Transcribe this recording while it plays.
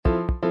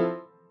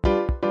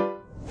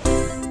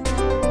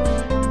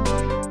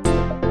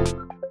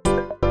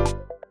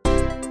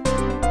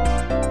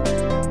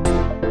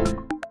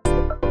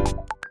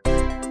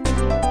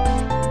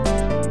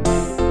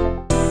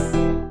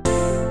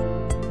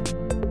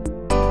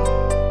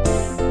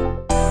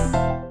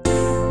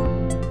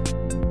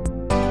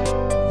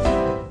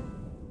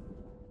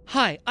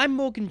I'm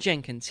Morgan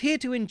Jenkins, here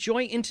to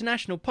enjoy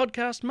International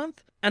Podcast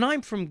Month, and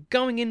I'm from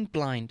Going In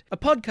Blind, a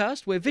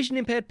podcast where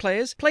vision-impaired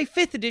players play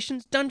 5th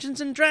edition's Dungeons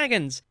 &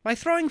 Dragons by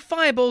throwing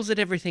fireballs at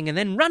everything and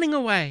then running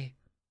away.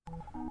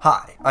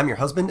 Hi, I'm your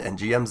husband and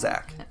GM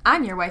Zach.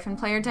 I'm your wife and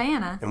player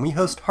Diana. And we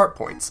host Heart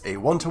Points, a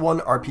one-to-one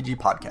RPG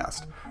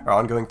podcast. Our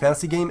ongoing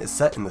fantasy game is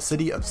set in the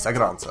city of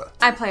Segadansa.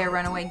 I play a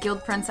runaway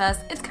guild princess.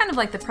 It's kind of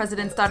like the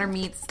President's Daughter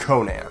meets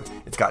Conan.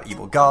 It's got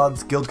evil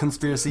gods, guild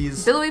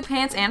conspiracies, billowy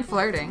pants, and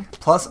flirting.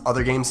 plus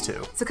other games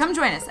too. So come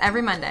join us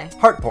every Monday.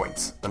 Heart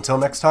Points. Until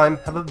next time,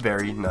 have a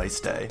very nice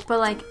day. But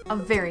like a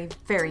very,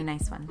 very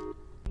nice one.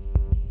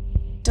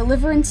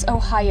 Deliverance,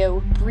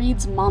 Ohio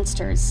breeds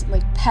monsters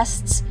like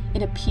pests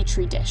in a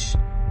petri dish.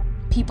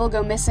 People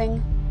go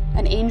missing,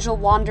 an angel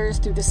wanders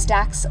through the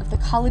stacks of the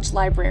college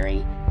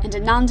library, and a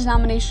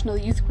non-denominational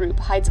youth group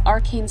hides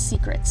arcane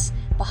secrets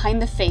behind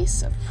the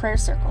face of prayer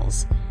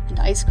circles and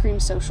ice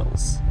cream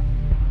socials.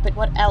 But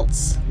what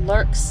else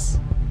lurks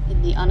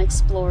in the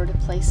unexplored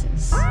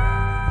places?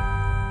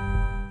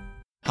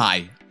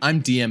 Hi,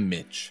 I'm DM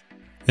Mitch.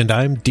 And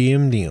I'm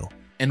DM Neil.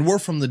 And we're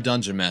from the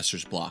Dungeon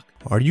Masters block.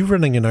 Are you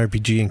running an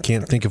RPG and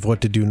can't think of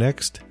what to do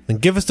next? Then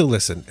give us a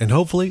listen, and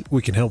hopefully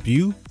we can help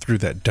you through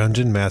that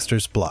Dungeon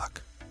Masters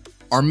block.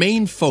 Our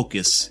main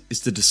focus is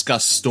to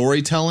discuss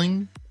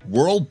storytelling,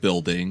 world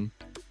building,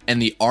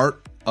 and the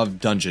art of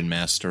dungeon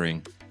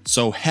mastering.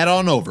 So head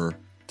on over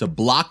to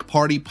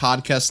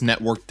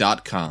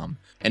blockpartypodcastnetwork.com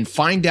and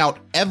find out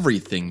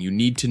everything you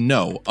need to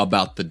know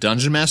about the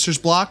Dungeon Masters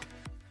block,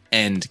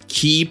 and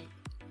keep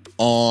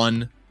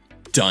on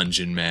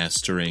dungeon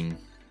mastering.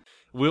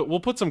 We'll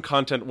put some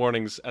content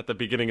warnings at the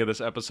beginning of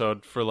this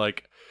episode for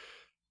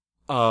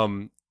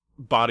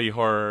body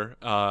horror.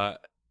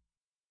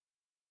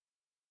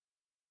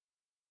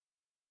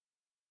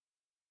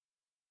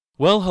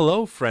 Well,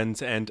 hello,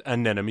 friends and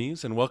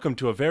anemones, and welcome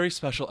to a very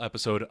special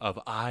episode of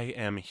I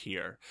Am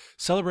Here,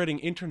 celebrating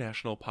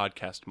International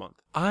Podcast Month.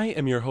 I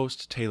am your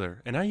host,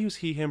 Taylor, and I use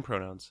he/him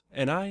pronouns,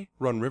 and I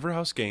run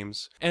Riverhouse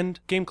Games and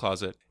Game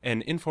Closet,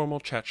 an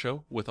informal chat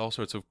show with all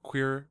sorts of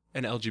queer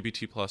and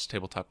LGBT+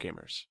 tabletop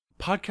gamers.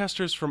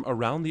 Podcasters from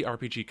around the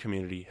RPG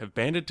community have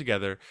banded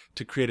together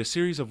to create a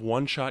series of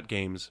one-shot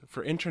games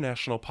for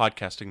International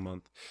Podcasting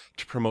Month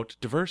to promote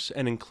diverse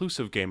and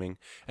inclusive gaming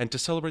and to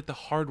celebrate the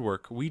hard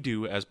work we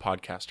do as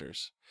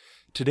podcasters.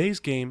 Today's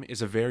game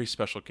is a very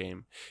special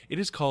game. It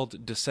is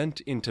called Descent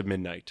into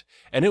Midnight,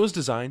 and it was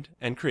designed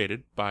and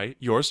created by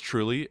yours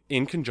truly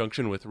in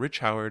conjunction with Rich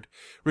Howard,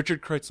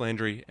 Richard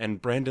Kreitz-Landry,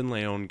 and Brandon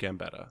Leon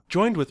Gambetta.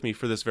 Joined with me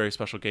for this very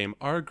special game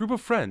are a group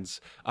of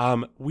friends.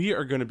 We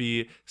are going to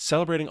be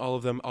celebrating all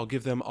of them. I'll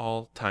give them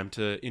all time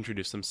to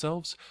introduce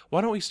themselves.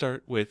 Why don't we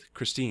start with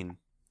Christine?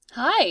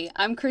 Hi,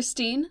 I'm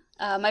Christine.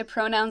 My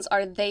pronouns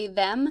are they,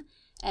 them,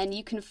 and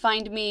you can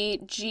find me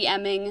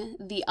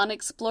GMing The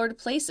Unexplored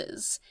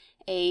Places,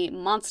 a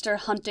monster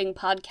hunting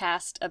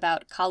podcast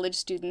about college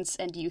students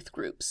and youth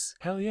groups.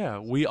 Hell yeah.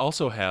 We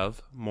also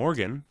have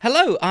Morgan.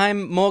 Hello,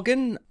 I'm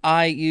Morgan.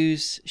 I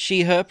use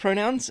she/her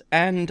pronouns,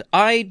 and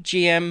I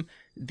GM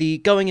the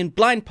Going In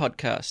Blind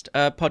podcast,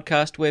 a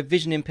podcast where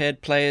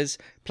vision-impaired players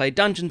play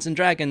Dungeons &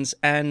 Dragons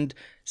and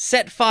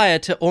set fire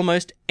to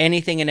almost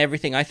anything and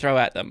everything I throw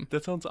at them.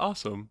 That sounds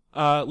awesome.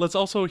 Let's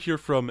also hear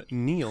from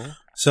Neil.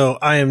 So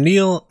I am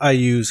Neil, I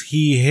use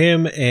he,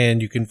 him,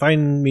 and you can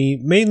find me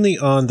mainly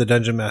on the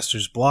Dungeon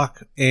Masters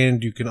block,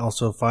 and you can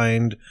also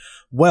find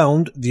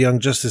Whelmed, the Young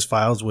Justice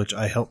Files, which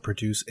I help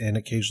produce and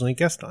occasionally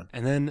guest on.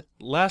 And then,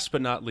 last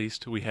but not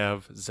least, we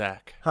have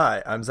Zach.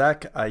 Hi, I'm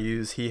Zach. I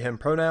use he/him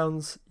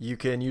pronouns. You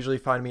can usually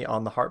find me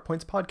on the Heart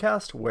Points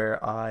podcast,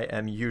 where I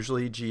am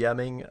usually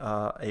GMing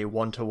a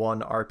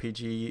one-to-one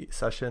RPG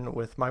session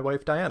with my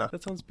wife, Diana.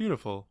 That sounds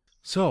beautiful.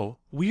 So,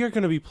 we are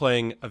going to be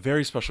playing a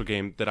very special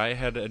game that I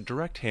had a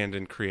direct hand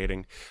in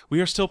creating. We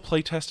are still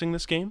playtesting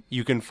this game.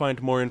 You can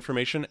find more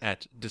information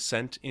at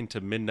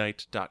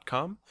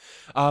descentintomidnight.com.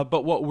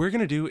 But what we're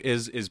going to do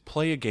is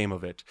play a game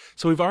of it.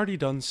 So we've already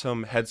done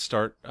some head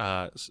start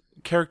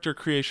character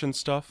creation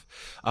stuff.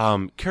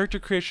 Character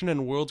creation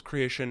and world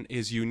creation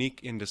is unique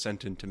in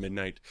Descent into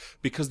Midnight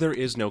because there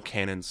is no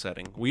canon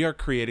setting. We are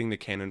creating the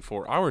canon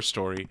for our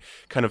story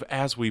kind of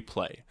as we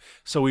play.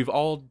 So we've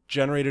all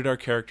generated our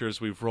characters,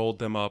 we've rolled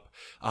them up.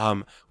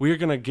 We are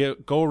going to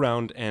go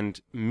around and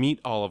meet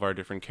all of our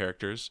different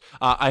characters.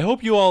 I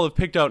hope you all have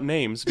picked out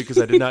names because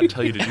I did not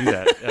tell you to do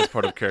that as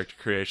part of character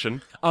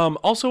creation.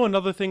 Also,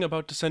 another thing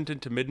about Descent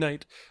into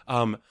Midnight,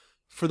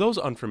 for those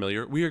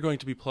unfamiliar, we are going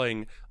to be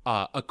playing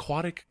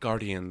aquatic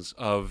guardians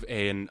of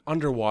an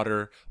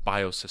underwater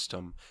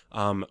biosystem.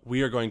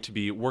 We are going to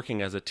be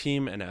working as a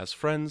team and as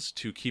friends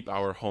to keep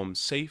our home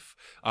safe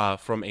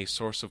from a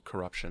source of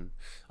corruption.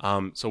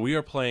 So we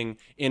are playing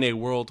in a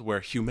world where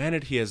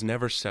humanity has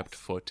never stepped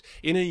foot,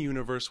 in a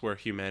universe where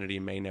humanity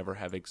may never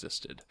have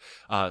existed.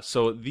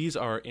 So these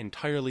are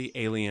entirely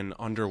alien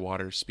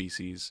underwater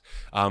species.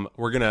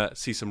 We're going to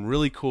see some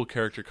really cool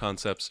character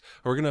concepts.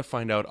 We're going to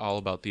find out all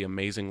about the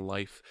amazing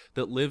life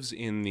that lives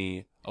in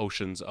the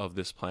oceans of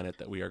this planet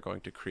that we are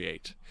going to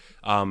create.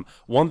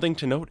 One thing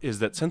to note is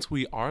that since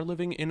we are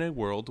living in a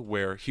world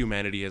where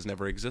humanity has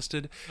never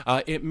existed,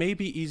 it may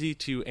be easy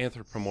to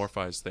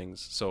anthropomorphize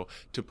things, so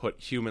to put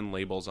human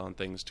labels on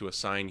things, to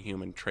assign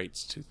human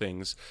traits to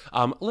things.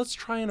 Let's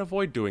try and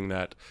avoid doing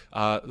that.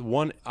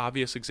 One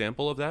obvious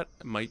example of that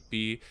might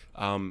be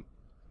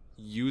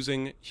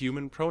using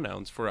human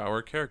pronouns for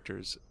our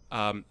characters.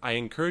 I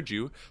encourage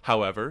you,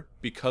 however,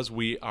 because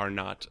we are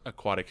not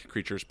aquatic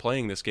creatures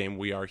playing this game,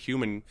 we are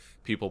human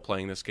people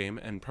playing this game,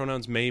 and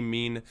pronouns may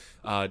mean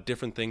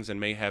different things and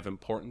may have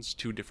importance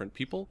to different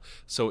people.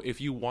 So if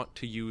you want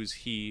to use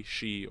he,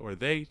 she, or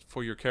they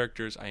for your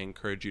characters, I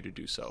encourage you to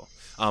do so.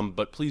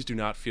 But please do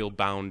not feel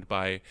bound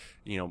by,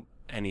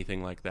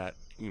 anything like that.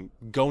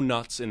 Go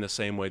nuts in the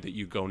same way that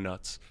you go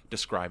nuts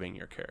describing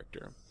your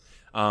character.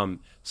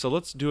 So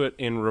let's do it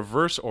in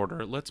reverse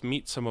order. Let's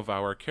meet some of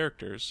our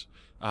characters.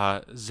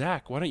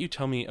 Zach, why don't you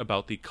tell me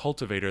about the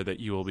cultivator that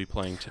you will be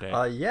playing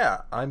today?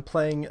 Yeah, I'm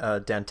playing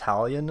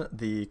Dantalion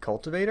the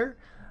cultivator.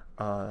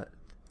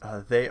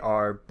 They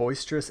are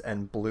boisterous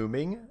and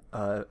blooming.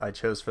 I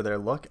chose for their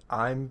look.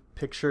 I'm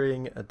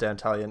picturing a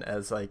Dantalion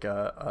as like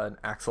an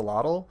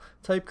axolotl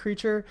type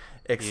creature,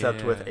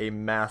 except with a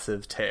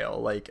massive tail,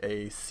 like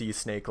a sea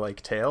snake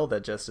like tail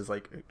that just is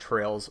like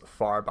trails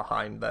far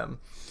behind them.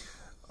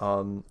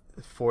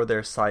 For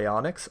their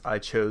psionics, I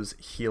chose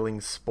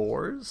healing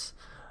spores.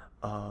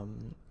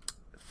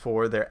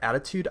 For their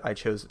attitude, I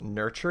chose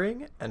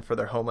nurturing, and for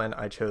their homeland,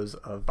 I chose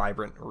a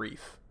vibrant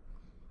reef.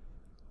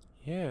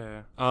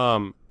 Yeah.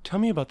 Tell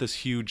me about this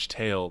huge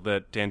tail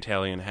that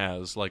Dantalion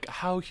has. Like,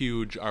 how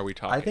huge are we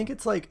talking? I think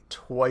it's like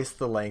twice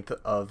the length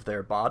of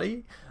their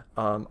body.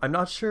 I'm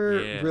not sure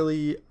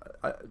really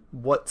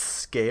what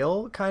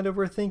scale kind of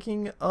we're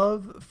thinking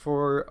of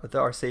for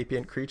our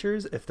sapient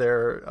creatures. If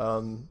they're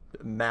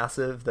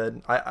massive,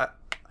 then I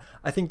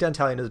think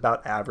Dantalion is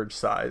about average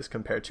size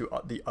compared to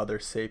the other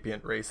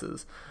sapient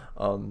races.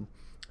 I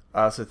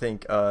also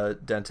think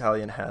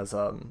Dantalion has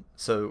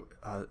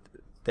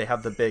they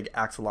have the big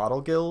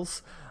axolotl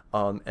gills,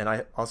 and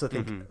I also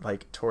think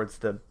like towards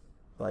the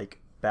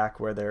back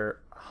where their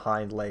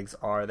hind legs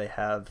are, they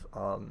have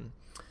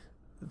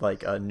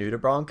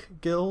nudibranch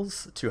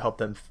gills to help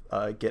them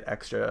get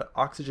extra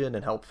oxygen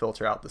and help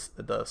filter out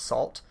the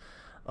salt,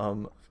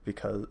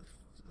 because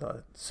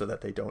so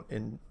that they don't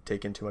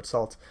take in too much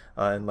salt,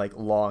 and like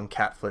long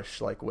catfish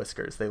like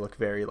whiskers. They look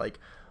very like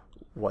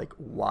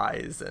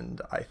wise, and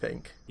I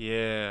think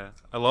I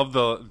love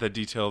the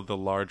detail of the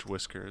large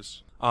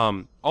whiskers.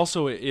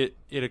 Also, it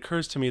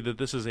occurs to me that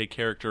this is a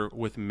character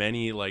with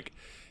many like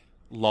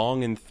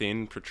long and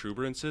thin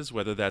protuberances,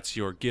 whether that's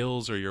your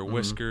gills or your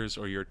whiskers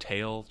or your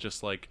tail,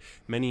 just like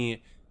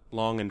many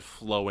long and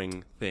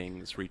flowing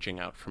things reaching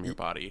out from your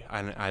body.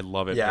 I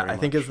love it. Yeah, very I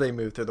think much. as they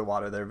move through the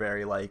water, they're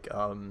very like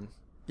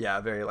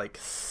very like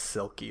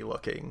silky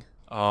looking.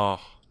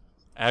 Oh,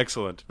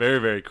 excellent. Very,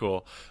 very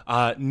cool.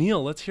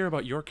 Neil, let's hear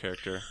about your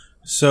character.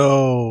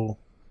 So,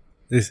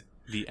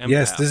 The empath.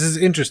 yes, this is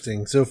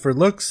interesting. So for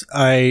looks,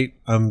 I'm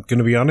going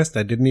to be honest,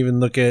 I didn't even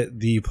look at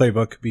the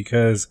playbook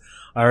because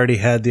I already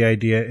had the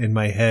idea in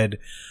my head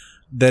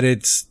that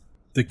it's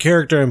the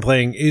character I'm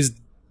playing is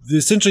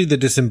essentially the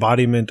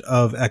disembodiment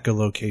of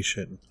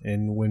echolocation.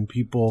 And when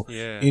people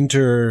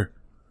enter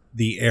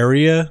the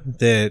area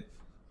that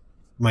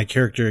my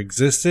character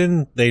exists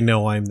in, they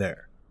know I'm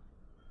there.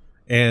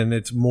 And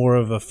it's more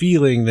of a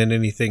feeling than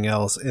anything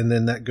else. And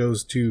then that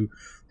goes to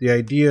the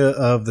idea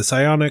of the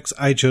psionics.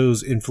 I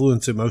chose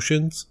influence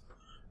emotions,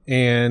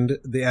 and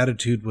the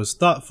attitude was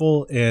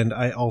thoughtful, and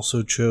I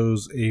also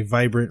chose a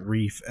vibrant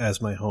reef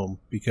as my home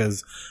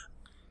because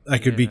I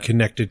could be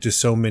connected to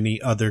so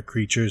many other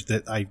creatures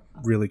that I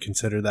really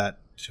consider that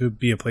to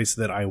be a place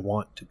that I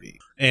want to be.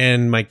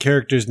 And my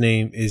character's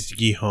name is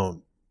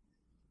Gihon.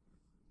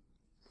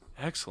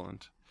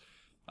 Excellent.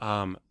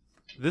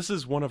 This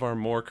is one of our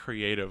more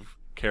creative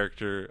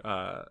character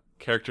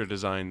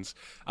designs.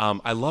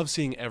 I love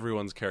seeing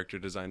everyone's character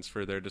designs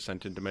for their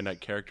Descent into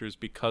Midnight characters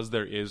because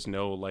there is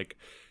no like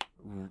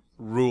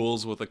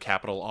rules with a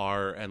capital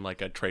R and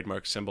like a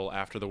trademark symbol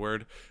after the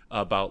word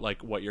about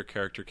like what your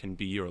character can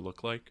be or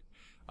look like.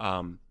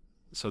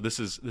 So this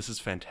is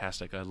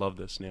fantastic. I love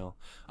this, Neil.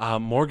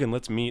 Morgan,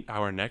 let's meet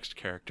our next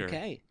character.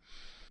 Okay.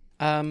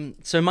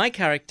 So my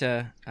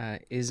character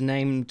is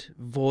named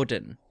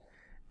Vorden,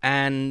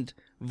 and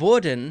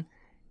Vorden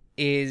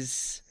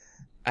is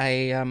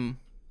a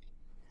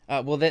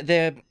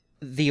they're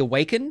the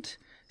Awakened.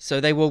 So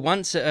they were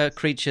once a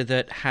creature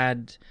that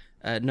had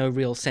no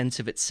real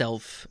sense of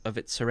itself, of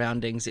its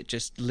surroundings. It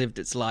just lived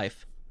its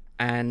life,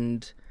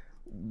 and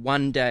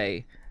one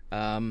day,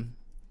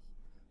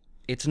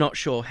 it's not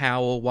sure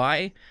how or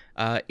why,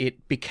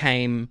 it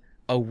became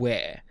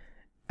aware,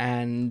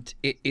 and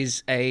it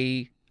is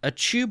a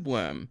tube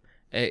worm.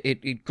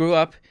 It grew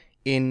up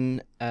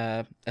in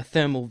a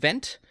thermal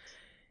vent.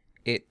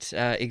 It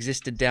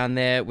existed down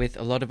there with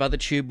a lot of other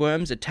tube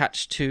worms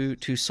attached to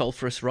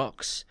sulfurous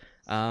rocks.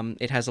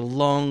 It has a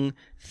long,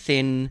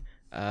 thin,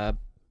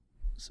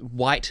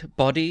 white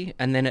body,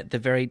 and then at the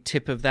very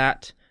tip of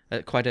that,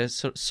 quite a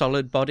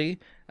solid body,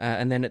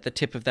 and then at the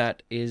tip of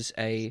that is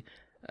a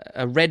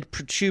red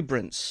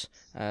protuberance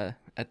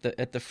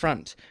at the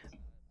front.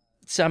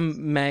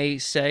 Some may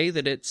say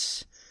that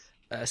it's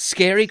a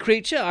scary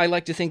creature. I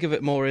like to think of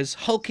it more as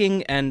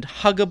hulking and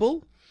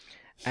huggable,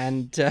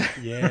 and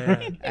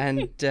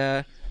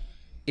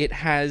it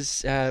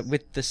has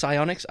with the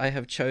psionics, I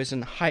have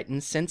chosen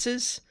heightened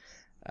senses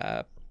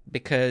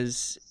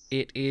because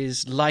it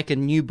is like a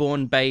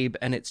newborn babe,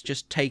 and it's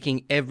just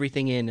taking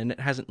everything in, and it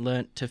hasn't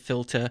learnt to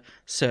filter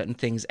certain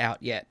things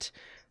out yet.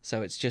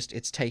 So it's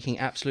taking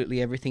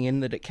absolutely everything in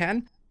that it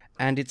can,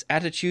 and its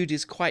attitude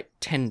is quite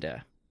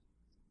tender.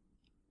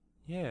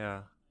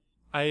 Yeah,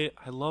 I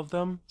love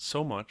them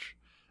so much.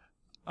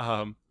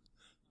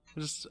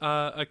 Just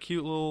a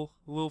cute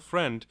little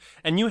friend,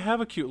 and you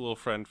have a cute little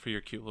friend for your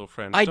cute little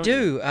friend. I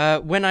do.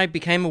 When I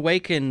became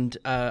awakened,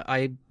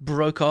 I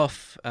broke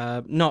off,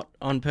 not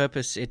on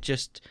purpose. It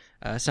just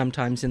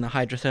sometimes in the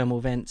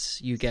hydrothermal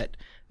vents you get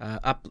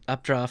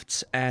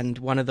updrafts, and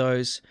one of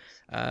those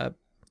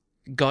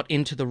got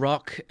into the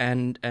rock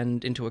and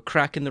into a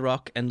crack in the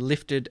rock and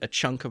lifted a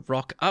chunk of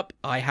rock up.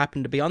 I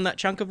happened to be on that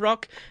chunk of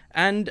rock,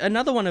 and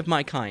another one of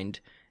my kind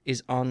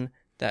is on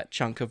that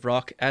chunk of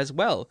rock as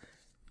well.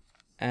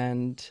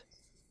 And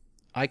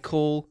I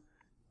call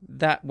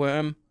that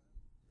worm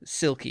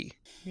Silky.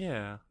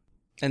 Yeah.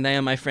 And they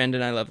are my friend,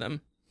 and I love them.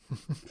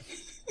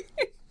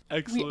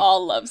 Excellent. We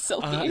all love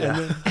Silky.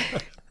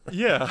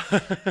 Yeah.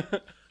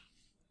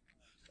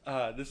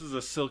 This is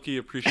a Silky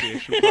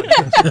appreciation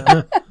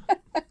podcast.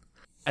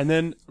 And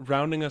then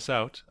rounding us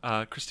out,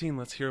 Christine,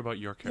 let's hear about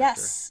your character.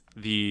 Yes.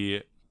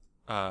 The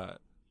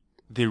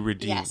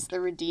Redeemed. Yes,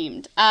 the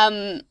Redeemed.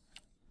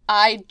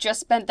 I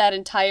just spent that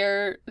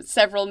entire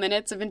several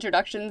minutes of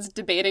introductions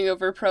debating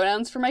over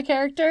pronouns for my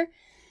character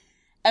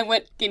and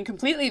went in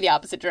completely the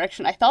opposite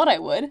direction I thought I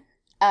would.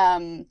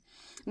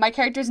 My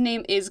character's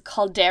name is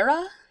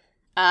Caldera,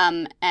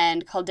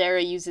 and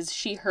Caldera uses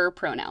she, her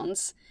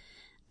pronouns.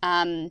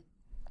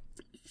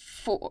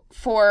 For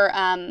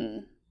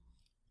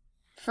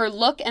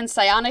look and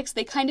psionics,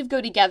 they kind of go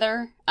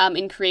together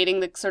in creating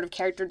the sort of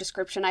character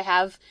description I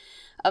have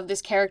of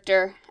this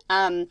character.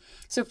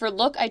 So for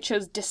look, I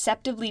chose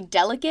deceptively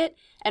delicate,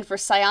 and for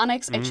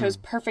psionics, I chose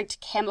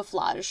perfect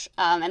camouflage.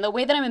 And the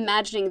way that I'm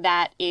imagining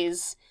that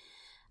is,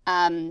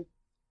 I'm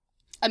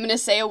going to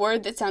say a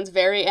word that sounds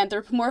very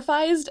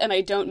anthropomorphized, and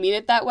I don't mean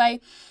it that way.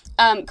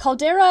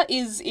 Caldera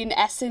is, in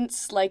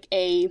essence, like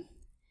a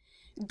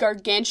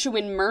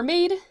gargantuan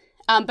mermaid,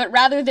 but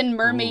rather than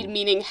mermaid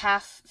meaning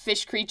half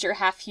fish creature,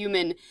 half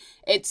human,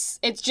 it's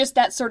just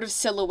that sort of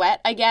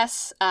silhouette, I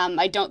guess.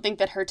 I don't think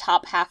that her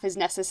top half is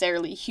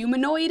necessarily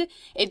humanoid.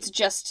 It's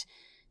just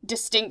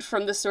distinct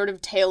from the sort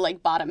of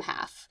tail-like bottom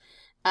half.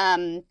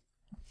 In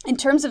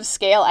terms of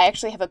scale, I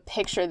actually have a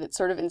picture that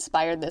sort of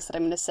inspired this that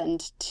I'm going to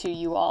send to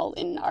you all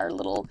in our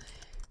little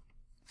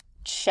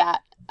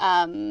chat.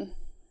 Oh,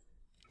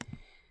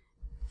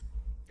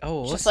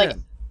 Just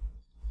awesome.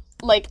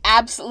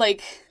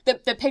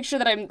 the picture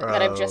that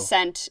I've just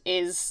sent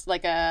is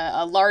like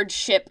a large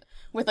ship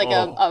with like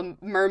a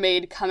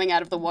mermaid coming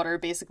out of the water,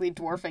 basically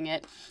dwarfing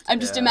it. I'm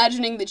just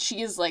imagining that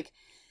she is like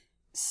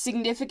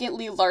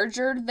significantly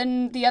larger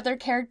than the other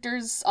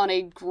characters on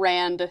a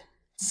grand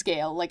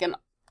scale,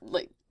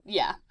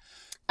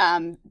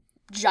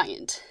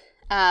 giant.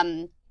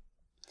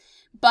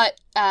 But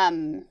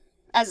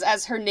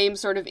as her name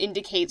sort of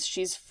indicates,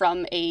 she's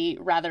from a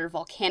rather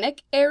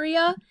volcanic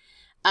area.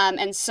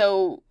 And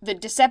so the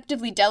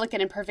deceptively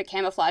delicate and perfect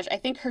camouflage, I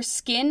think her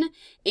skin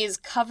is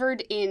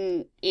covered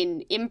in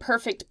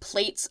imperfect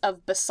plates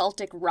of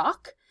basaltic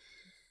rock.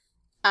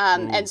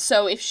 And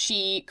so if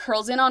she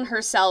curls in on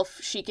herself,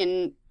 she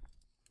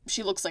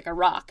looks like a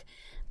rock.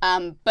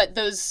 But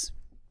those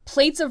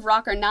plates of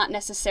rock are not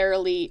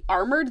necessarily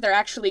armored. They're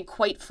actually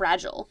quite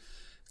fragile.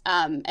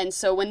 And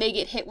so when they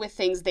get hit with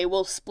things, they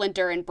will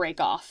splinter and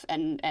break off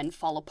and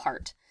fall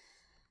apart.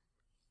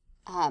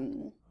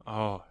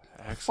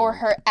 Excellent. For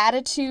her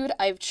attitude,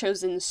 I've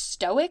chosen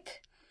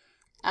stoic.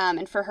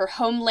 And for her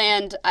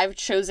homeland, I've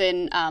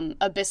chosen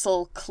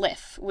abyssal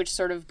cliff, which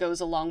sort of goes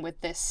along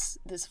with this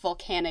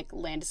volcanic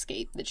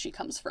landscape that she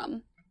comes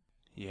from.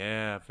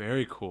 Yeah,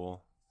 very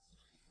cool.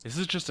 This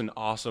is just an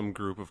awesome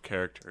group of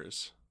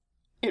characters.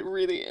 It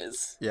really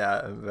is.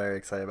 Yeah, I'm very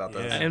excited about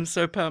this. I am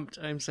so pumped.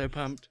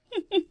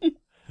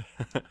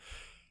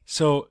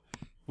 So,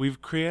 we've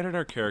created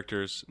our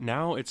characters.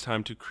 Now it's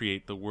time to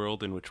create the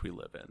world in which we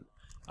live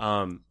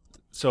in.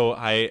 So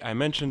I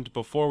mentioned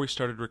before we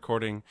started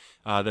recording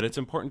that it's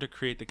important to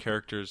create the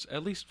characters,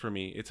 at least for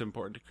me, it's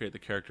important to create the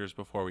characters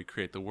before we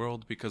create the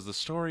world, because the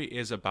story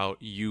is about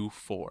you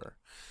four.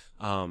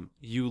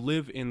 You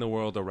live in the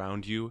world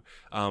around you,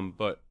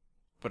 but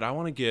I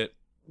want to get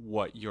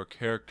what your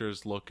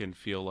characters look and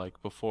feel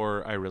like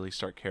before I really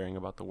start caring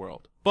about the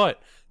world.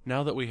 But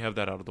now that we have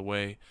that out of the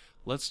way,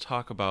 let's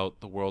talk about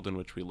the world in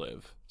which we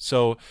live.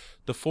 So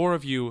the four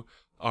of you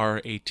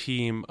are a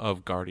team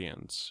of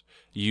guardians.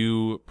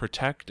 You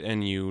protect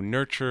and you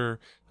nurture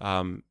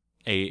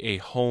a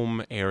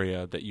home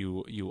area that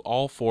you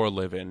all four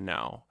live in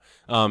now.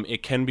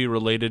 It can be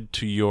related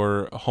to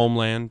your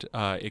homeland.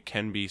 It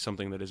can be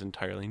something that is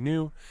entirely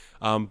new,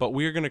 but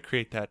we are going to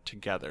create that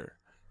together.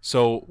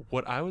 So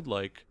what I would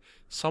like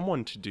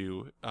someone to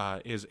do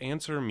is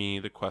answer me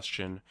the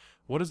question,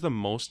 what is the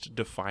most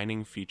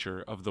defining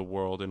feature of the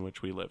world in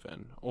which we live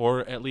in,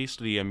 or at least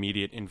the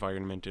immediate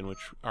environment in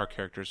which our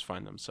characters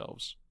find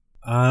themselves?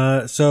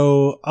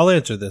 So I'll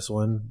answer this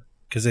one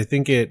because I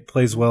think it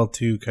plays well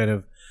to kind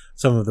of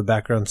some of the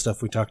background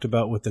stuff we talked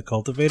about with the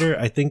cultivator.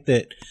 I think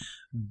that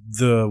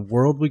the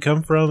world we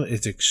come from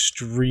is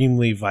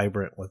extremely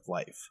vibrant with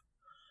life.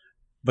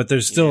 But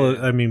there's still,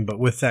 but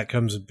with that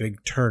comes a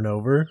big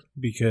turnover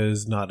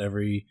because not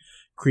every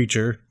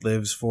creature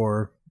lives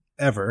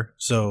forever.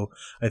 So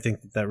I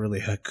think that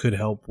really could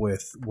help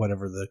with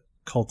whatever the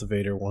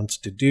cultivator wants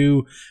to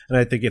do. And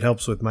I think it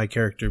helps with my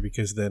character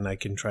because then I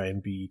can try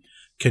and be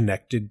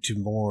connected to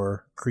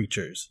more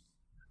creatures.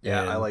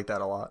 Yeah, I like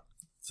that a lot.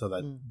 So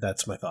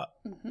that's my thought.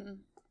 Mm-hmm.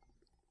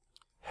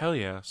 Hell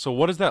yeah. So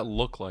what does that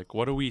look like?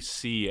 What do we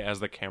see as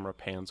the camera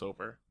pans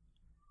over?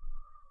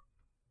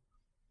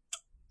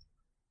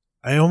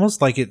 I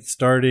almost like it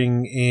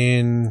starting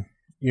in,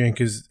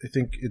 because I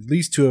think at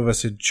least two of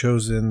us had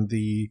chosen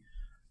the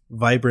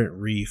vibrant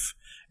reef,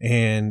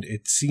 and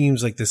it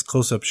seems like this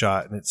close-up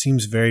shot, and it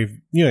seems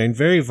very, and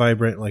very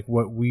vibrant, like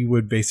what we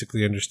would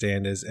basically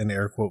understand as an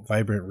air quote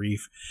vibrant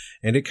reef,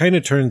 and it kind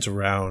of turns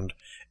around,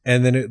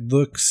 and then it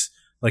looks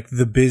like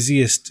the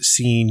busiest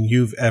scene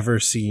you've ever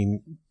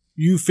seen.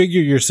 You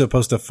figure you're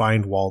supposed to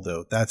find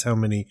Waldo. That's how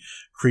many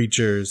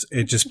creatures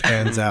it just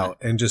pans out,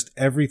 and just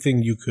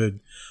everything you could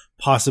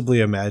possibly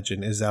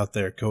imagine is out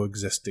there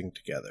coexisting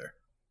together.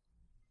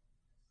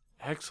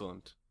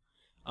 Excellent.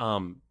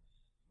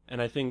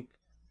 And I think,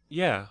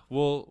 yeah,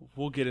 we'll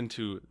get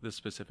into the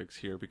specifics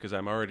here because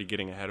I'm already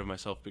getting ahead of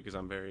myself because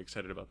I'm very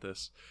excited about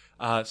this.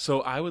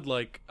 So I would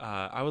like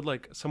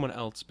someone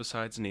else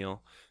besides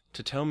Neil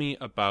to tell me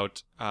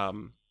about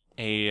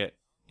a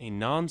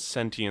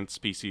non-sentient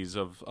species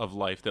of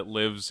life that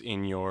lives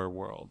in your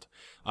world.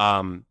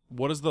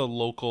 What does the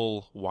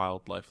local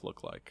wildlife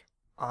look like?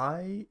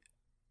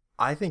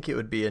 I think it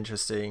would be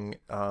interesting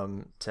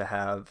to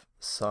have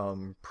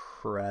some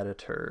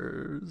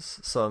predators,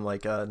 some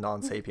like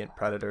non-sapient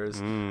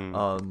predators,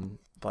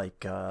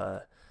 like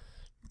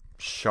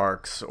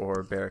sharks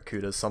or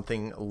barracudas,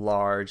 something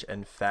large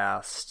and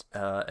fast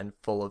and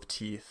full of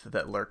teeth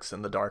that lurks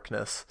in the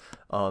darkness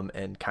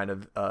and kind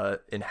of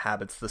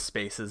inhabits the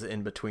spaces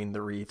in between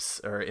the reefs,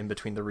 or in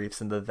between the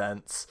reefs and the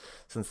vents,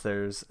 since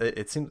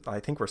it seems, I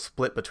think we're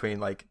split between,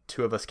 like,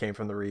 two of us came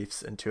from the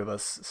reefs and two of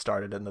us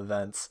started in the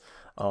vents.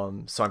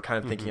 So I'm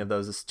kind of thinking of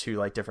those as two,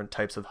 like, different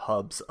types of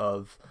hubs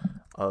I'm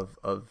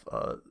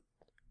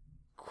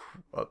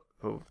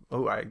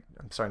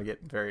starting to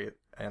get very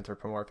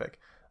anthropomorphic.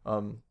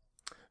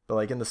 But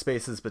like in the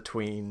spaces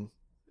between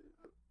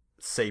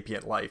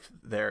sapient life,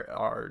 there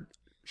are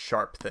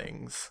sharp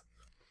things.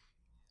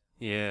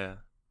 Yeah.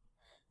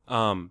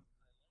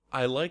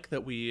 I like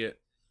that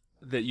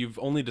you've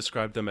only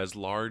described them as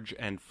large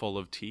and full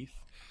of teeth.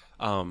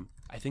 I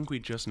think we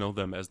just know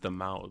them as the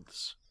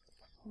mouths.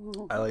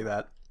 I like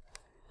that.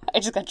 I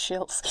just got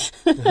chills.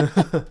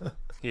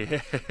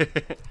 Yeah.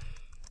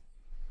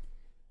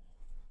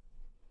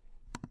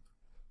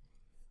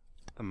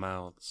 The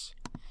mouths.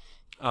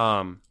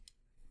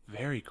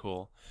 Very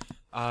cool.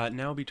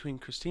 Now, between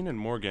Christine and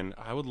Morgan,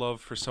 I would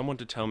love for someone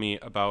to tell me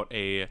about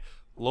a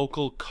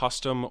local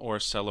custom or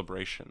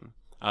celebration.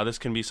 This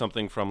can be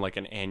something from like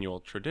an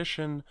annual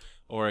tradition,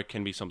 or it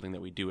can be something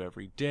that we do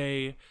every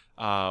day.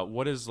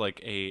 What is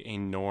like a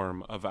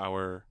norm of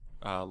our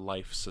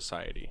life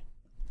society?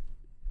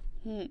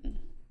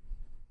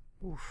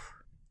 Oof.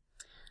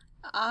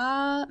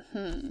 I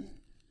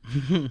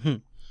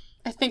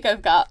think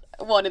I've got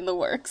one in the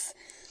works.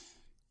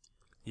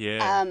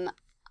 Yeah.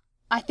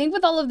 I think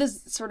with all of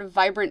this sort of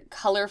vibrant,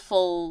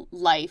 colorful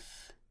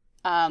life,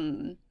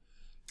 I'm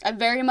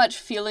very much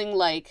feeling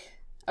like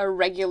a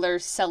regular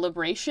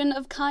celebration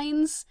of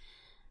kinds.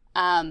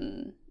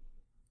 And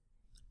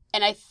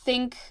I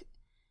think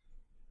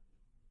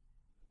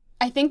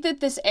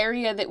that this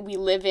area that we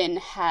live in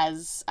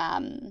has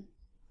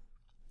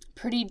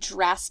pretty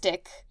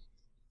drastic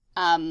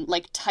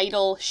like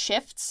tidal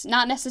shifts,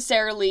 not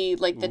necessarily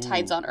like the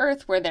tides on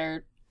Earth where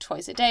they're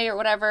twice a day or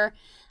whatever,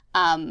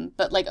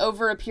 but like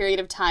over a period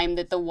of time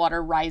that the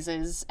water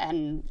rises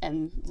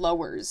and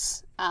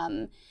lowers,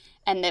 and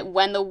that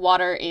when the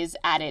water is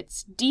at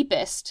its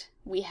deepest,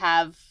 we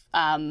have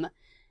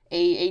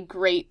a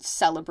great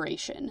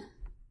celebration.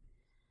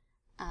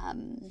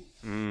 And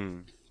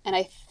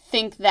I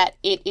think that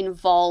it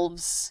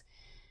involves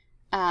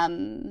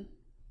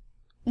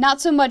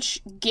not so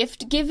much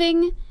gift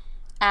giving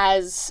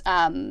as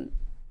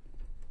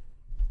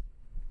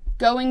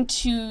going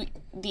to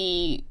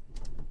the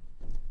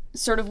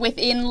sort of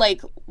within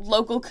like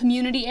local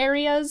community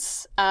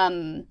areas. I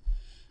don't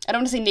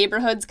want to say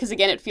neighborhoods because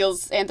again it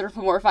feels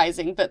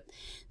anthropomorphizing, but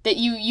that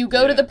you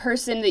go to the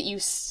person that you,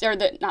 or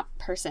the not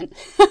person,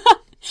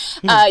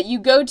 You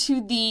go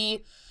to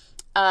the,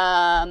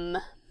 trying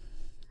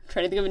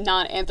to think of a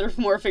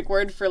non-anthropomorphic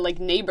word for, like,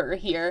 neighbor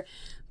here,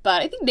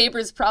 but I think neighbor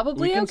is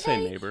probably okay. We can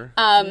say neighbor.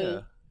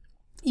 Yeah.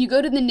 You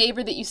go to the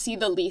neighbor that you see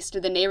the least, or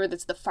the neighbor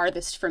that's the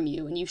farthest from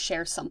you, and you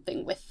share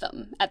something with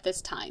them at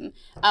this time.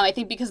 I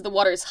think because the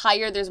water is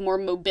higher, there's more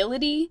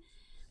mobility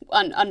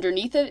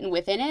underneath it and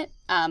within it.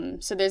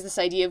 So there's this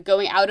idea of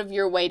going out of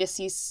your way to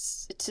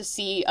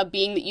see a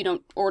being that you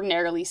don't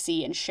ordinarily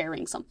see and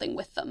sharing something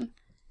with them.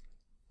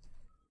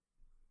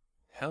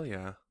 Hell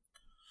yeah.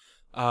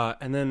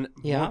 And then,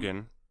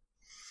 Morgan,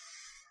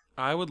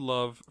 I would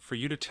love for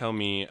you to tell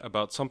me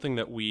about something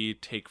that we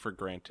take for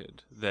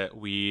granted, that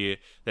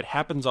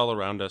happens all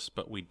around us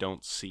but we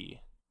don't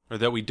see, or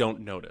that we don't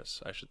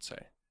notice, I should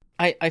say.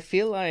 I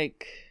feel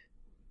like,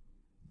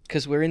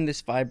 because we're in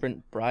this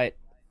vibrant, bright,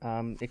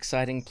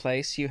 exciting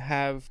place, you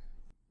have,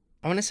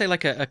 I want to say,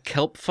 like a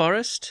kelp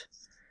forest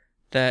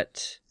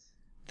that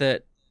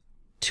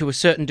to a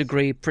certain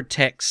degree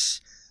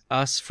protects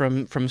us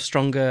from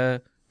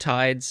stronger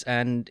tides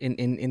and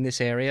in this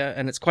area,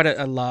 and it's quite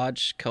a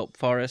large kelp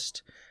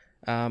forest,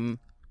 and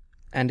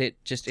it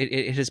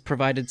has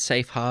provided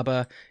safe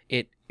harbor.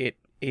 It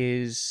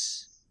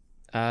is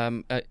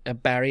a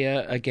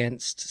barrier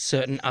against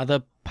certain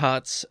other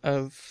parts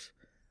of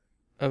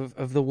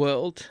the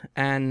world,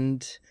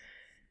 and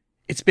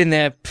it's been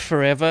there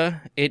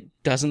forever. It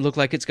doesn't look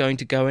like it's going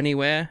to go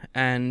anywhere,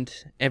 and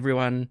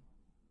everyone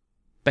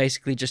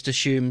basically just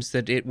assumes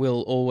that it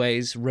will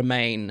always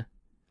remain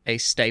a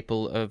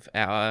staple of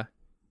our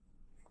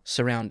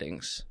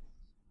surroundings.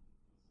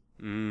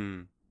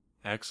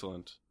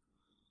 Excellent.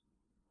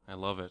 I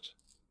love it.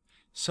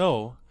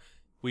 So,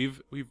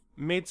 we've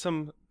made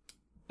some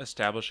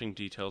establishing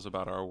details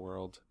about our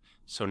world.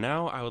 So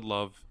now I would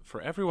love for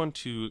everyone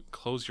to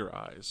close your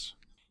eyes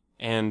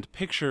and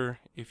picture,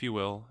 if you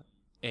will,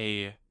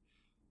 a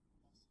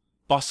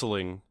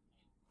bustling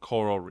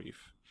coral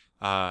reef.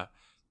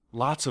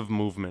 Lots of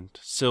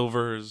movement,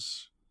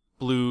 silvers,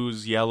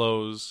 blues,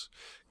 yellows,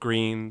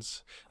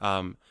 greens,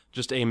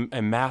 just a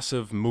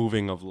massive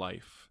moving of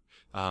life.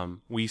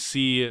 We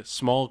see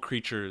small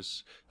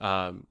creatures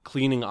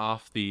cleaning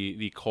off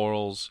the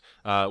corals.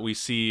 We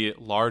see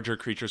larger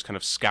creatures kind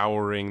of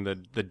scouring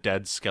the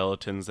dead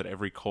skeletons that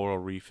every coral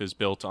reef is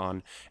built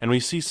on. And we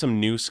see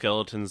some new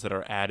skeletons that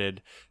are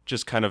added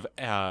just kind of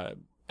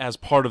as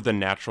part of the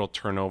natural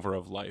turnover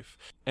of life.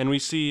 And we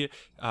see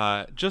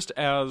just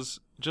as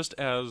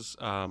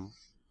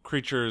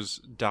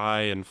creatures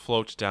die and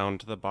float down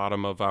to the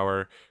bottom of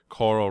our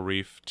coral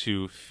reef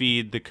to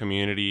feed the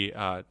community,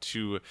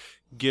 to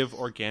give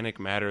organic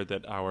matter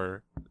that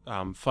our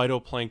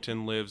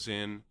phytoplankton lives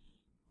in,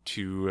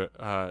 to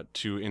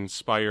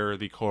inspire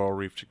the coral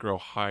reef to grow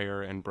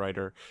higher and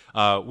brighter.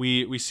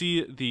 We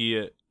see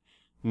the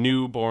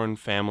newborn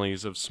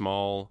families of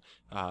small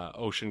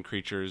ocean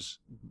creatures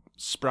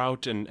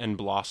sprout and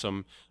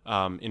blossom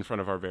in front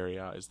of our very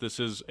eyes.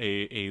 This is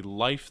a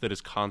life that is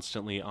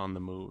constantly on the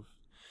move.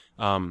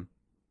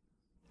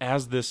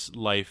 As this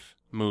life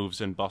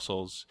moves and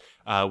bustles,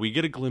 we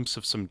get a glimpse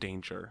of some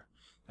danger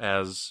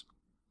as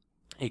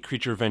a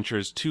creature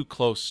ventures too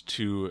close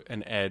to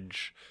an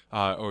edge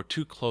or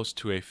too close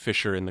to a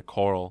fissure in the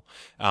coral,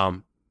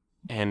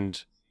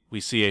 and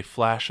we see a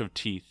flash of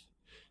teeth.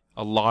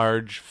 A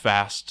large,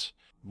 fast,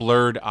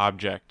 blurred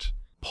object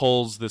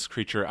pulls this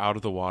creature out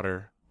of the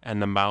water,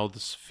 and the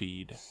mouths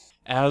feed.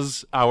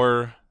 As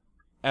our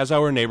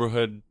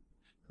neighborhood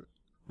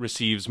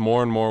receives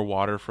more and more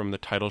water from the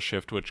tidal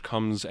shift, which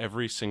comes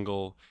every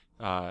single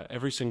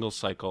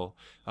cycle,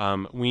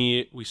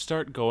 we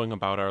start going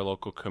about our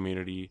local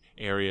community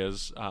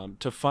areas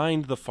to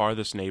find the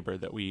farthest neighbor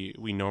that we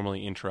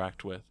normally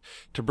interact with,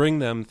 to bring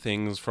them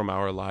things from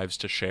our lives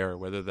to share,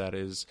 whether that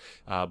is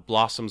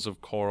blossoms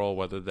of coral,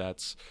 whether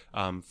that's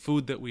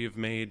food that we have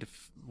made,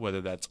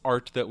 whether that's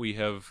art that we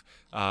have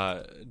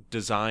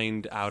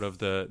designed out of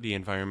the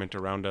environment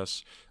around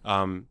us,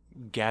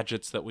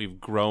 gadgets that we've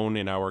grown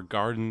in our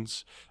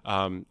gardens,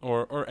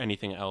 or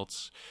anything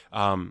else.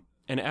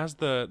 And as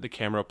the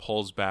camera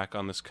pulls back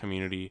on this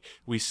community,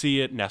 we see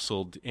it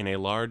nestled in a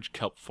large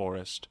kelp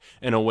forest,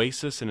 an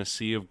oasis in a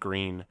sea of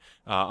green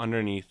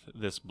underneath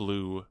this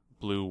blue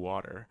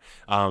water.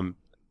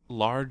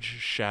 Large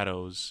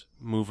shadows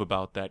move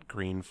about that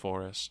green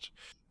forest,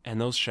 and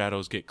those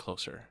shadows get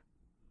closer.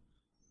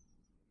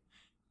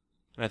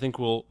 And I think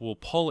we'll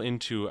pull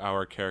into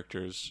our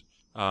characters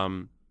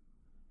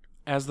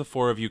as the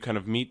four of you kind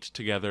of meet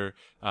together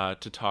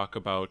to talk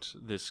about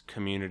this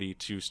community,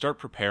 to start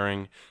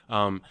preparing.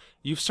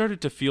 You've started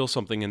to feel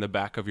something in the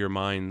back of your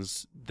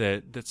minds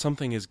that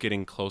something is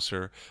getting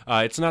closer.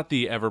 It's not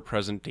the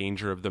ever-present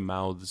danger of the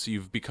mouths.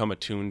 You've become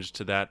attuned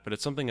to that, but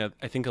it's something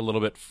I think a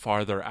little bit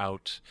farther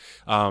out.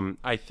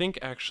 I think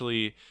I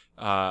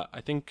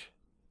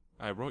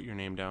wrote your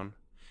name down.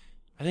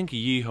 I think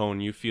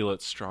Yihon, you feel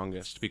it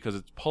strongest because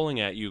it's pulling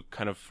at you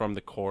kind of from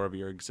the core of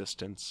your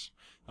existence.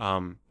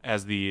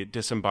 As the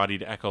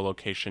disembodied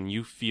echolocation,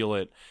 you feel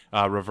it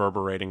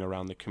reverberating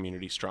around the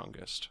community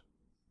strongest.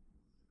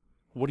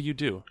 What do you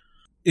do?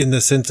 in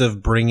the sense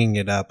of bringing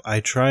it up, I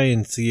try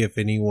and see if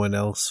anyone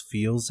else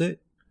feels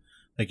it.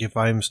 Like if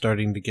I'm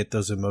starting to get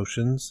those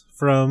emotions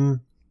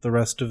from the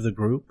rest of the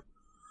group,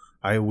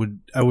 I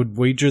would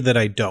wager that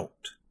I don't.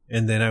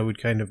 And then I would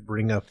kind of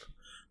bring up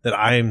that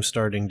I am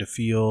starting to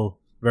feel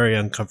very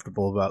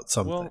uncomfortable about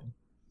something. Well,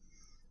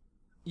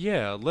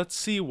 yeah, let's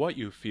see what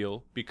you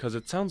feel, because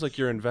it sounds like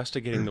you're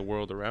investigating the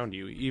world around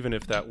you, even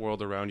if that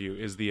world around you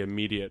is the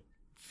immediate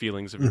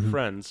feelings of your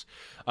friends.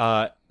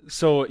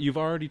 So you've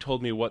already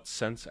told me what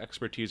sense,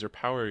 expertise, or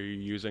power you're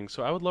using,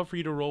 so I would love for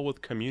you to roll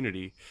with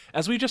community,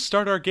 as we just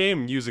start our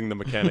game using the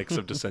mechanics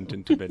of Descent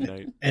into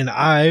Midnight. And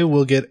I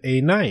will get a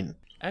 9.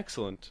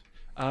 Excellent.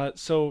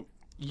 So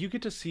you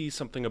get to see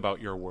something about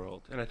your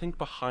world, and I think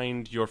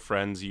behind your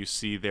friends you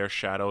see their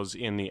shadows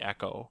in the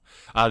Echo.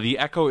 The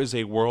Echo is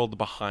a world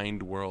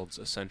behind worlds,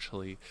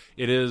 essentially.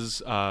 It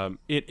is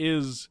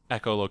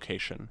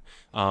echolocation.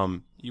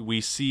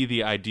 We see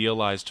the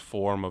idealized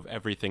form of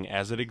everything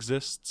as it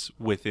exists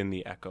within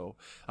the Echo,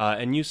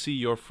 and you see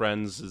your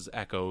friends'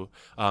 Echo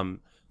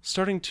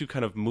starting to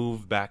kind of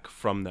move back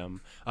from them,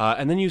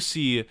 and then you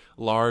see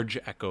large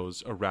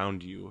echoes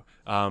around you.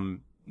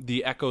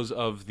 The echoes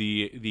of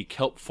the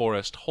kelp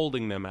forest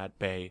holding them at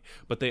bay,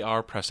 but they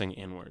are pressing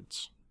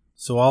inwards.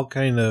 So I'll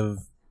kind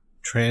of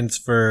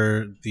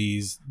transfer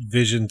these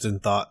visions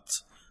and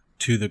thoughts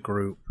to the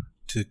group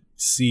to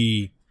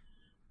see,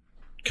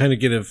 kind of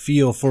get a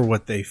feel for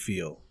what they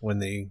feel when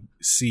they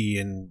see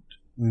and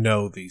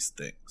know these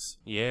things.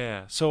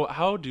 Yeah. So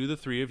how do the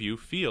three of you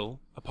feel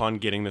upon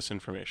getting this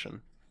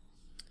information?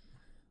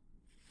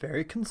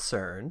 Very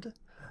concerned.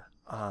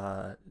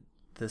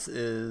 This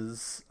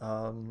is...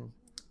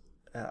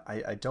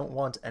 I don't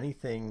want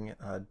anything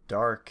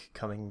dark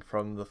coming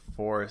from the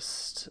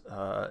forest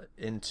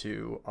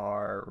into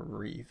our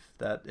reef.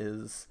 That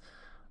is,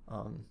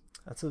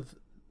 that's of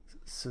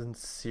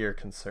sincere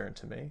concern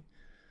to me.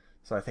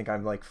 So I think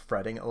I'm like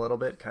fretting a little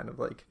bit, kind of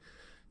like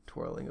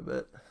twirling a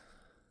bit.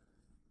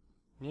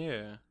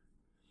 Yeah.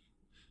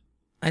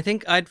 I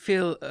think I'd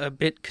feel a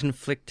bit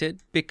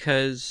conflicted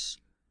because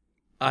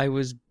I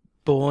was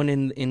born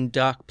in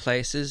dark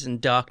places, and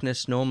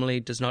darkness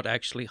normally does not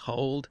actually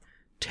hold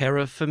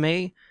terror for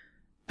me,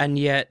 and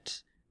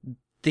yet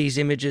these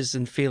images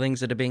and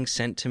feelings that are being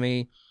sent to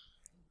me,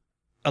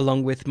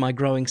 along with my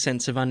growing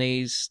sense of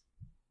unease,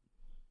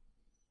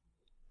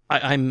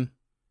 I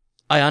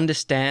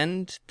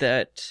understand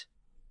that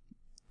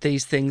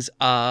these things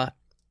are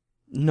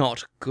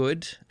not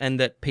good, and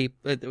that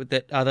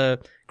that other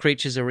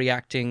creatures are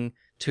reacting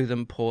to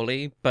them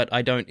poorly, but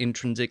I don't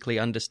intrinsically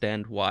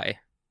understand why.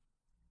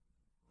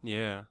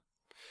 Yeah.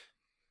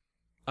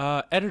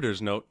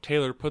 Editor's note,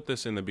 Taylor put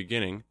this in the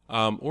beginning.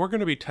 We're going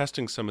to be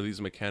testing some of these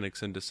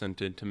mechanics in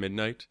Descent into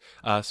Midnight,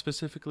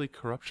 specifically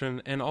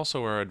corruption and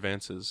also our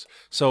advances.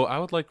 So I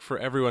would like for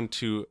everyone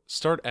to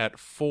start at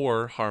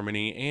 4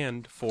 harmony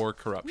and 4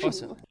 corruption.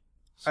 Ooh.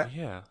 So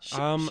yeah.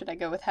 Should I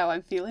go with how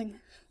I'm feeling?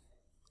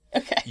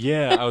 Okay.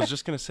 Yeah, I was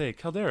just going to say,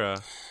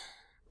 Caldera,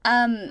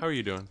 how are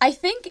you doing? I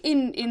think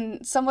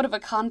in somewhat of a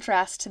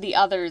contrast to the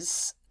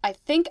others, I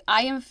think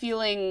I am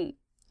feeling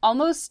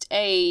almost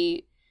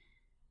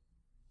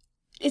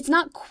it's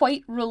not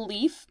quite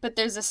relief, but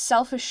there's a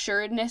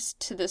self-assuredness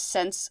to the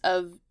sense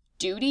of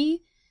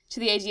duty, to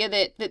the idea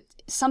that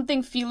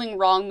something feeling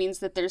wrong means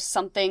that there's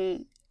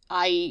something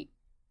I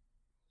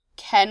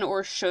can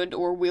or should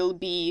or will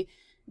be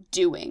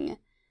doing.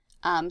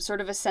 Sort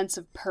of a sense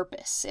of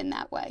purpose in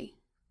that way.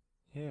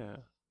 Yeah.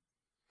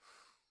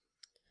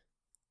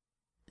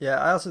 Yeah,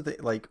 I also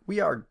think, like,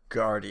 we are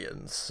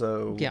guardians,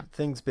 so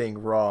things being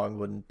wrong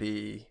wouldn't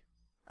be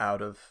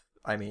out of...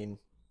 I mean,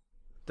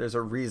 there's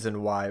a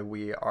reason why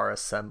we are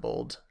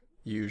assembled,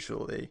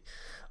 usually.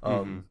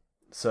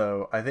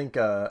 So I think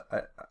I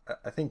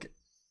think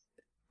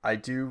I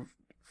do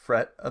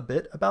fret a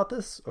bit about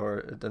this,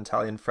 or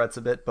Dantalion frets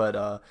a bit, but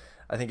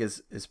I think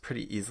is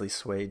pretty easily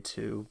swayed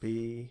to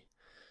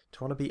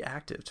want to be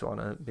active, to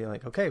want to be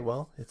like, okay,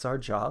 well, it's our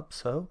job,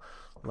 so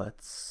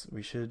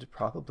we should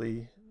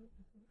probably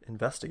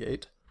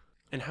investigate.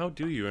 And how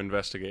do you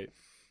investigate?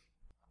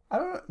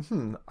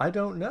 I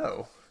don't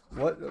know.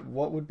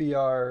 What would be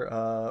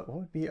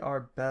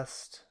our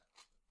best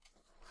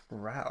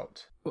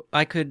route?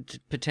 I could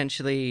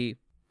potentially,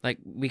 like,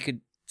 we could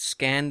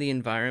scan the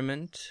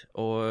environment,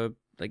 or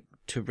like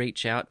to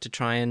reach out to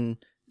try and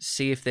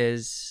see if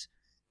there's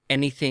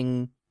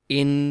anything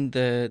in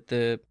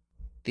the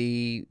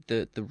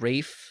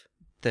reef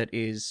that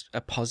is a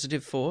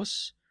positive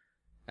force,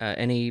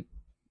 any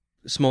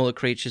smaller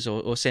creatures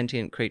or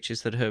sentient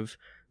creatures that have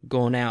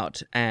gone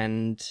out,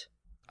 and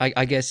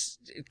I guess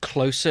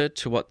closer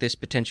to what this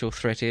potential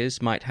threat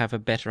is might have a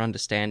better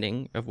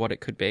understanding of what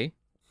it could be.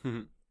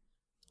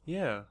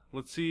 Yeah,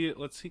 let's see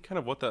kind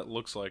of what that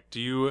looks like. Do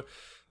you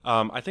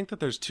I think that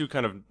there's 2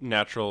 kind of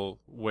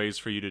natural ways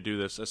for you to do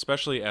this,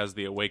 especially as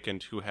the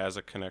Awakened who has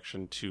a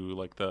connection to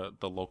like the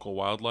local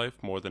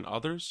wildlife more than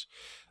others.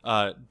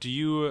 Do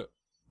you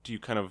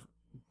kind of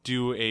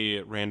do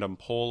a random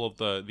poll of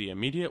the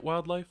immediate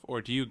wildlife,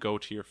 or do you go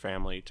to your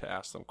family to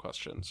ask them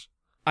questions?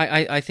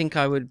 I think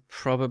I would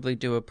probably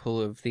do a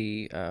pull of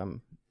the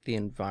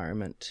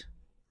environment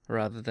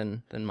rather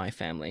than my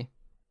family.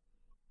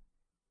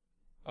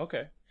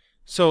 Okay.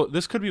 So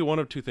this could be one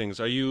of two things.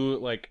 Are you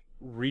like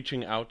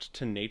reaching out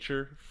to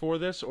nature for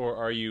this, or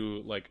are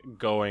you like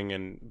going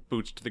and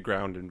boots to the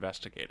ground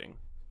investigating?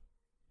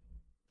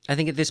 I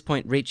think at this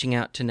point, reaching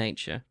out to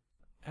nature.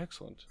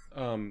 Excellent.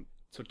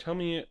 So tell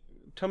me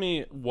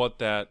what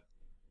that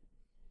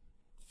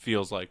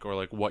feels like, or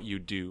like what you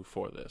do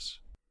for this.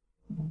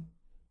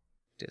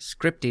 The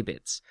scripty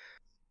bits.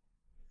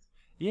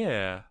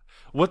 Yeah.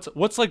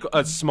 What's like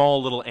a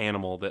small little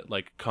animal that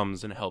like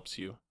comes and helps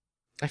you?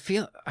 I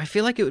feel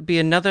like it would be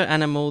another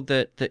animal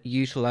that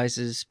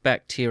utilizes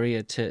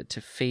bacteria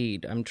to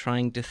feed. I'm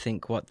trying to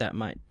think what that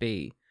might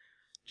be.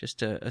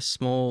 Just a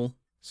small...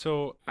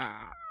 So,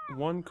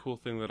 one cool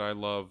thing that I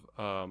love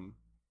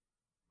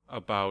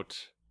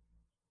about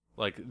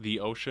like the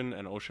ocean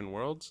and ocean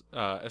worlds,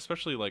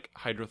 especially like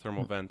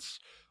hydrothermal vents,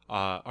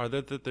 are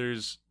that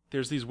there's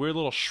these weird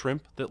little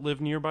shrimp that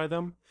live nearby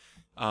them.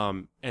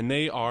 And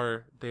they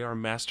are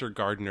master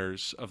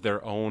gardeners of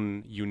their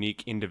own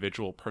unique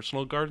individual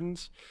personal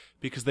gardens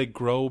because they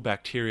grow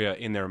bacteria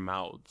in their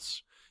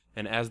mouths.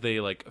 And as they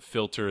like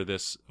filter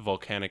this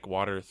volcanic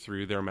water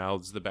through their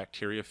mouths, the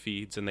bacteria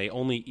feeds, and they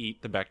only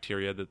eat the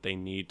bacteria that they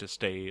need to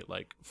stay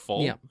like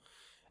full. Yeah.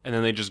 And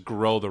then they just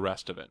grow the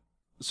rest of it.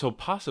 So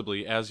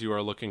possibly as you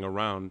are looking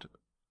around,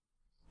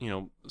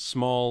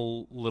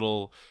 small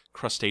little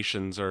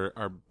crustaceans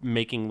are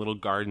making little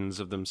gardens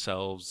of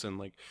themselves and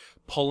like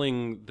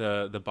pulling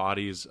the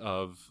bodies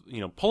of,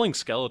 pulling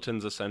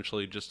skeletons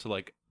essentially just to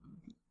like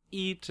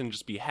eat and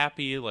just be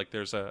happy. Like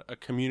there's a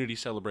community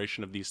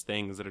celebration of these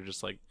things that are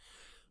just like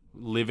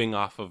living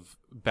off of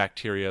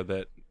bacteria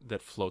that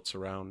floats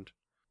around.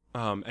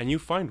 And you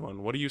find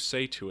one. What do you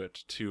say to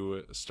it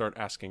to start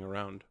asking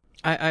around?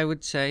 I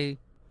would say,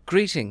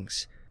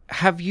 greetings.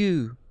 Have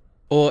you,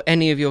 or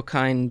any of your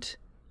kind,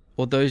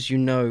 or those you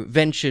know,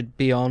 ventured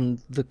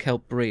beyond the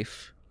kelp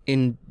reef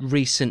in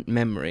recent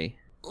memory?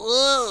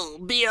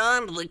 Oh,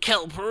 beyond the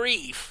kelp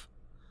reef?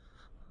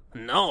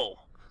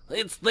 No.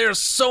 There's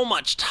so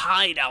much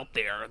tide out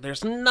there.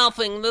 There's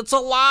nothing that's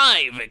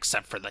alive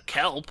except for the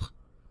kelp.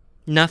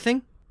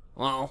 Nothing?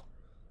 Well,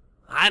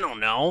 I don't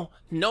know.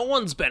 No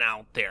one's been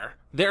out there.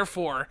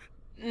 Therefore,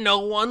 no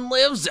one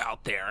lives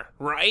out there,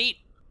 right?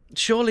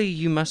 Surely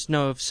you must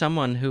know of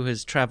someone who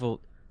has traveled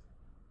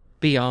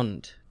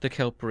beyond the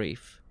kelp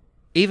reef,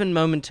 even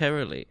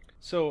momentarily.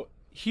 So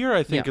here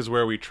I think is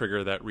where we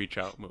trigger that reach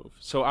out move.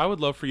 So I would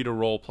love for you to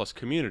roll plus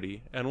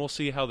community, and we'll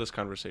see how this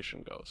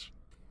conversation goes.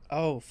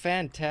 Oh,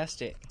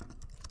 fantastic.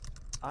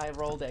 I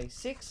rolled a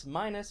 6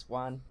 minus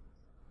 1.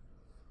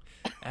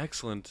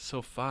 Excellent.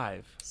 So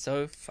 5.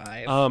 So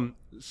 5.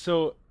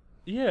 So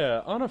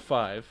yeah, on a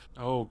 5.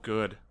 Oh,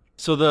 good.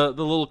 So the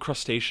little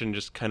crustacean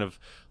just kind of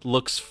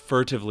looks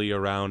furtively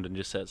around and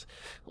just says,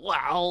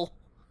 well,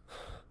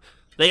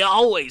 they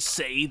always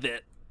say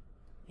that,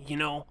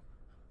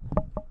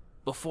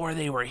 before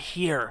they were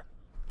here,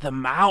 the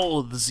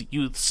mouths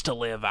used to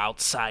live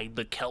outside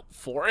the kelp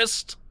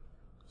forest.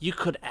 You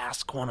could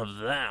ask one of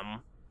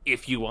them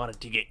if you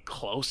wanted to get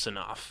close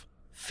enough.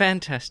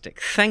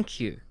 Fantastic. Thank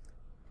you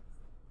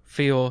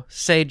for your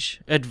sage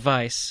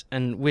advice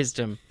and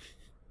wisdom.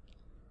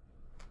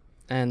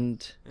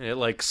 And it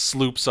like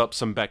sloops up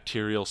some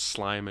bacterial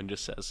slime and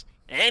just says,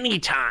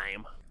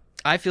 anytime.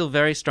 I feel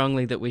very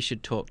strongly that we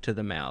should talk to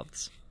the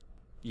mouths.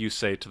 You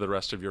say to the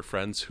rest of your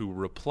friends, who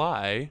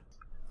reply,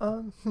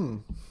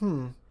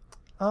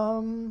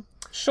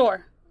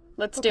 Sure.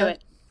 Let's do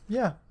it.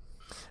 Yeah.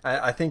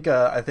 I think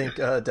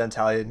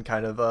Dentalion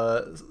kind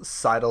of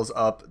sidles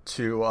up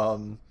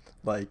to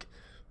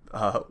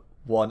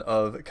one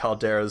of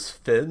Caldera's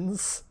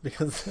fins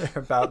because they're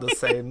about the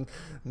same,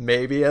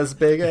 maybe as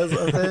big as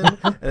a fin,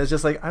 and it's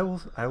just like I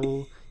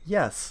will.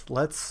 Yes,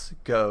 let's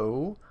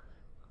go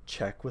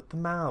check with the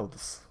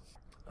mouths.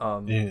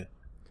 And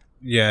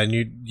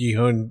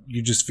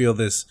you just feel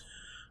this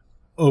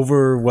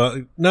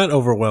not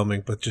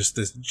overwhelming, but just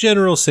this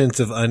general sense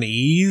of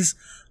unease,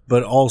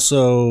 but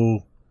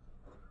also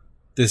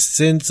this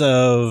sense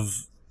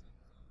of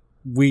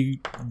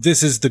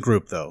this is the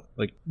group though.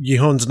 Like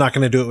Yihon's not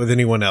going to do it with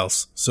anyone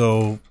else,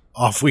 so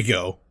off we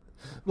go.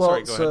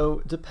 Well,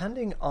 so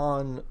depending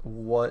on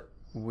what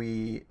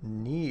we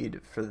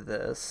need for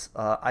this,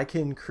 I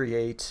can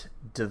create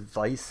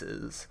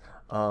devices.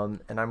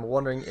 And I'm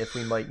wondering if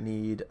we might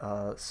need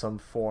some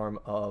form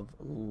of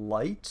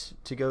light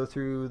to go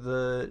through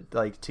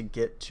to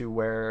get to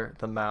where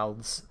the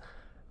mouths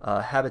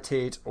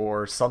habitate,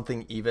 or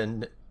something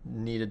even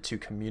needed to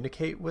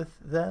communicate with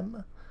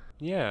them.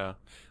 Yeah.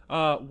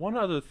 One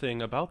other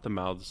thing about the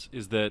mouths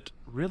is that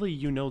really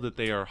that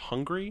they are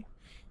hungry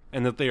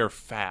and that they are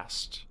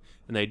fast,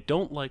 and they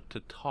don't like to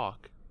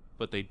talk,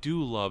 but they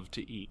do love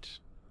to eat.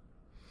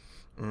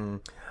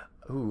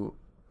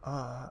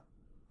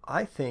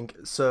 I think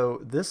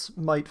so. This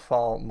might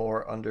fall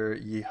more under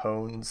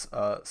Yihon's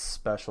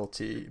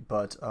specialty,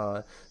 but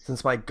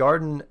since my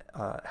garden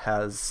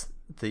has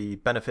the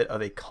benefit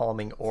of a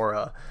calming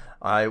aura,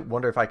 I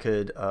wonder if I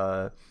could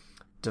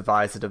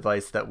devise a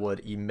device that would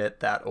emit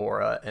that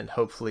aura and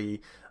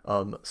hopefully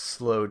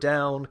slow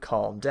down,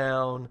 calm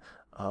down,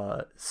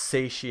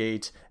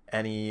 satiate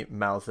any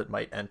mouths that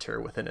might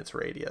enter within its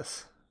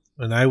radius.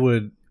 And I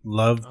would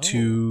love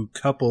to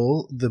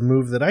couple the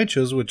move that I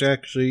chose, which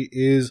actually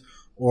is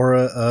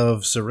Aura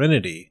of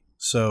Serenity.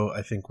 So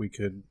I think we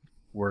could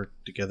work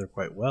together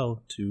quite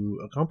well to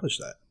accomplish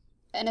that.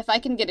 And if I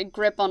can get a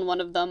grip on one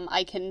of them,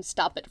 I can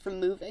stop it from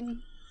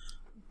moving.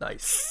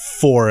 Nice.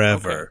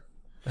 Forever.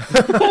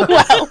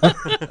 Well,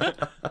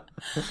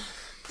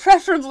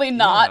 preferably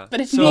not,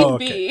 but if need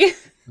be.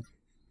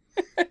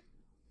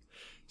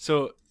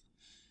 So,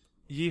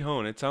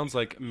 Yi-Hone, it sounds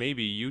like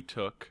maybe you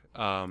took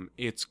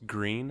It's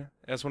Green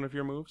as one of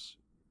your moves?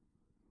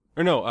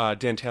 Or no,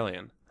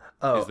 Dantalion.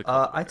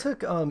 I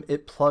took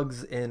It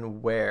Plugs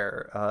in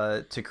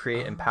Where to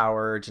create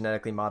empower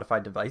genetically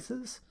modified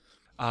devices.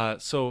 Tell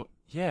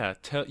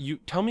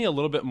me a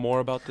little bit more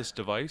about this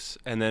device,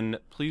 and then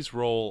please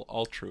roll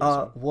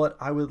altruism. What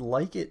I would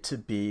like it to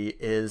be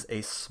is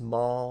a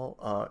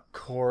small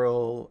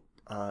coral.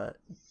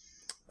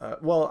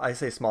 Well, I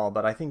say small,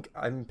 but I think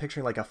I'm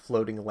picturing like a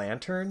floating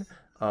lantern.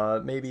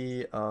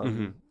 Maybe I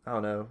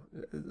don't know,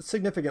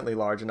 significantly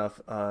large enough,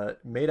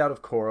 made out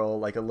of coral,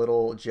 like a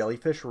little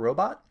jellyfish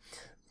robot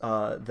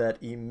that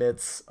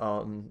emits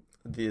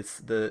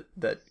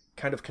that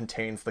kind of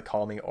contains the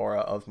calming aura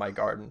of my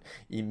garden,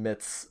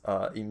 emits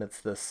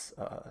this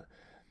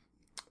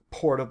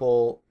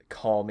portable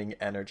calming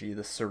energy,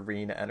 the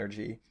serene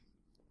energy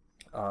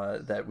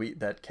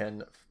that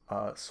can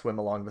swim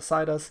along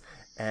beside us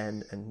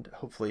and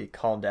hopefully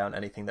calm down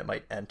anything that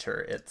might enter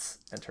its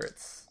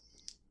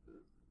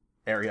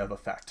area of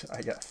effect,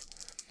 I guess.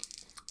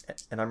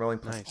 And I'm rolling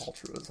plus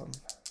altruism,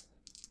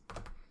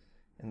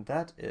 and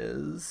that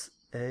is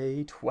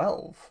a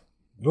 12.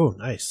 Oh,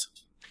 nice.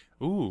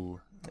 Ooh.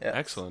 Yes.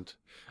 Excellent.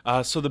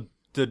 So the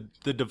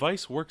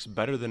device works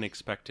better than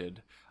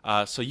expected.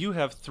 So you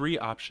have 3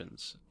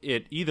 options.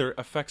 It either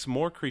affects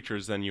more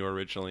creatures than you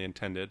originally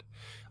intended,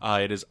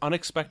 it is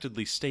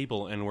unexpectedly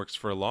stable and works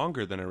for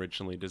longer than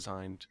originally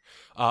designed,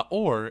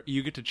 or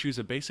you get to choose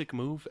a basic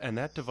move, and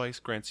that device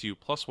grants you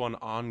 +1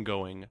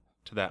 ongoing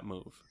to that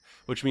move,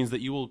 which means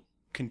that you will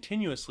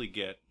continuously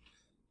get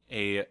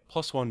a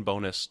 +1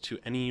 bonus to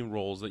any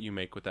rolls that you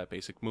make with that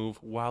basic move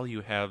while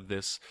you have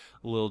this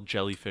little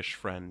jellyfish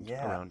friend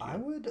around you. I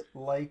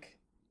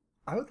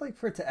would like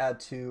for it to add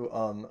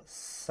to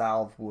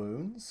salve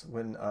wounds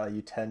when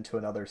you tend to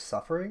another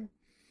suffering.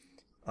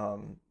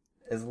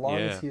 As long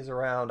as he's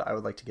around, I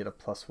would like to get a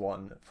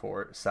 +1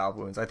 for salve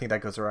wounds. I think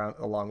that goes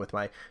along with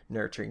my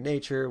nurturing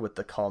nature, with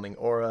the calming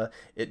aura.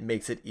 It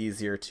makes it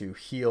easier to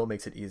heal,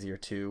 makes it easier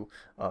to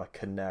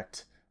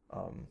connect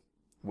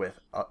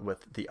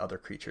with the other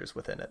creatures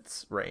within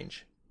its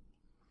range.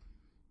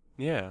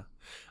 Yeah.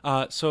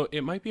 So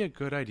it might be a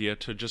good idea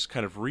to just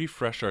kind of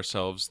refresh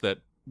ourselves that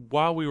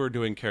while we were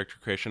doing character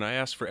creation, I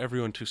asked for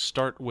everyone to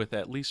start with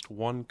at least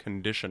one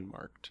condition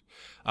marked.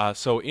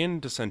 So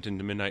in Descent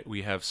into Midnight,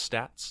 we have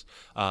stats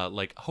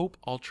like hope,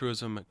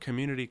 altruism,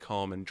 community,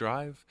 calm, and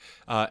drive.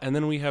 And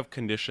then we have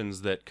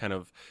conditions that kind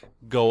of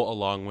go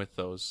along with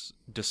those: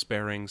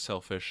 despairing,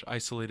 selfish,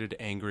 isolated,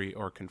 angry,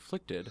 or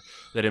conflicted,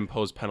 that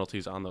impose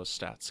penalties on those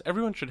stats.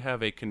 Everyone should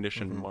have a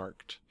condition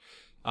marked.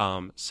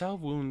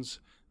 Salve wounds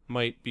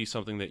might be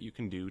something that you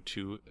can do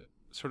to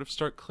sort of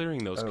start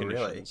clearing those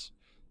conditions. Really?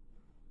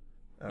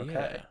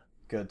 Okay, yeah.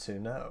 Good to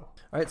know.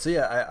 All right, so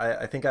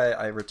I think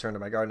I return to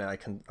my garden.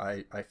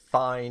 I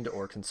find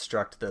or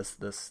construct this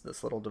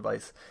little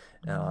device,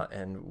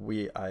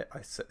 and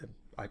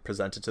I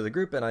present it to the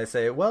group, and I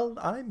say, well,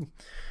 I'm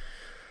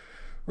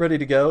ready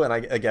to go. And I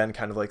again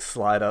kind of like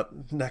slide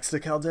up next to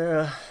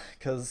Caldera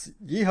because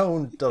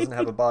Yi-Hone doesn't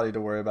have a body to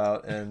worry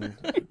about, and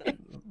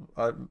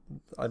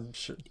I'm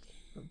sure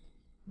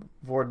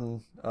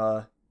Vorden,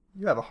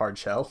 you have a hard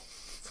shell.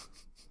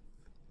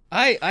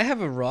 I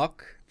have a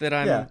rock that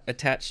I'm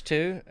attached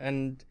to,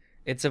 and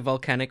it's a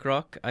volcanic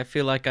rock. I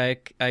feel like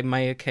I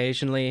may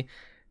occasionally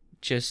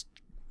just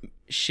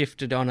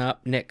shift it on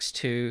up next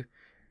to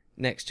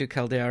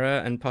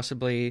Caldera and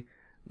possibly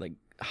like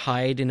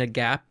hide in a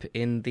gap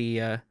in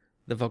the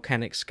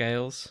volcanic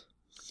scales.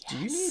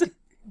 Yes.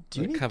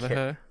 Do you need cover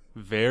her?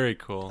 Very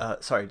cool.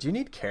 Sorry, do you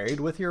need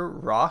carried with your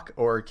rock,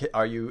 or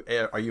are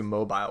you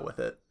mobile with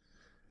it?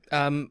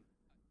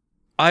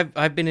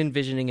 I've been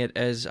envisioning it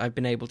as I've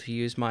been able to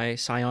use my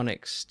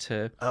psionics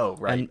to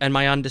and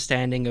my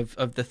understanding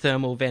of the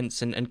thermal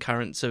vents and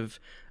currents of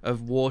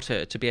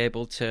water to be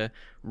able to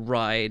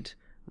ride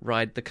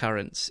the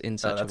currents in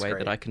such a way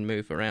that I can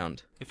move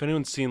around. If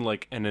anyone's seen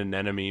like an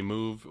anemone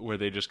move where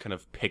they just kind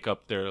of pick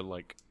up their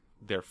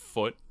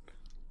foot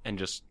and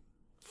just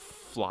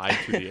fly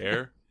through the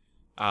air,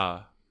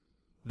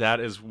 that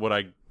is what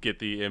I get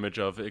the image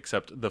of,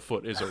 except the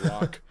foot is a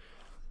rock.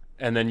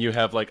 And then you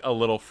have like a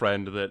little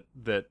friend that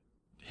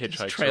hitchhikes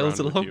just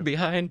trails around along with you.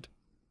 behind.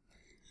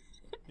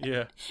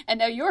 Yeah. And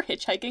now you're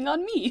hitchhiking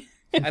on me.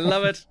 I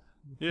love it.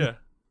 Yeah.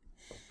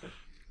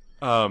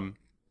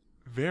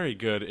 Very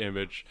good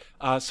image.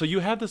 So you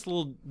have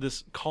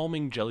this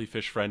calming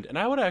jellyfish friend, and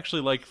I would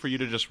actually like for you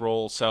to just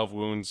roll salve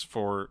wounds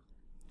for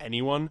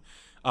anyone.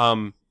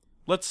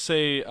 Let's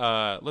say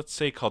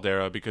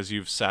Caldera, because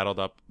you've saddled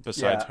up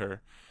beside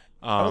her.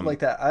 I would like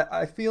that.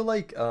 I feel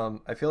like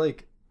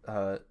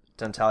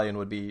Dentalion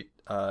would be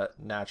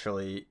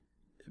naturally,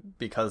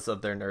 because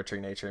of their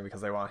nurturing nature and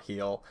because they want to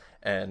heal,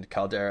 and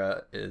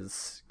Caldera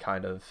is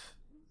kind of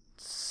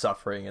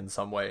suffering in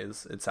some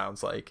ways, it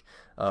sounds like,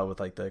 with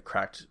like the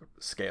cracked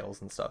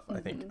scales and stuff. I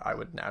think I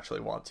would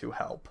naturally want to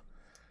help.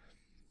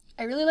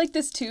 I really like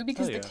this too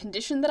because the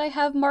condition that I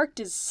have marked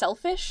is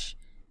selfish.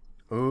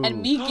 Ooh.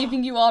 And me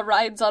giving you all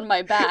rides on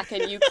my back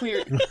and you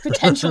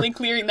potentially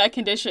clearing that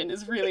condition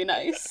is really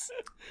nice.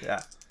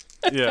 Yeah.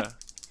 Yeah.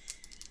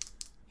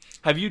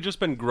 Have you just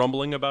been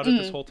grumbling about it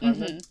this whole time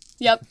then?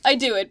 Yep, I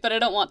do it, but I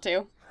don't want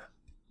to.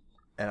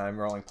 And I'm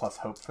rolling plus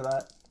hope for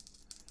that?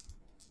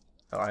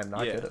 Oh, I'm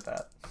not good at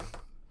that.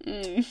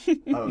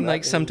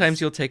 Like,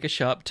 sometimes you'll take a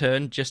sharp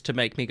turn just to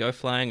make me go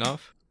flying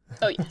off.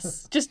 Oh,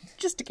 yes.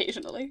 Just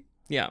occasionally.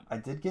 Yeah. I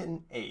did get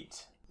an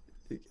 8.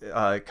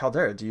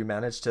 Caldera, do you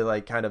manage to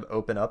like kind of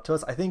open up to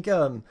us? I think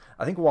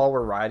while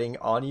we're riding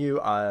on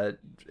you,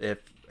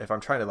 if I'm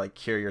trying to like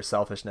cure your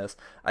selfishness,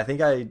 I think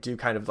I do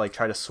kind of like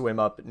try to swim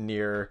up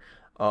near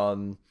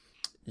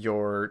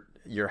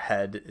your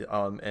head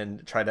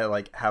and try to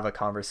like have a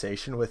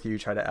conversation with you,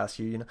 try to ask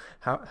you, you know,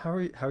 how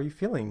are you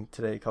feeling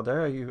today,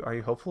 Caldera? Are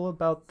you hopeful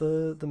about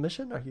the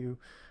mission? Are you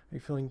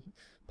feeling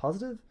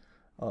positive?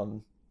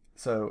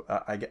 So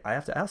I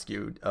have to ask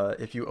you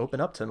if you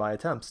open up to my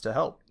attempts to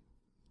help.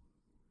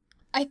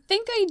 I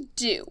think I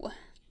do.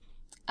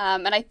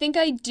 And I think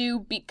I do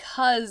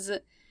because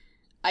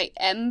I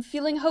am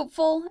feeling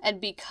hopeful, and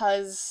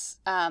because,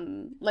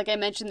 like I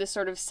mentioned, this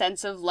sort of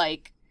sense of,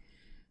 like,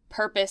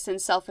 purpose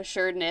and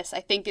self-assuredness. I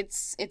think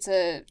it's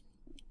a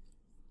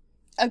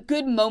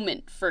good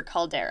moment for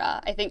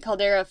Caldera. I think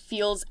Caldera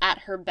feels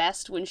at her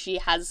best when she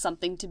has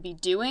something to be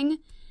doing.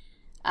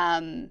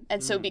 And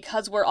so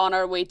because we're on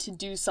our way to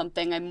do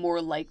something, I'm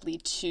more likely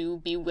to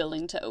be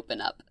willing to open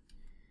up.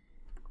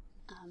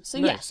 So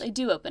nice. Yes, I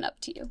do open up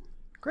to you.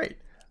 Great.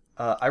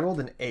 I rolled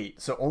an 8,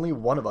 so only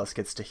one of us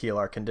gets to heal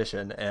our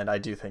condition, and I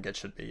do think it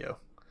should be you.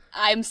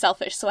 I'm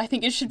selfish, so I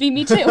think it should be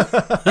me too.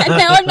 And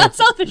now I'm not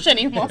selfish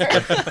anymore.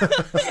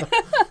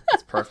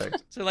 That's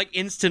perfect. So like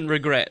instant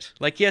regret.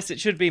 Like, yes, it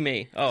should be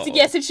me. Oh. So,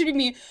 yes, it should be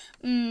me.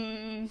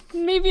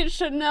 Maybe it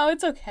should. No,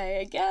 it's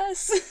okay, I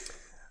guess.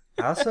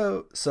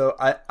 So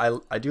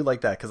I do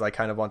like that because I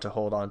kind of want to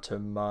hold on to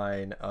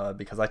mine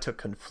because I took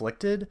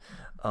Conflicted.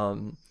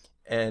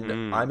 And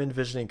I'm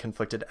envisioning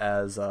Conflicted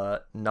as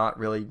not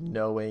really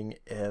knowing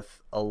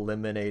if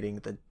eliminating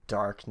the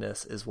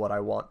darkness is what I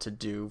want to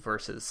do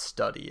versus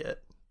study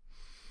it.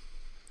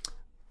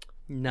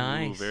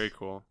 Nice. Ooh, very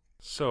cool.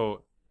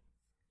 So,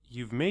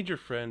 you've made your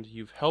friend,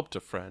 you've helped a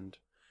friend.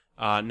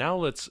 Now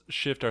let's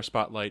shift our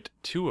spotlight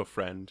to a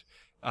friend,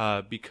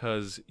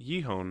 because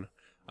Yihon,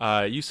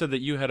 you said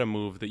that you had a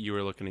move that you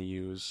were looking to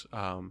use.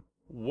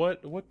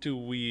 What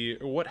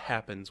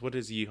happens? What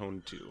does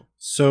Yihon do?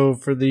 So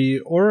for the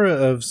Aura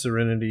of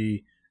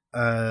Serenity,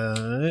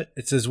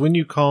 it says when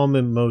you calm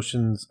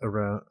emotions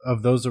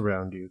of those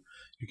around you,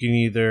 you can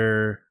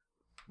either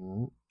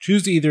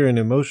choose either an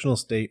emotional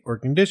state or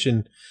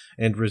condition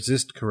and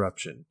resist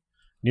corruption.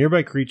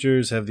 Nearby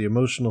creatures have the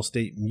emotional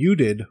state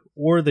muted,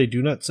 or they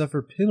do not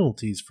suffer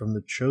penalties from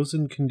the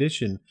chosen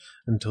condition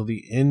until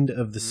the end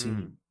of the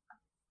scene.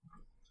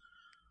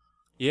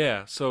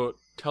 Yeah, so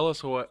tell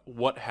us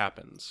what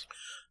happens.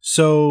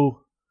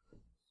 So,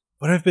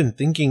 what I've been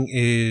thinking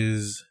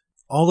is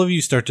all of you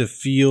start to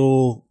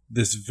feel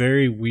this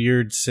very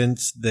weird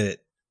sense that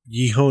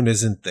Yihon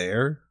isn't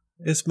there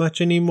as much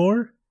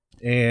anymore.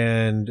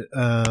 And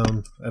I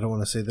don't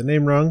want to say the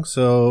name wrong,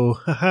 so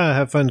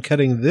have fun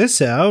cutting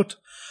this out.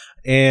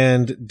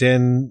 And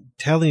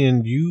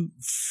Dentalion,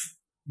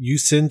 you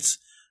sense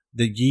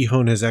that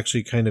Yihon has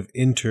actually kind of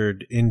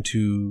entered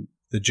into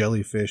the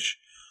jellyfish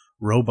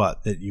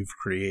robot that you've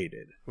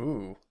created.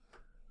 Ooh,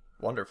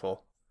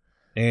 wonderful.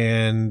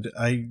 And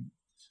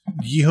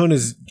Yihon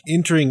is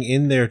entering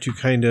in there to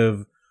kind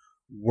of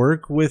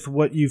work with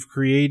what you've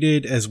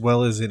created, as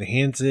well as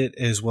enhance it,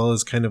 as well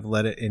as kind of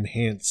let it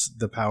enhance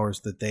the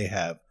powers that they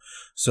have.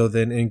 So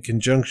then in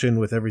conjunction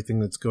with everything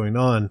that's going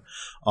on,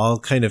 I'll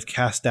kind of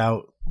cast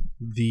out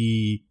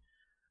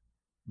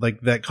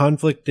that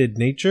conflicted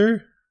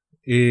nature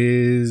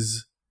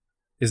is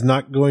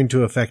not going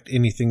to affect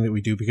anything that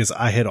we do because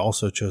I had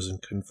also chosen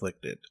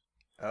Conflicted.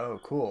 Oh,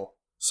 cool.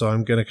 So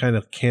I'm going to kind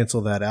of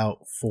cancel that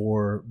out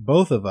for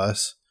both of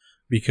us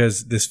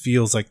because this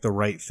feels like the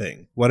right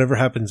thing. Whatever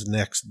happens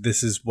next,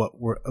 this is what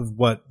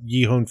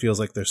Yihon feels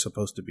like they're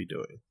supposed to be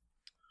doing.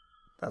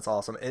 That's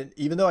awesome. And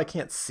even though I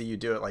can't see you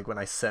do it, like when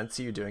I sense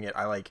you doing it,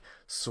 I like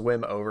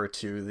swim over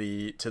to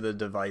the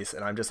device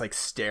and I'm just like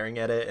staring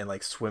at it and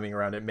like swimming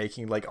around it,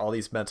 making like all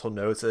these mental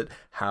notes at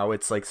how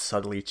it's like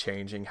subtly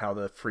changing, how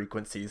the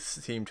frequencies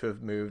seem to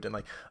have moved, and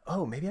like,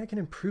 oh, maybe I can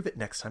improve it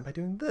next time by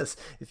doing this.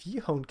 If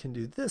Yihon can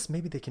do this,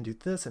 maybe they can do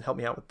this and help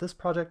me out with this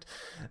project.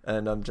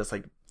 And I'm just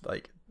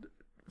like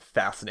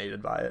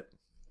fascinated by it.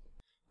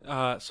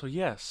 So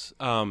yes,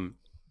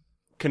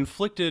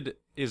 Conflicted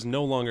is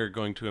no longer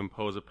going to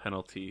impose a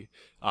penalty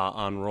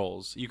on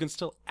rolls. You can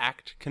still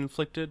act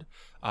conflicted,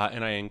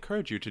 and I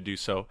encourage you to do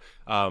so.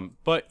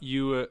 But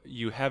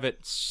you have it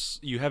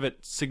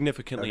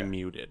significantly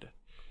muted.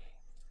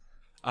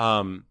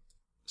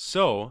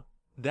 So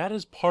that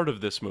is part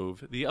of this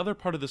move. The other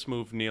part of this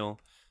move, Neil,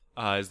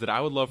 is that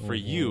I would love for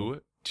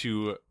you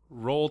to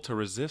roll to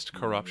resist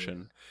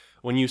corruption.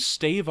 When you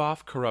stave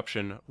off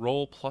corruption,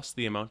 roll plus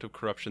the amount of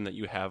corruption that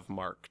you have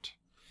marked.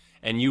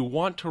 And you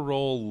want to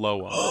roll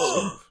low on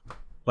this move.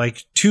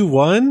 Like 2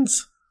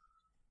 1s?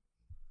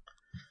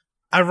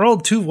 I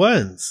rolled 2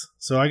 1s,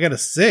 so I got a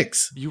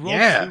 6. You rolled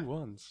 2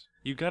 1s.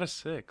 You got a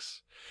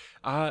 6.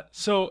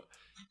 So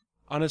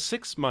on a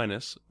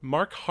 6-,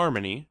 mark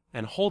harmony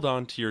and hold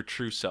on to your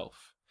true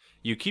self.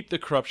 You keep the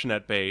corruption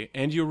at bay,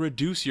 and you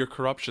reduce your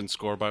corruption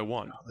score by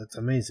 1. Oh, that's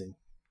amazing.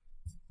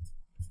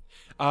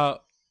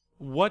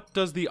 What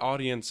does the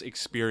audience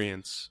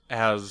experience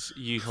as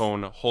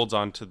Yihon holds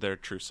on to their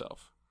true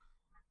self?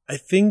 I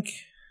think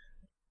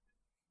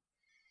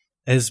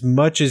as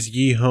much as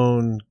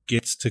Yihon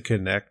gets to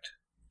connect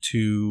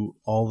to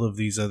all of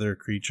these other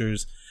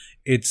creatures,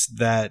 it's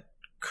that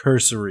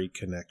cursory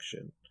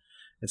connection.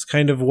 It's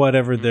kind of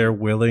whatever they're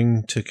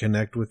willing to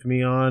connect with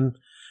me on.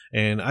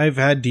 And I've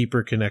had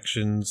deeper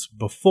connections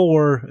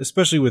before,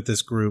 especially with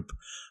this group,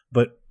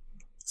 but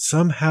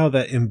somehow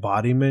that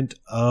embodiment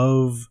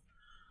of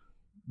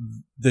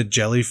the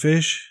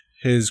jellyfish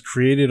has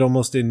created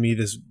almost in me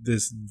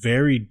this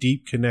very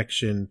deep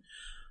connection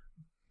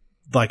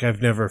like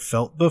I've never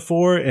felt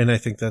before, and I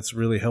think that's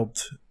really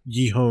helped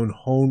Yihon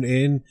hone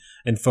in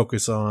and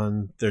focus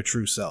on their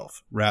true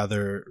self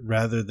rather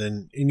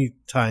than any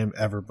time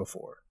ever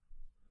before.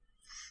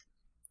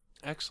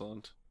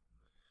 Excellent.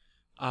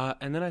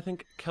 And then I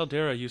think,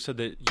 Caldera, you said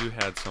that you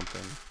had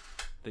something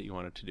that you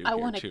wanted to do. I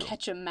want to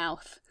catch a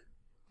mouth.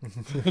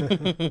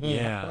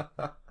 Yeah.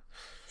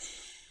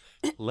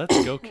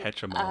 Let's go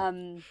catch a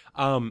mouth.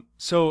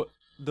 So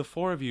the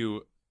 4 of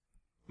you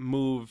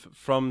move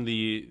from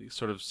the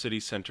sort of city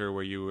center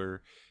where you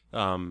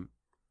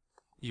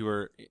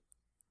were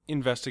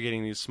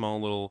investigating these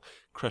small little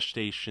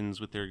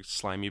crustaceans with their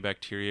slimy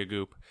bacteria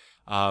goop,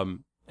 and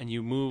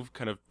you move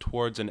kind of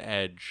towards an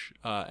edge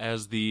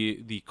as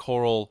the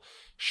coral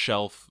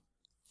shelf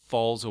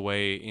falls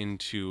away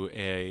into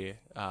a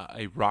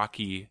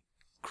rocky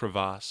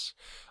crevasse.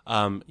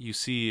 You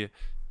see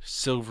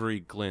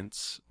silvery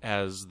glints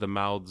as the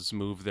mouths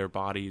move their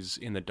bodies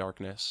in the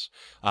darkness,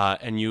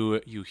 and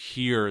you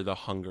hear the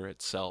hunger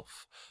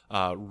itself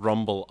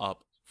rumble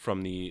up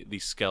from the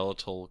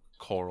skeletal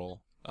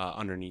coral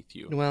underneath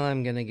you. Well,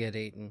 I'm gonna get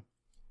eaten.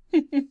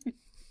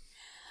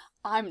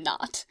 I'm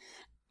not.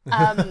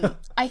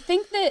 I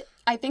think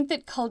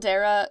that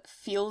Caldera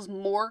feels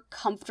more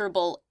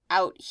comfortable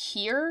out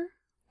here,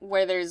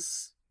 where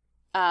there's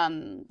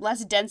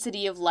less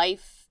density of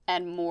life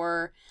and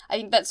more. I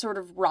think that sort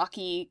of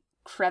rocky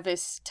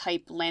crevice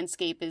type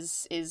landscape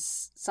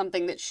is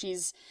something that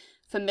she's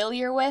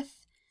familiar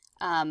with.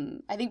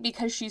 I think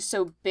because she's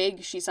so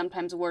big, she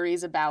sometimes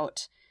worries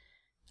about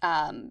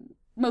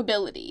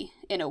mobility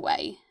in a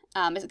way,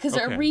 because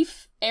a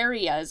reef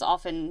area is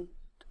often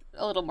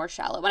a little more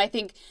shallow. And I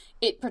think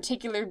it,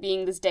 particular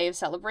being this day of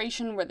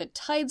celebration where the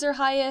tides are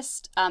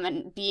highest,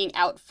 and being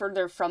out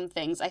further from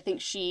things, I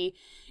think she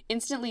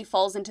instantly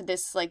falls into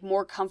this like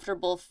more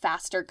comfortable,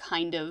 faster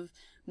kind of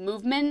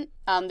movement,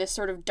 this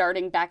sort of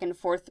darting back and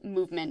forth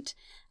movement.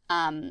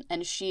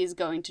 And she is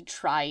going to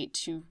try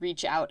to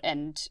reach out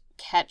and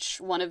catch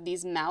one of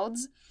these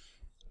mouths.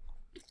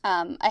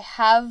 I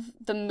have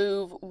the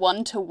move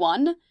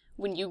 1-to-1.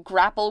 When you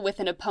grapple with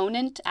an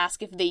opponent,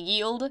 ask if they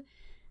yield.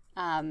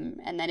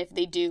 And then if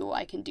they do,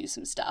 I can do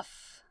some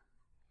stuff.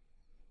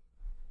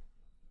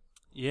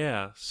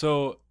 Yeah,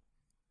 so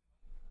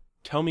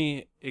tell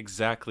me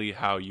exactly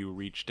how you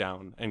reach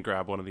down and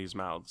grab one of these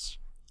mouths.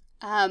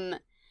 I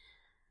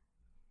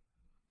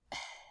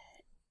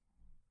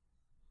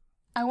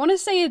want to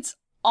say it's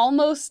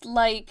almost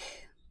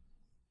like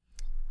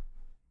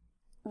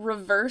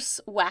reverse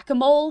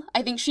whack-a-mole.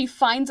 I think she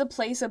finds a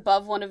place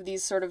above one of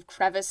these sort of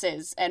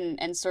crevices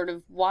and sort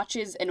of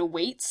watches and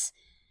awaits,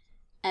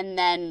 and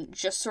then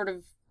just sort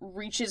of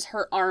reaches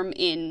her arm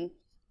in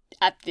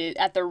at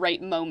the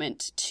right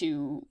moment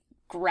to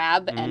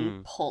grab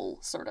and pull,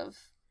 sort of.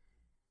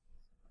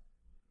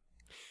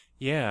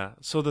 Yeah,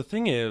 so the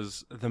thing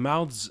is, the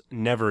mouths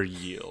never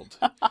yield.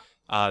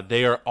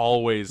 they are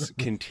always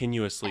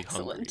continuously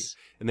Excellent. hungry,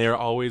 and they are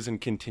always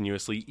and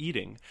continuously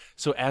eating.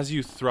 So as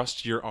you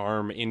thrust your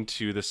arm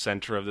into the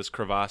center of this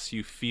crevasse,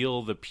 you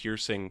feel the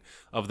piercing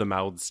of the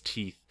mouth's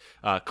teeth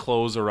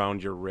close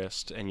around your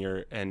wrist,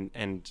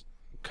 and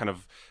kind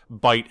of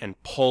bite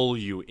and pull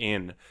you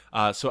in.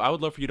 So I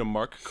would love for you to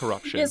mark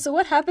corruption. Yeah, so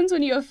what happens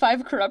when you have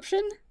 5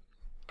 corruption?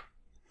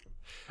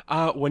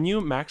 When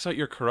you max out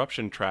your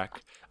corruption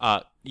track,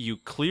 you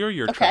clear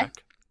your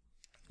track.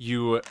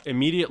 You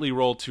immediately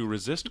roll to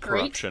resist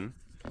corruption.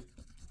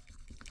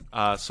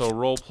 So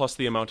roll plus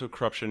the amount of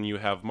corruption you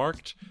have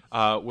marked.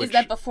 Which is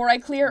that before I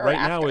clear or right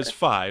after? now is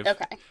 5.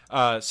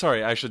 Okay.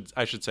 Sorry, I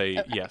should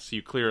say yes.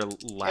 You clear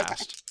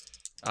last.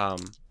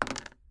 Okay.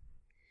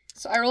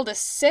 So I rolled a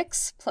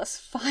 6 plus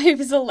 5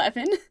 is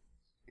 11.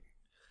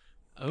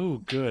 Oh,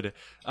 good.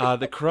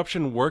 The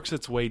corruption works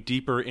its way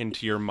deeper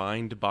into your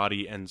mind,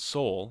 body, and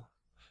soul.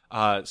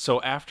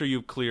 So after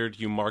you've cleared,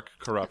 you mark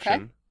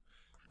corruption.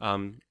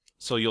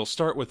 So you'll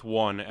start with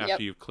 1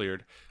 after you've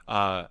cleared.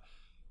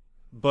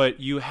 But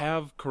you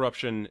have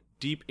corruption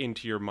deep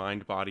into your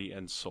mind, body,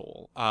 and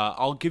soul.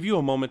 I'll give you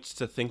a moment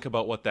to think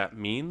about what that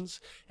means,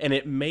 and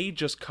it may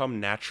just come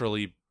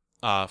naturally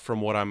from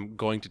what I'm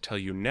going to tell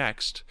you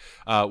next,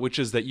 which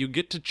is that you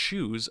get to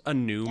choose a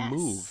new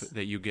move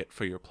that you get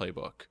for your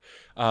playbook.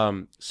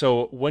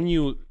 So when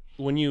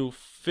you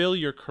fill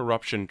your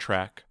corruption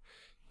track,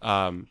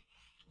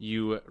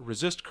 you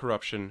resist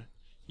corruption,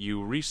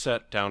 you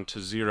reset down to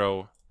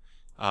 0,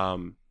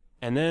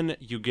 and then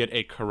you get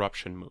a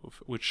corruption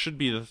move, which should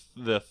be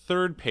the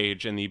third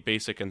page in the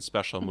basic and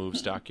special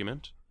moves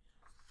document.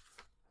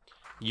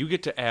 You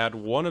get to add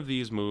one of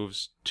these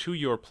moves to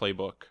your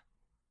playbook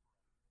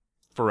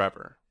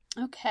forever.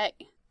 Okay.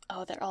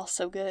 Oh, they're all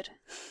so good.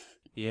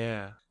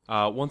 Yeah.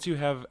 Once you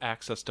have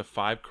access to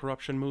 5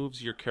 corruption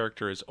moves, your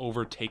character is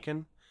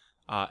overtaken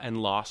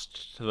and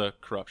lost to the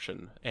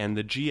corruption, and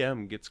the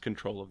GM gets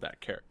control of that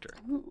character.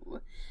 Ooh.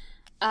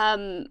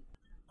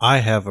 I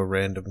have a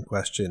random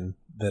question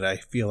that I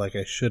feel like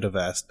I should have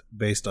asked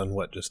based on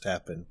what just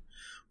happened.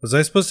 Was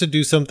I supposed to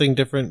do something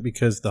different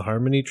because the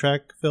harmony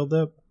track filled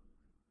up?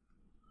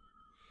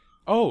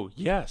 Oh,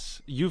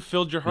 yes. You've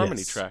filled your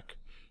harmony track.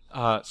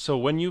 So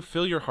when you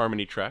fill your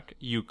harmony track,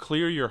 you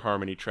clear your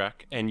harmony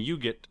track, and you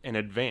get an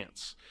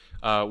advance,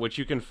 which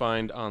you can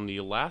find on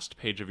the last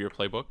page of your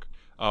playbook,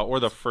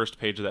 or the first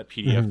page of that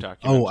PDF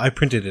document. Oh, I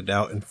printed it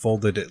out and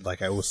folded it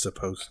like I was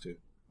supposed to.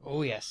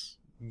 Oh, yes.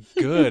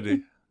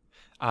 Good.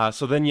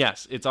 So then,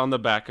 yes, it's on the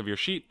back of your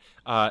sheet.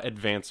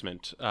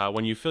 Advancement.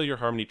 When you fill your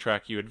harmony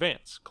track, you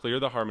advance. Clear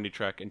the harmony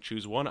track and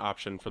choose one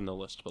option from the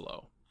list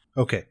below.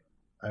 Okay,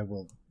 I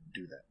will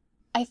do that.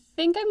 I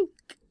think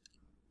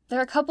there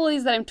are a couple of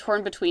these that I'm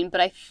torn between, but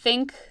I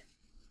think,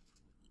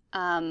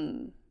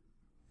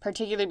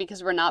 particularly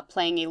because we're not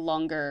playing a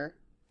longer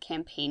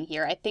campaign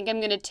here, I think I'm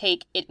going to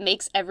take It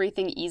Makes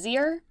Everything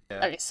Easier.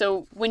 Yeah. Okay,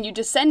 so when you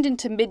descend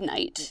into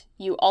midnight,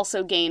 you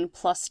also gain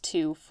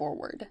 +2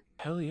 forward.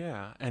 Hell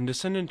yeah. And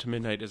Descend into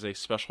Midnight is a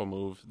special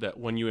move that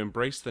when you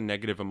embrace the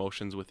negative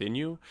emotions within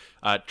you,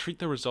 treat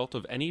the result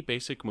of any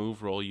basic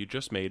move roll you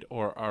just made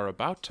or are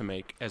about to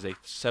make as a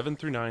 7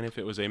 through 9 if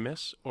it was a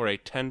miss, or a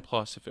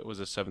 10+ if it was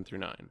a 7 through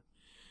 9.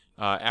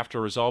 After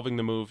resolving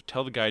the move,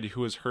 tell the guide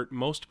who is hurt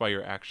most by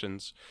your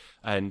actions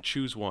and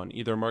choose one.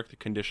 Either mark the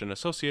condition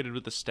associated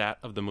with the stat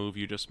of the move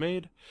you just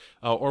made,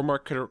 or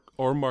mark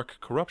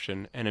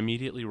corruption and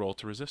immediately roll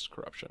to resist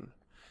corruption.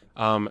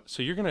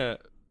 So you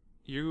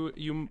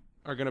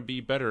are gonna be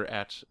better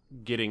at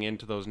getting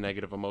into those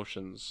negative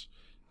emotions,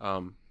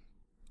 because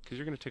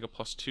you're gonna take a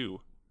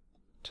 +2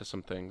 to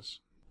some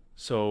things.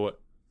 So,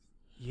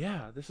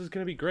 yeah, this is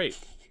gonna be great.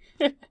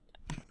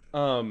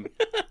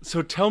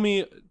 So tell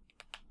me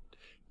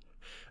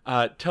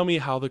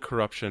how the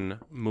corruption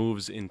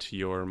moves into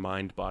your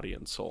mind, body,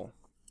 and soul.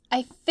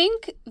 I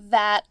think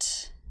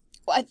that...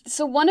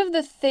 So one of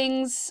the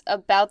things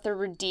about the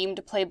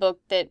Redeemed playbook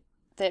that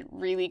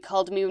really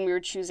called me when we were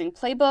choosing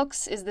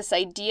playbooks is this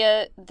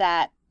idea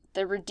that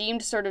the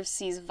Redeemed sort of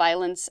sees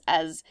violence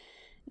as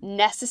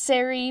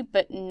necessary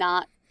but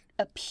not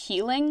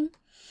appealing.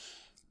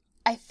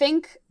 I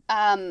think...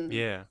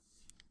 yeah.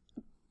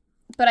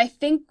 But I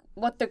think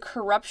what the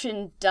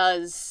corruption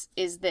does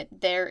is that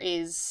there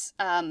is...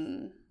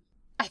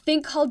 I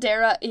think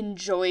Caldera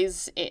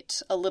enjoys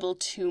it a little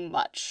too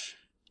much.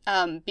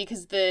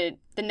 Because the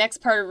next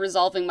part of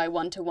resolving my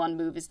 1-to-1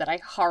 move is that I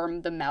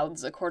harm the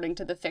mouths according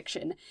to the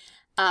fiction.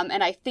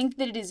 And I think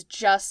that it is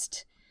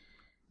just...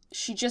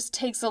 She just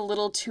takes a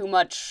little too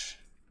much...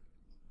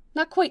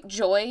 Not quite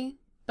joy,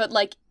 but,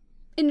 like,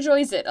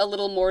 enjoys it a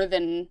little more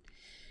than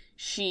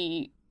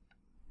she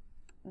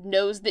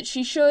knows that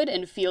she should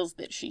and feels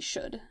that she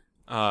should.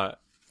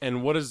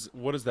 And what does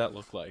that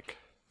look like?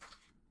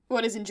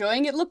 What does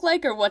enjoying it look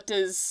like, or what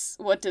does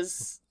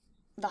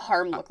the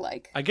harm look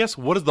like? I guess,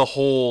 what is the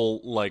whole,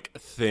 like,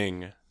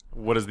 thing?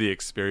 What is the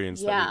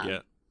experience that we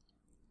get?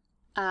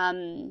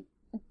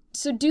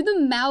 So do the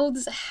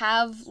mouths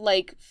have,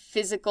 like,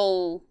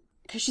 physical...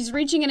 Because she's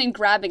reaching in and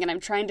grabbing, and I'm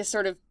trying to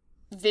sort of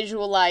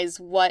visualize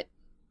what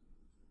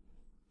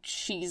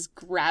she's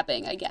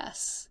grabbing, I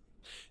guess.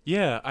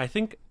 Yeah, I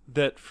think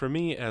that for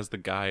me as the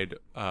guide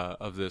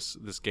of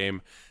this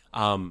game,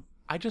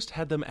 I just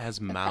had them as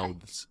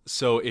mouths.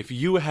 So if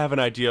you have an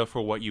idea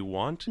for what you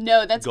want,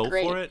 no, that's go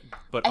great. for it.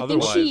 But I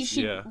otherwise, think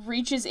she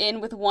reaches in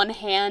with one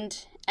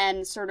hand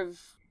and sort of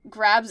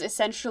grabs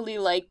essentially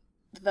like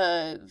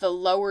the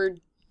lower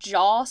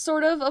jaw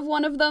sort of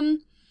one of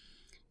them,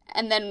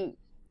 and then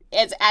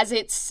as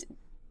it's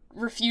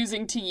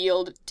refusing to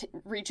yield,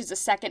 reaches a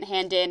second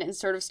hand in and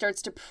sort of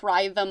starts to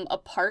pry them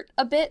apart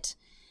a bit.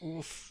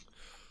 Oof.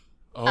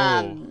 Oh.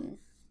 And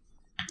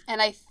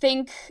I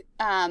think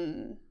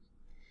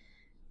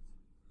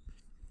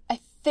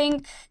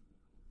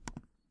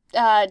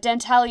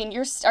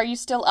Dantalion, are you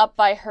still up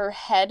by her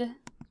head?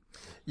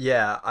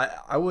 Yeah,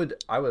 I would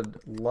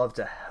love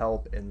to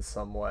help in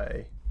some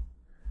way.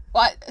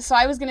 Well, so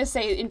I was going to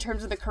say, in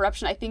terms of the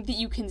corruption, I think that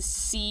you can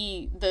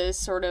see the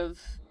sort of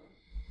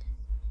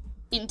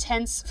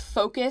intense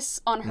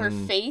focus on her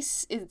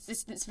face.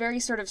 It's this very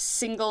sort of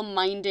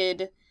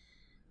single-minded,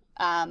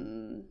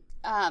 again,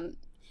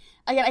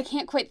 I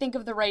can't quite think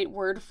of the right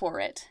word for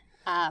it.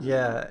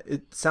 Yeah,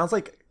 it sounds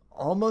like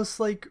almost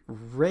like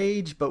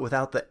rage, but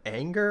without the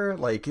anger,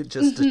 like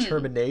just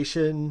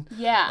determination.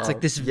 Yeah. It's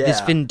like this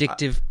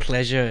vindictive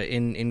pleasure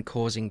in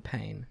causing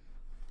pain.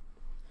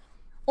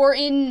 Or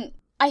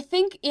I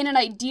think in an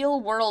ideal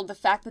world, the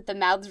fact that the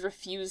mouths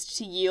refused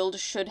to yield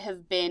should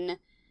have been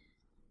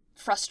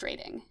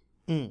frustrating.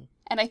 And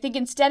I think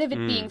instead of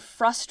it being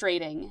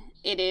frustrating,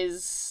 it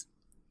is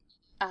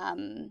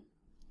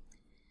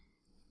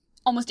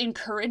almost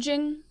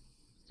encouraging.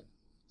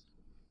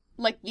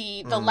 Like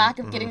the lack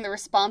of getting the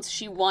response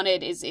she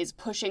wanted is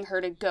pushing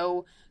her to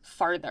go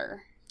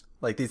farther.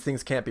 Like, these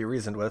things can't be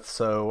reasoned with,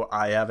 so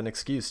I have an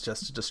excuse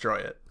just to destroy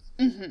it.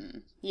 Mm-hmm.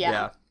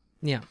 Yeah.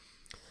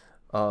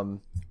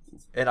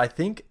 And I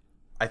think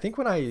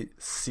when I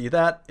see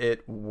that,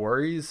 it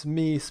worries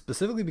me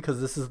specifically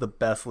because this is the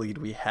best lead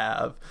we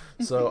have.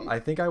 So I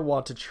think I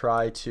want to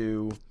try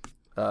to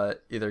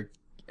either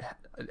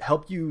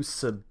help you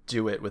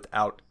subdue it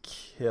without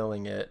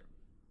killing it,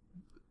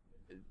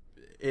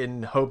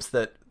 in hopes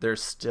that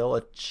there's still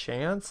a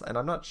chance, and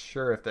I'm not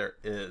sure if there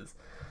is.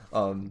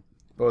 But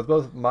with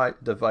both my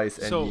device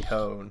and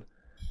Yihone,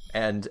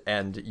 and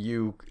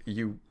you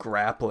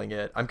grappling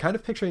it, I'm kind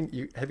of picturing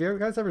you. Have you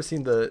guys ever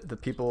seen the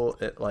people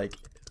at, like,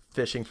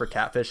 fishing for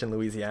catfish in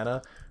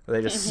Louisiana, where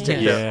they just stick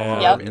their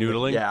arm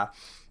noodling? Yeah,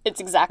 it's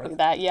exactly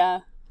that.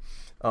 Yeah.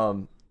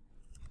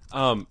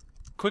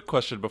 Quick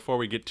question before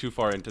we get too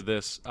far into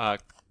this: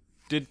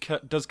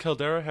 does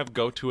Caldera have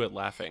go to it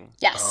laughing?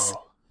 Yes.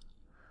 Oh.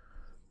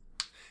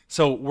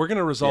 So we're going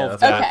to resolve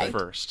that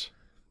first.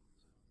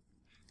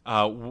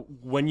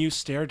 When you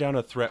stare down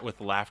a threat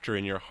with laughter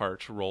in your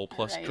heart, roll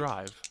plus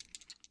drive.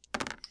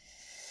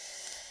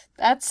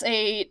 That's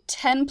a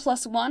 10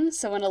 plus 1,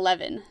 so an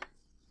 11.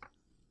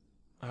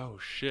 Oh,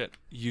 shit.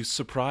 You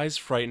surprise,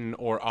 frighten,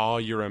 or awe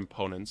your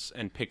opponents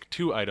and pick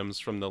 2 items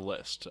from the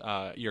list.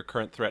 Your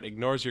current threat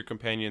ignores your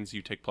companions,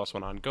 you take plus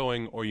 1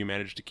 ongoing, or you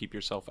manage to keep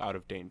yourself out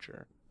of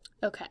danger.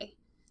 Okay.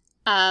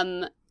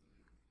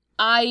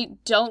 I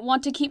don't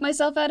want to keep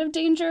myself out of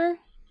danger,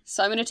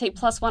 so I'm going to take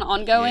plus 1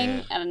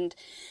 ongoing, and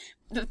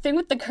the thing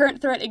with the current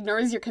threat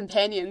ignores your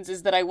companions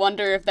is that I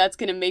wonder if that's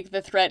going to make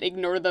the threat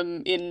ignore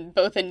them in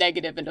both a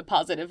negative and a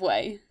positive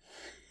way.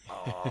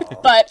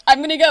 But I'm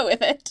going to go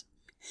with it.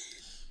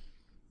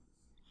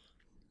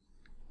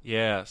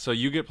 Yeah, so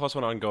you get plus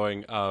 1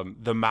 ongoing.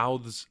 The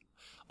mouths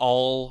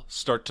all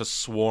start to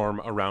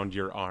swarm around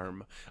your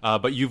arm,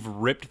 but you've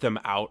ripped them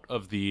out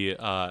of the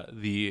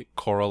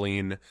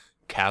coralline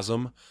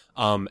chasm,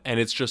 and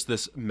it's just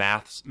this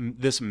mass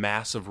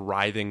of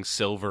writhing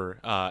silver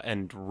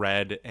and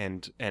red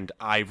and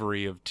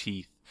ivory of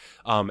teeth,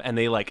 and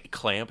they like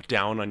clamp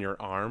down on your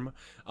arm,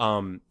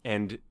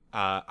 and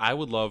I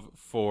would love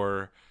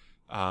for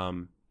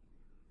you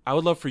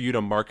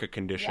to mark a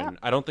condition. Yeah.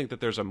 I don't think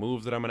that there's a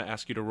move that I'm going to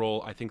ask you to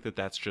roll. I think that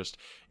that's just,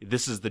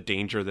 this is the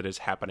danger that is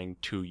happening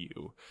to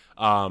you.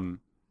 And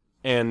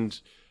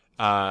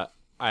I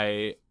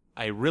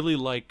really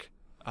like,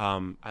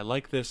 I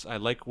like this. I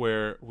like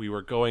where we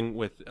were going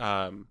with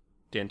Dan.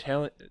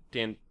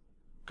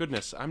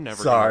 Goodness, I'm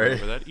never going to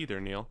remember that either,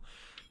 Neil.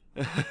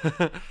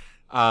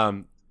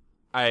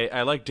 I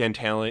like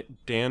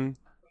Dantalion.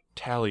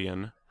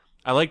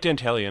 I like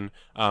Dantalion,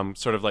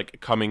 sort of like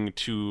coming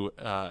to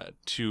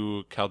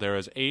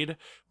Caldera's aid,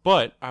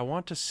 but I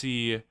want to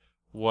see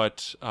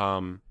what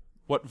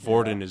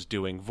Vorden is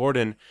doing.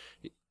 Vorden,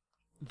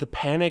 the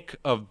panic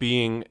of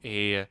being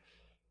a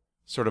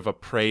sort of a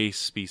prey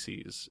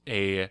species,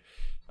 a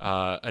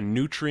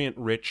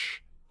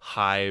nutrient-rich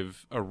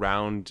hive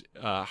around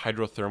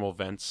hydrothermal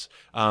vents.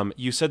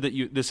 You said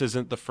that this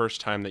isn't the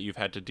first time that you've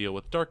had to deal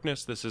with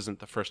darkness. This isn't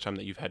the first time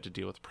that you've had to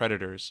deal with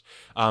predators.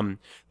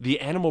 The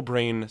animal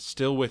brain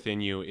still within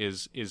you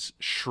is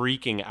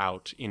shrieking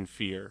out in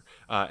fear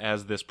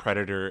as this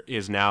predator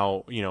is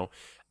now,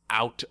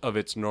 out of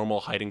its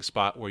normal hiding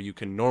spot where you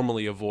can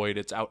normally avoid.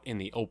 It's out in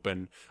the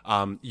open.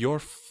 Your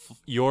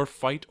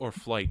fight or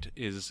flight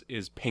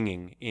is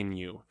pinging in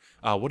you.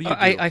 What do you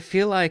do? I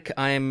feel like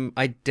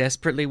I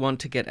desperately want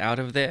to get out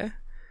of there,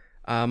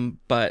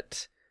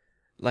 but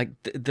like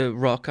the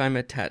rock I'm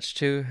attached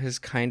to has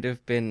kind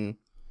of been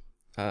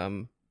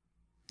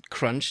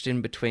crunched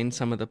in between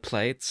some of the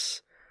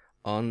plates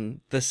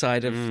on the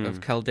side of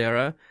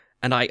Caldera,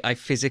 and I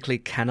physically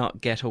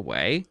cannot get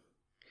away.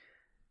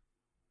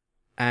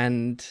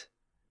 And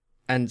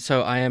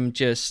so I am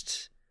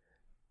just,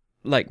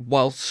 like,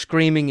 while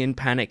screaming in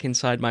panic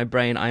inside my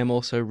brain, I am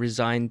also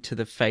resigned to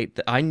the fate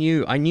that I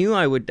knew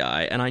I would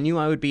die, and I knew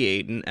I would be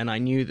eaten, and I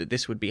knew that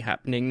this would be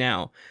happening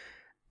now.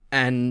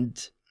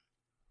 And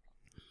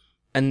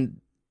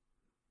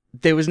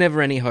there was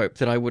never any hope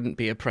that I wouldn't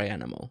be a prey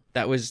animal.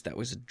 That was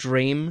a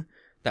dream.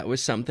 That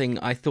was something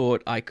I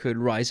thought I could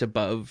rise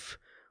above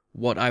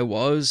what I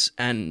was,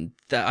 and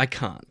that I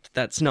can't.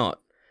 That's not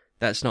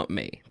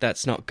me.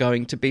 That's not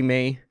going to be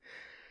me.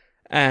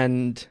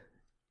 And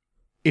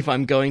if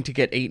I'm going to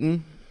get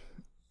eaten,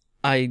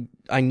 I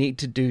need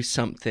to do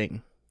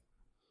something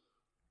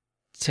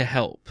to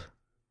help.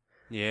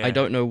 Yeah. I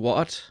don't know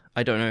what,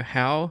 I don't know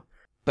how,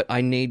 but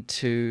I need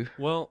to...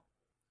 Well,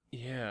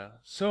 yeah.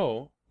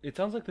 So, it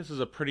sounds like this is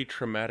a pretty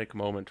traumatic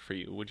moment for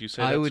you. Would you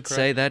say that's I would correct?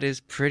 say that is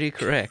pretty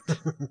correct.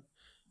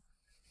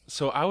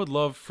 So I would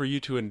love for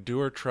you to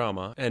endure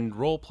trauma and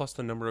roll plus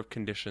the number of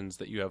conditions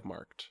that you have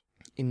marked.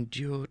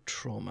 Endure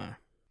trauma.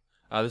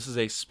 This is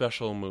a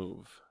special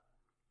move.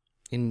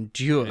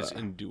 Endure. It's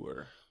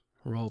endure.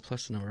 Roll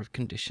plus the number of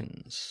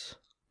conditions.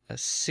 A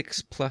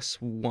 6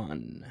 +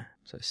 1.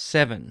 So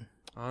 7.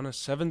 On a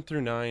 7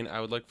 through 9, I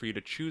would like for you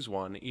to choose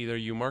one. Either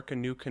you mark a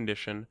new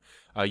condition,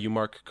 you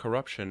mark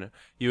corruption,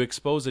 you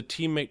expose a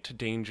teammate to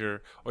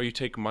danger, or you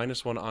take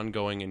 -1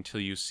 ongoing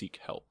until you seek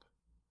help.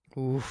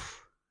 Oof.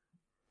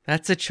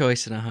 That's a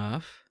choice and a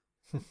half.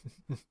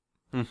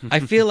 I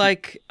feel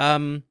like,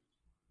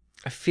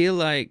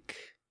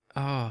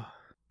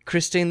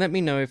 Christine, let me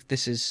know if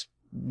this is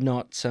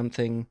not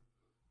something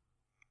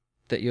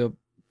that you're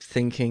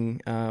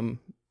thinking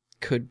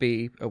could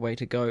be a way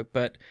to go,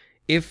 but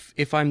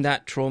if I'm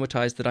that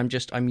traumatized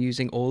that I'm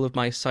using all of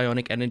my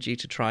psionic energy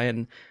to try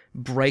and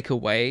break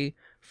away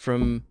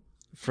from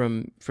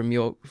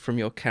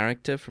your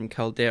character, from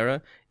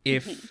Caldera,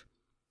 if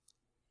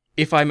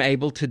I'm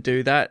able to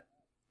do that,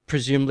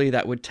 presumably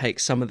that would take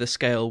some of the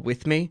scale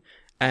with me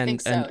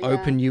and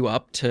open you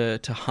up to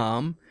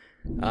harm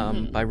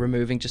by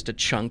removing just a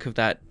chunk of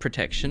that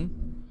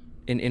protection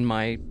in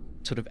my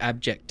sort of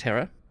abject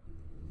terror.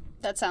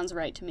 That sounds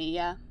right to me,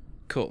 yeah.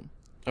 Cool.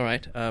 All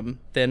right.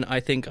 Then I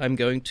think I'm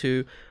going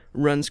to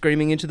run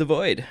screaming into the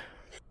void.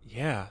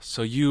 Yeah,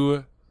 so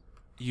you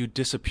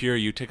disappear,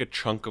 you take a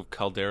chunk of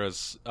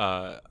Caldera's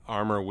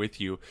armor with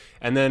you,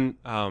 and then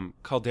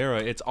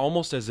Caldera, it's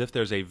almost as if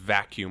there's a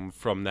vacuum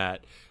from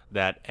that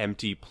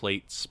empty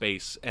plate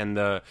space, and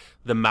the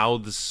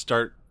mouths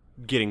start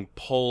getting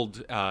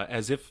pulled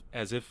as if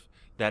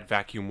that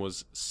vacuum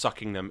was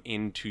sucking them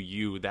into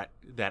you. That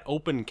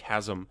open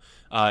chasm,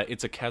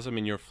 it's a chasm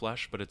in your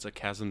flesh, but it's a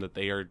chasm that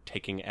they are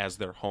taking as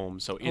their home.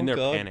 So in their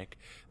panic,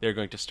 they're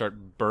going to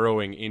start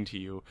burrowing into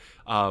you.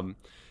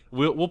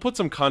 We'll put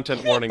some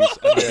content warnings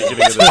at the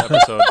beginning of this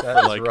episode for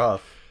like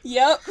rough.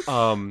 Yep.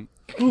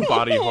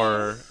 Body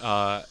horror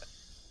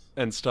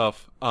and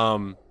stuff.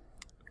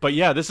 But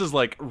yeah, this is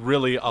like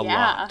really a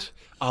lot.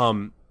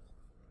 And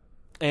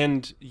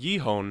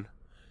Yihon,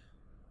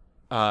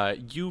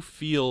 you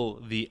feel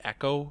the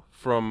echo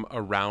from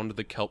around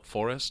the kelp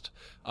forest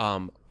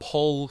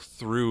pull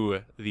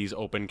through these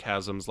open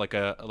chasms like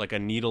a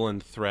needle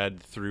and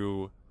thread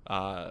through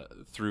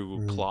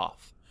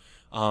cloth.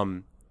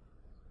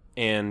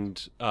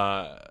 And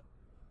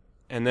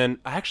then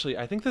actually,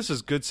 I think this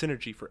is good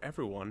synergy for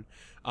everyone,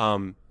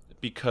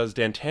 because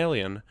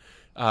Dantalion,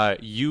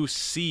 you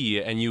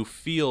see and you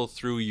feel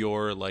through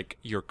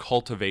your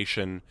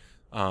cultivation,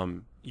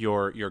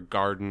 your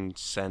garden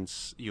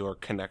sense, your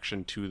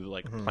connection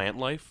to plant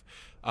life.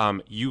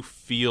 You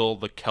feel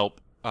the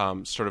kelp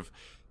sort of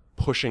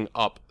pushing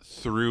up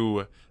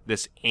through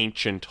this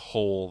ancient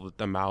hole that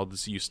the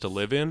mouths used to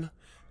live in.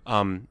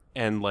 And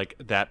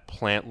that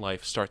plant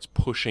life starts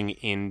pushing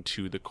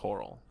into the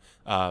coral,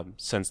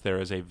 since there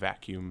is a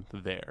vacuum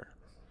there.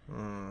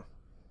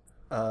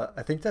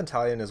 I think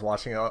Dantalion is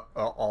watching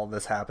all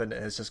this happen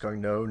and is just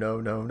going, no.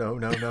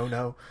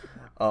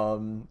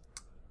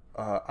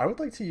 I would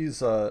like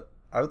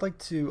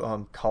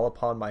to call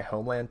upon my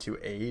homeland to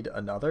aid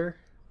another,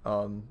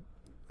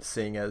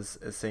 seeing as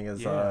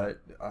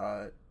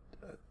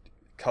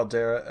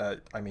Caldera.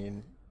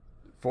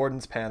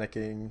 Vorden's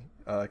panicking.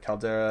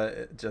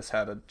 Caldera just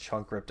had a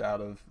chunk ripped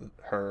out of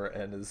her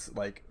and is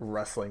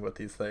wrestling with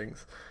these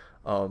things.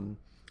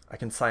 I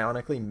can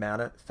psionically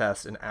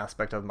manifest an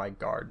aspect of my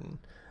garden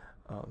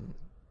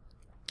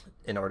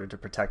in order to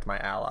protect my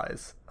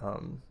allies.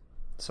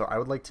 So I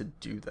would like to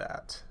do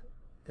that,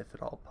 if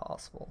at all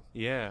possible.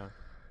 Yeah.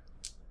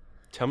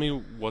 Tell me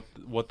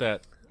what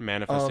that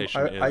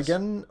manifestation is. I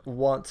again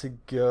want to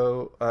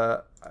go.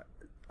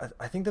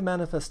 I think the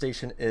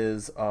manifestation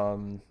is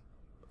I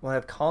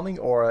have calming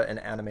aura and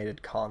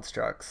animated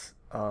constructs,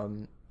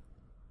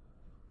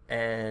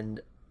 and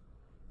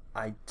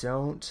I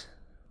don't.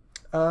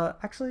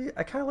 Actually,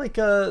 I kind of like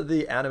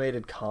the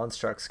animated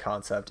constructs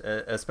concept,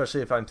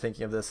 especially if I'm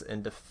thinking of this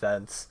in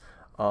defense.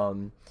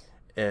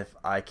 If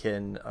I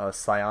can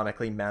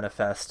psionically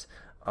manifest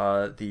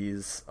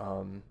these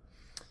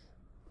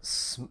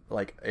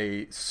like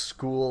a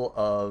school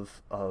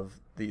of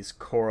these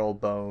coral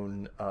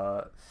bone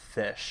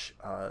fish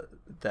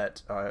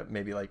that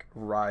maybe like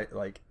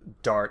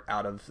dart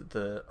out of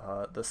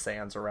the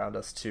sands around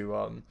us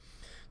to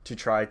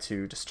try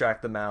to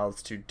distract the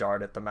mouths, to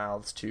dart at the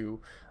mouths,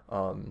 to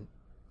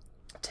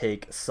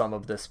take some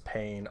of this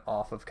pain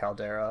off of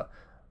Caldera,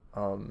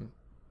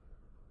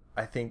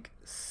 I think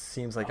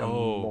seems like a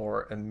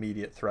more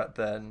immediate threat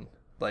than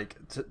like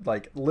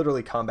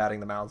literally combating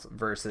the mouths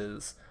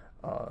versus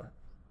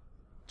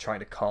trying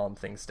to calm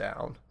things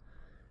down.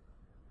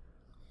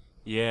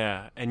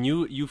 Yeah, and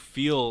you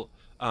feel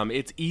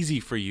it's easy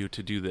for you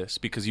to do this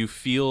because you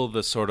feel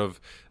the sort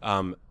of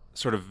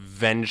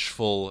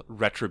vengeful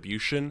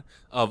retribution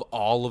of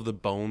all of the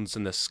bones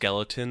and the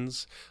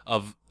skeletons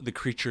of the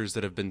creatures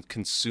that have been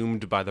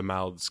consumed by the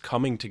mouths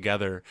coming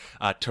together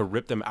to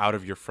rip them out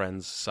of your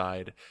friend's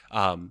side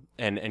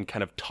and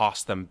kind of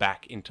toss them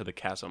back into the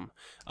chasm.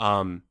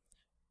 I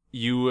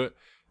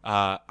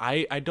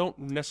don't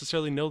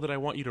necessarily know that I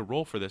want you to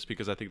roll for this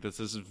because I think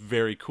this is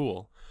very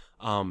cool.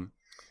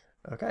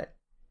 Okay.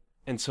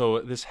 And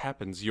so this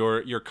happens.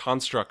 Your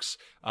constructs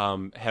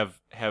have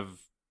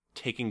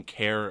taken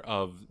care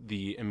of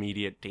the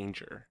immediate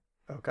danger.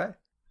 Okay.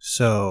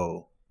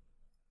 So,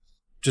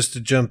 just to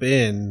jump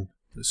in,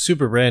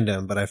 super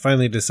random, but I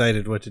finally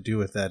decided what to do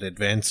with that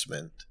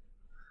advancement.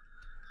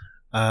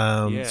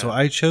 So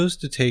I chose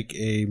to take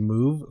a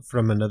move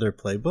from another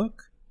playbook.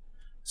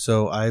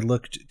 So I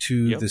looked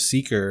to the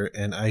Seeker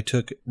and I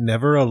took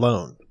Never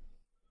Alone.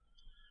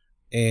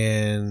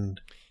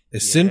 And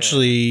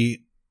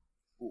essentially,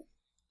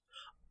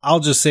 I'll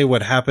just say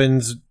what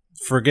happens.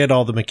 Forget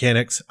all the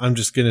mechanics. I'm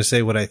just going to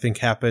say what I think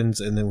happens,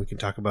 and then we can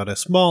talk about a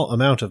small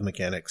amount of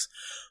mechanics.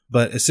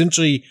 But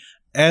essentially,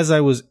 as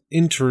I was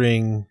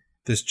entering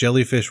this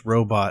jellyfish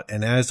robot,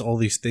 and as all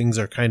these things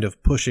are kind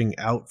of pushing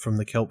out from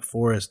the kelp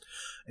forest,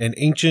 an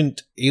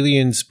ancient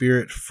alien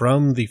spirit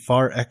from the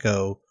far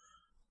echo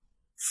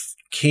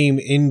came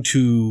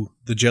into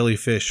the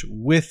jellyfish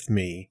with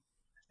me,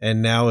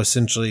 and now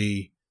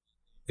essentially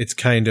it's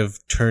kind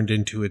of turned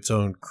into its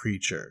own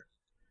creature.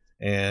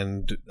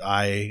 And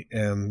I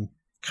am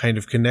kind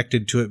of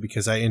connected to it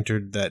because I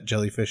entered that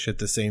jellyfish at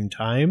the same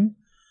time.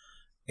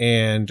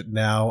 And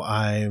now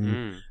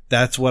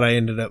that's what I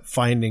ended up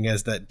finding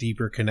as that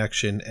deeper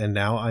connection. And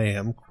now I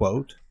am,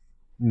 quote,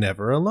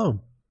 never alone.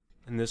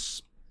 And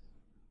this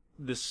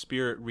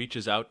spirit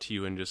reaches out to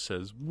you and just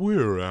says,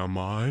 "Where am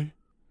I?"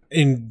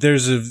 And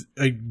there's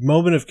a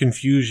moment of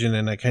confusion,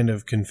 and I kind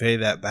of convey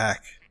that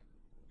back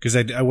because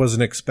I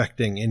wasn't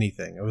expecting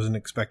anything. I wasn't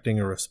expecting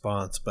a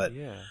response, but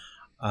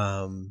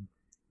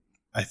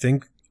I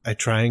think I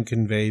try and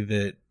convey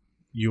that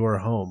you are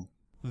home.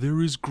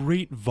 There is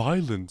great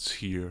violence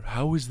here.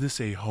 How is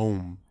this a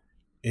home?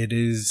 It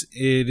is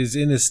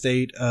in a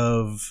state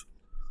of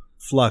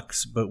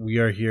flux, but we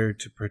are here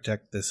to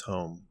protect this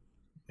home.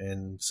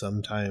 And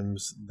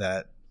sometimes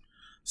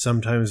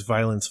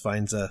violence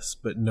finds us,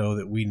 but know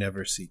that we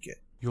never seek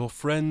it. Your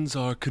friends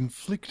are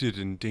conflicted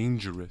and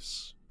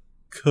dangerous.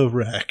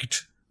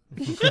 Correct.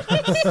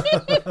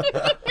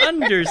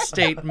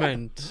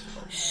 Understatement.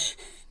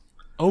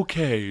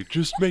 Okay,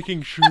 just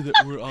making sure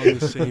that we're on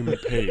the same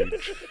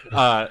page.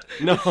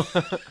 No.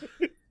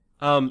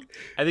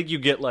 I think you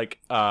get like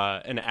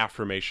an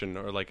affirmation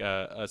or like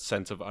a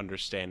sense of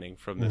understanding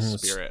from this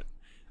spirit.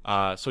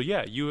 So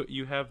yeah,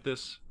 you have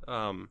this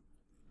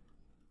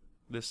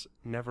this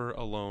never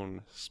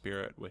alone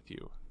spirit with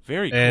you.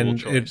 Very cool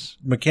choice.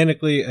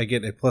 Mechanically, I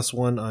get a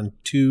 +1 on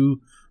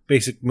 2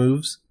 basic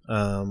moves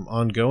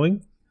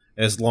ongoing,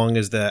 as long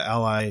as the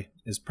ally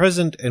is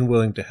present and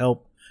willing to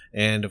help.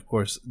 And of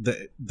course,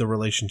 the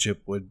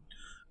relationship would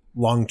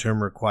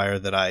long-term require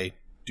that I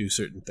do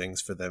certain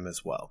things for them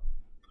as well.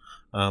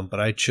 But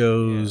I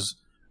chose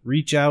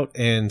reach out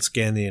and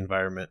scan the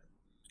environment.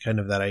 Kind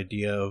of that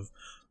idea of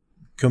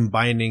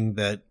combining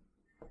that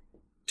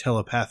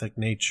telepathic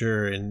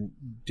nature and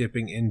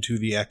dipping into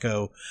the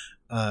echo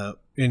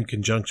in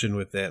conjunction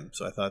with them.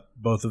 So I thought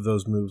both of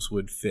those moves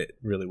would fit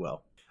really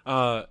well.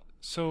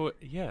 So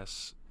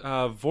yes,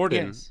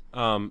 Vorden. Yes.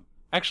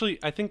 Actually,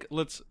 I think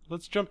let's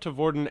jump to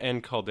Vorden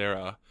and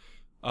Caldera.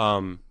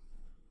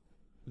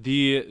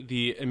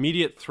 The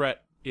immediate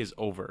threat is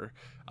over.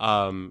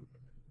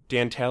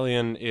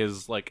 Dantalion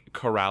is like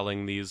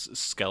corralling these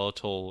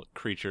skeletal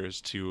creatures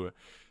to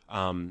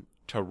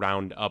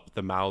round up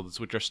the mouths,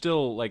 which are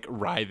still like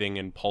writhing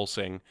and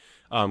pulsing.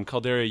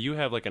 Caldera, you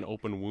have like an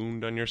open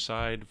wound on your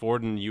side.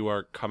 Vorden, you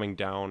are coming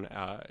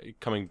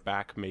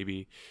back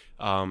maybe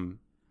from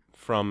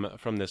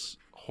this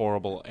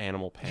horrible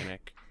animal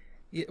panic.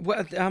 Yeah,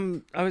 well,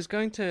 I was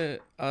going to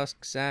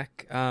ask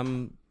Zach.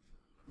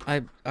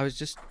 I was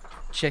just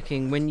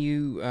checking when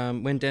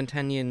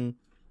Dantalion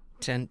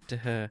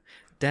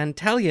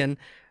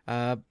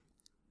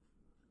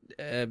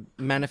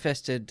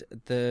manifested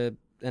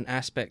an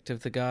aspect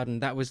of the garden.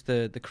 That was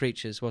the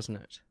creatures,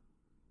 wasn't it?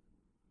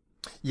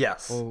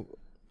 Yes. Oh,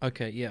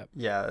 okay. Yeah.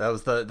 Yeah, that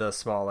was the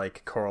small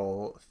like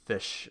coral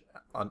fish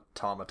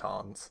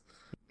automatons.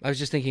 I was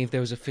just thinking if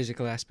there was a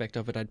physical aspect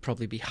of it, I'd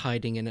probably be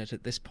hiding in it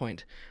at this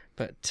point.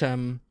 But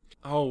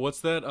oh, what's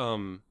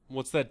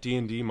that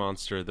D&D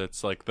monster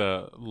that's like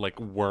the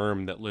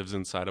worm that lives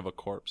inside of a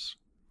corpse?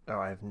 Oh,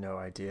 I have no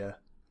idea.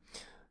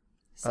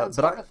 Sounds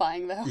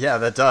horrifying, though. Yeah,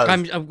 that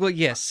does. Well,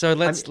 yes. So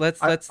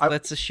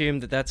let's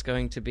assume that that's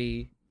going to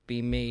be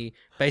me.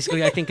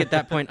 Basically, I think at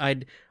that point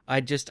I'd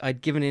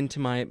given in to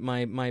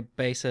my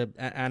baser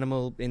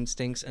animal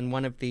instincts, and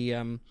one of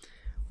the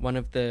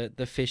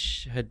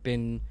fish had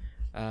been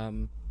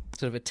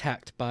sort of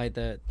attacked by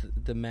the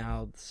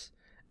mouths,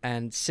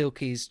 and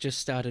Silky's just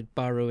started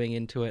burrowing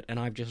into it, and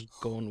I've just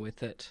gone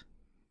with it.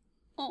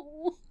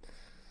 Oh.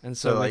 And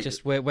so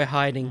we're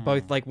hiding,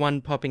 both like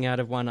one popping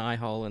out of one eye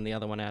hole and the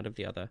other one out of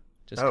the other.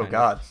 Just oh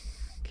God,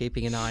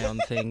 keeping an eye on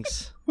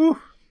things.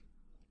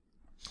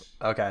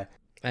 Okay.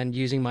 And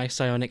using my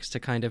psionics to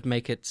kind of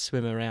make it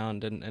swim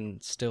around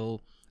and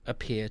still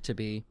appear to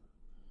be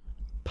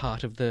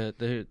part of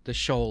the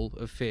shoal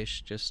of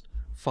fish, just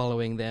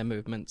following their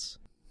movements.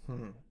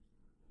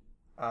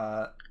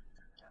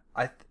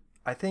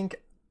 I think.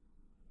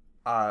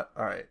 All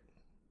right.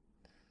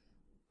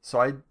 So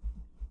I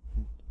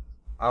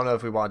don't know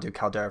if we want to do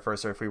Caldera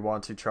first, or if we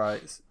want to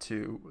try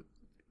to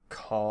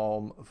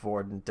calm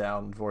Vorden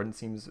down. Vorden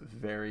seems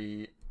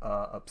very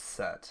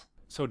upset.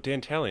 So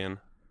Dantalion,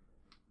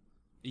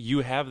 you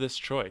have this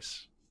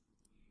choice.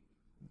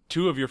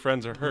 2 of your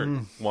friends are hurt.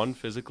 One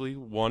physically,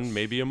 one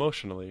maybe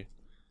emotionally.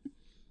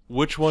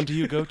 Which one do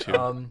you go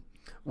to?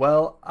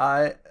 Well,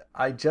 I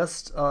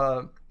just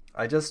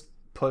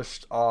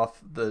pushed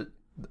off the.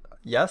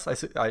 Yes,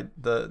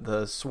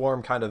 the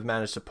swarm kind of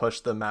managed to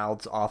push the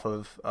mouths off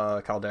of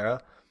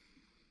Caldera.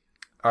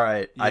 All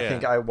right, yeah. I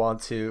think I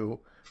want to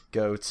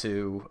go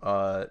to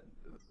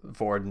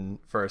Vorden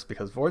first,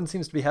 because Vorden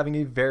seems to be having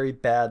a very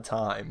bad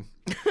time.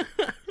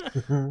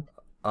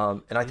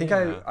 And I think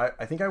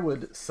I think I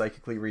would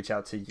psychically reach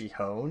out to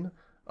Yihone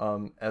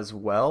as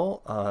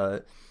well.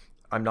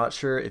 I'm not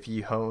sure if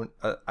Yihone.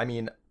 I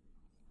mean,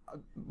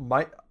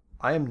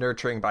 I am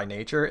nurturing by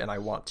nature, and I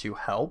want to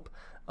help.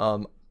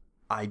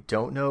 I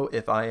don't know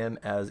if I am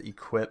as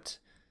equipped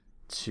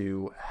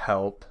to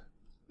help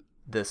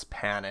this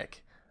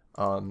panic,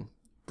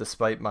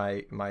 despite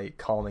my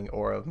calming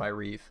aura of my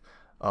reef.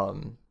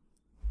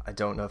 I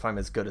don't know if I'm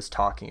as good as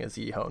talking as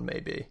Yihone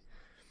may be.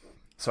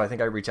 So I think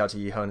I reach out to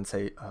Yihone and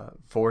say,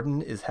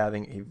 Vorden is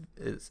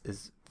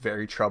is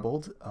very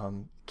troubled.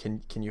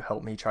 Can you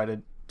help me try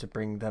to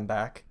bring them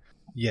back?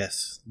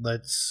 Yes,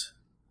 let's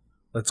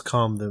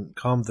calm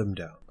them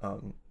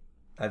down.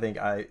 I think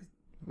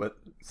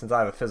since I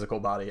have a physical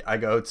body, I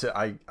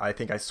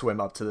think I swim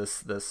up to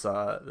this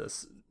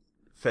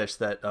fish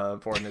that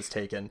Vorden has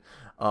taken,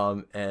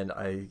 and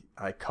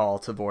I call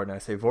to Vorden. I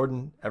say,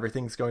 Vorden,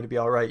 everything's going to be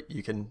all right.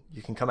 You can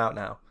come out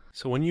now.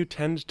 So when you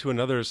tend to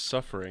another's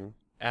suffering,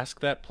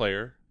 ask that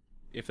player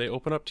if they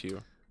open up to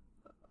you.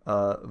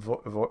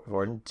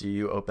 Vorden, do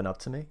you open up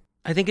to me?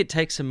 I think it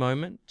takes a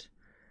moment,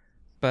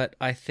 but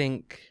I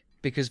think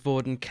because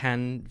Vorden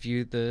can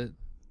view the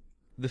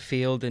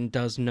field and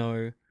does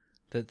know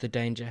that the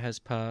danger has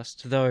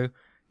passed, though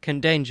can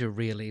danger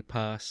really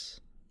pass?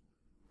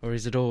 Or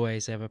is it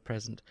always ever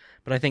present?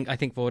 But I think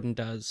Vorden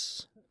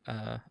does,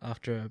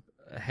 after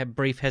a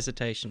brief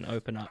hesitation,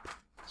 open up.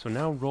 So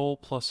now roll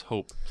plus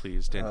hope,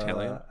 please,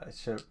 Dantalion. I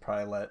should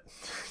probably let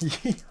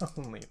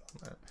Yihone lead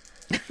on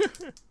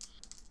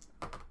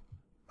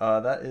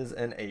that. That is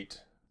an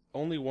 8.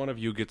 Only one of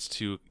you gets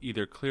to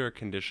either clear a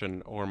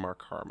condition or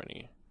mark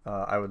harmony.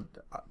 I would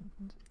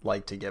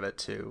like to give it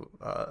to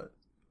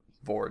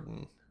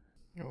Vorden.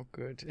 Oh,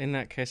 good. In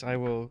that case, I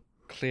will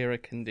clear a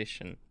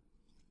condition,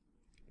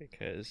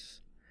 because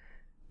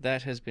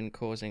that has been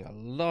causing a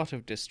lot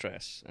of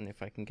distress, and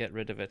if I can get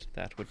rid of it,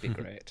 that would be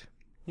great.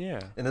 Yeah.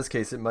 In this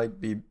case, it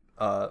might be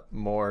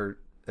more.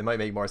 It might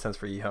make more sense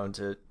for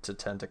Yihone to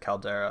tend to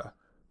Caldera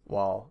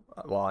while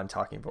I'm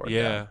talking Vorden.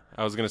 Yeah, down.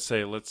 I was gonna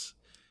say let's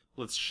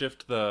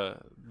shift the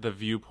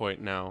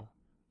viewpoint now.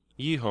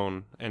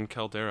 Yihone and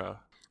Caldera.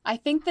 I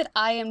think that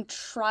I am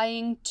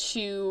trying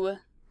to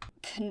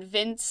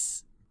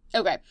convince.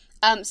 Okay.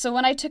 So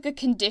when I took a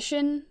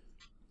condition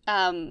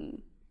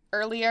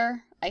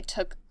earlier, I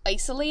took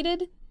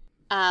isolated.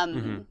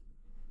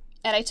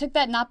 And I took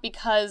that not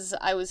because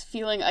I was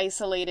feeling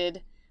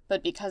isolated,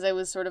 but because I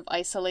was sort of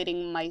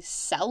isolating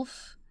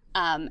myself.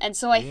 And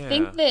so I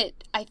think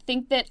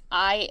that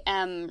I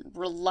am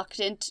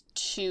reluctant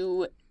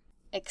to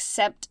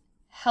accept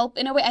help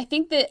in a way. I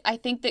think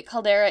that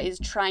Caldera is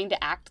trying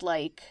to act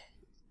like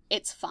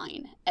it's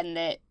fine and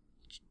that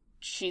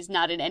she's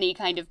not in any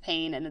kind of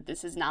pain and that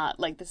this is not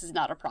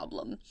a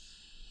problem.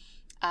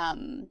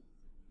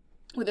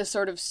 with a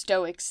sort of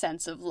stoic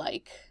sense of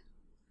like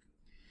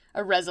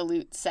a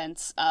resolute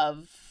sense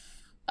of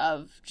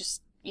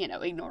just,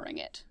 ignoring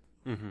it.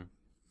 Mm-hmm.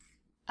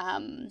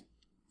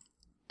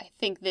 I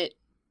think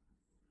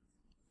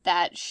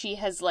that she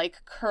has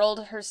like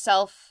curled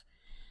herself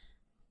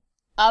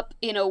up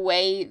in a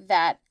way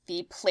that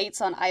the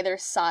plates on either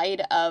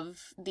side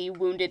of the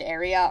wounded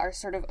area are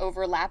sort of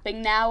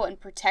overlapping now and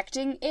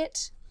protecting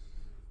it.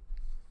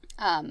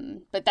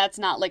 But that's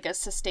not like a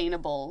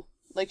sustainable,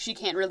 like she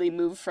can't really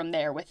move from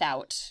there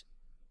without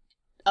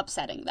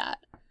upsetting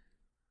that.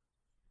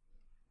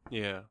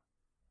 Yeah.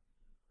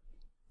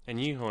 And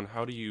Yihon,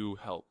 how do you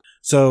help?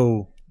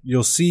 So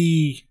you'll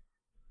see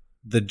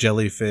the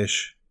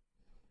jellyfish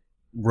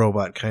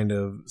robot kind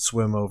of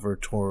swim over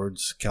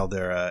towards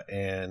Caldera,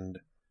 and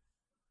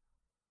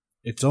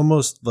it's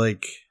almost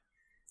like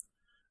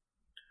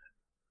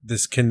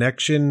this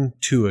connection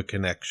to a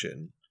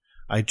connection.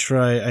 I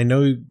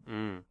know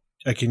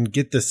I can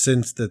get the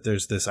sense that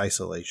there's this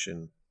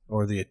isolation,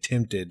 or the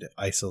attempted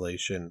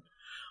isolation,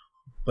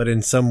 but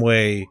in some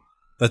way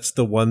that's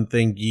the one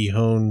thing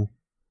Yihon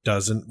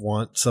doesn't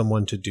want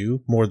someone to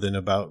do more than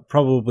about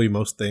probably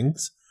most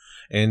things.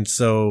 And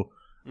so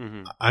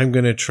I'm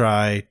going to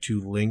try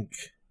to link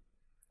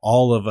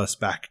all of us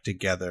back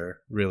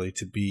together, really,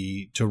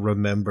 to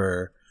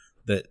remember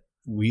that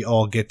we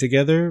all get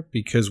together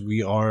because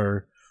we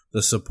are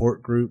the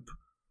support group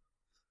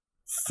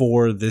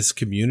for this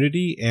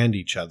community and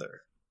each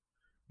other.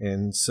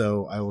 And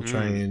so I will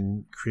try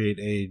and create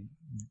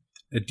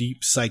a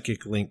deep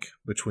psychic link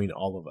between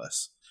all of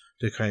us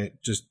to kind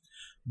of just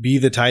be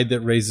the tide that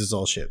raises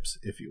all ships,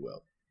 if you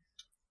will.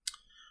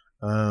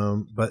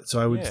 But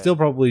so I would still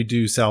probably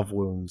do salve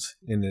wounds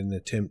in an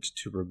attempt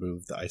to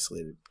remove the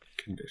isolated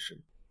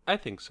condition. I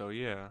think so,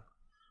 yeah.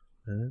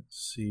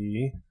 Let's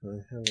see.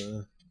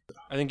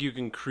 I think you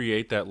can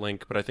create that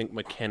link, but I think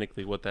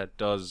mechanically what that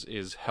does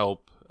is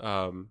help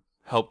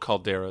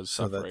Caldera's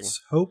suffering. So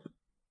that's hope,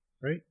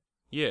 right?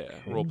 Yeah,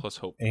 okay. Roll plus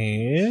hope.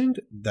 And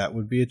that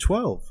would be a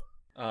 12.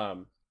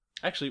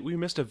 Actually, we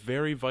missed a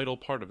very vital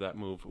part of that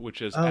move,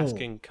 which is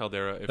asking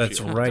Caldera if that's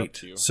she opens right. up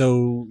to you.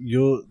 So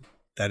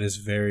that is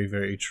very,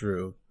 very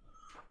true.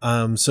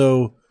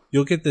 So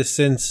you'll get this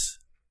sense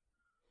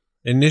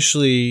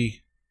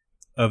initially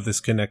of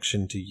this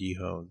connection to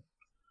Yihon,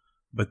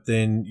 but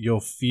then you'll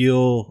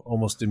feel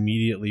almost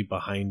immediately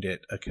behind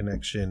it a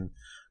connection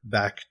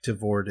back to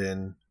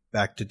Vorden,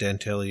 back to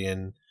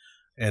Dantalion,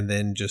 and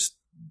then just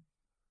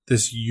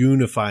this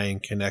unifying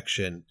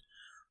connection.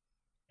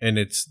 And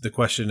it's the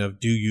question of,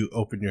 do you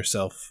open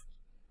yourself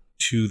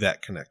to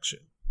that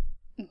connection?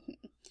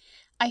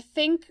 I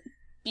think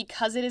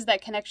because it is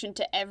that connection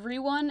to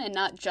everyone and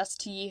not just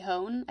to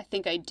Yihon, I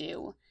think I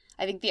do.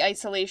 I think the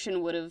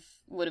isolation would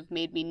have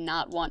made me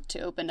not want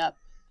to open up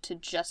to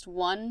just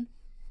one,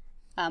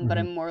 but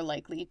I'm more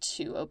likely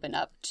to open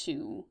up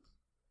to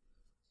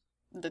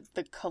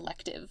the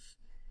collective.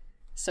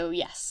 So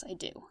yes, I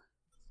do.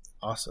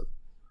 Awesome.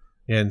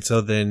 And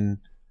so then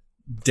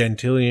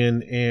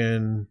Dantalion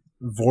and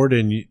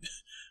Vorden,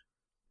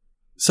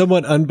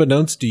 somewhat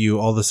unbeknownst to you,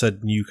 all of a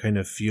sudden you kind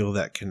of feel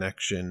that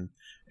connection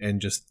and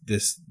just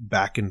this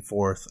back and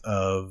forth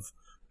of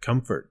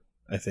comfort,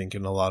 I think,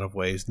 in a lot of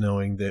ways,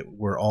 knowing that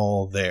we're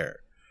all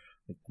there.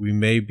 We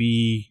may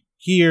be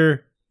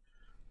here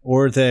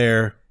or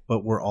there,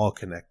 but we're all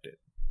connected.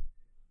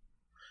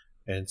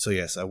 And so,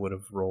 yes, I would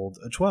have rolled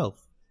a 12.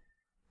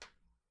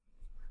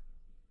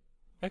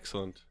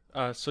 Excellent.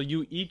 So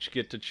you each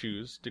get to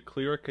choose to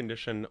clear a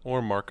condition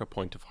or mark a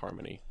point of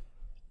harmony.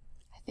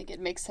 I think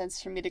it makes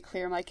sense for me to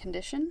clear my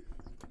condition.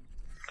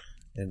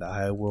 And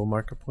I will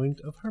mark a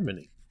point of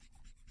harmony.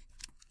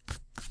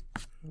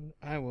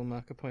 I will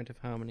mark a point of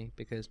harmony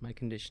because my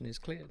condition is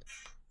cleared.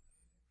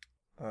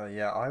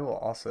 I will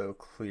also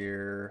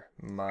clear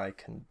my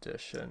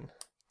condition.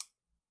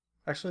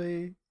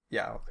 Actually,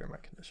 I'll clear my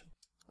condition.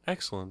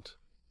 Excellent.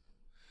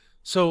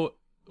 So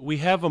we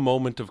have a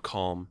moment of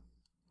calm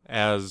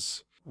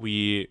as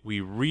we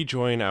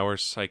rejoin our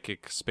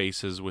psychic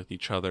spaces with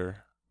each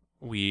other.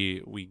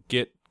 We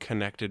get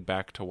connected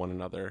back to one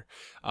another.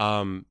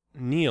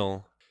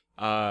 Neil,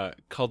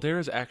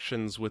 Caldera's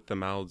actions with the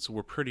mouths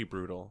were pretty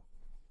brutal.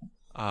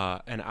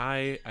 And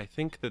I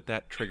think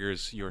that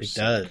triggers your It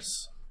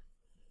does.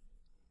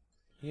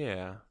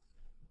 Yeah.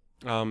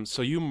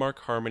 So you mark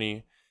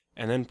harmony,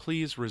 and then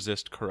please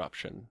resist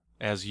corruption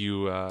as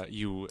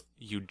you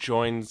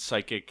join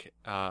psychic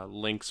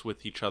links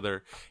with each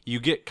other. You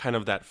get kind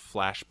of that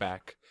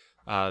flashback,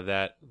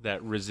 that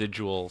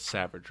residual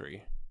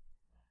savagery.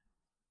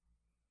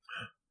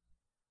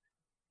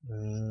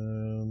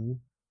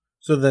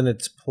 So then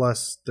it's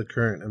plus the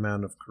current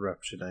amount of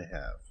corruption I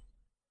have.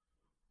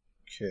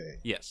 Okay.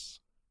 Yes.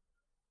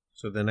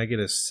 So then I get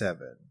a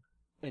 7.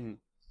 And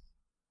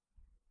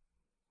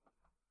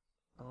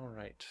all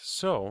right.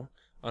 So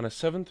on a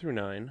 7 through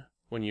 9,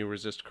 when you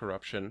resist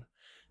corruption,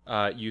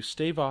 you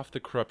stave off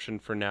the corruption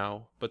for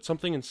now, but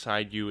something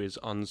inside you is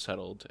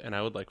unsettled, and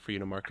I would like for you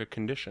to mark a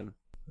condition.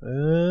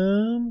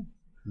 Oh,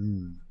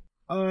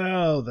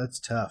 that's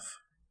tough.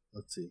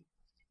 Let's see.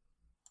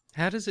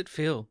 How does it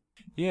feel?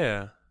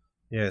 Yeah.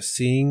 Yeah,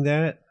 seeing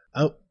that.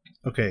 Oh,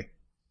 okay.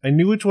 I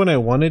knew which one I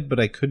wanted, but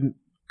I couldn't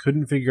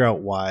figure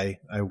out why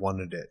I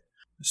wanted it.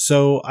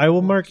 So I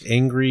will mark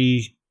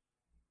angry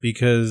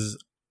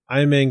because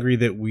I'm angry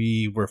that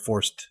we were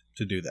forced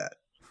to do that.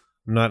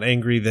 I'm not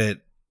angry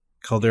that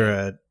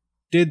Caldera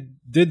did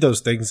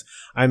those things.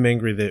 I'm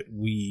angry that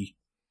we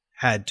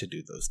had to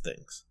do those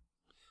things.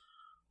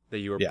 That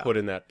you were put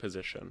in that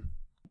position.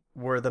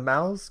 Were the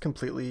mouths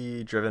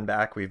completely driven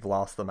back? We've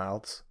lost the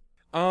mouths?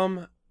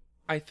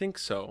 I think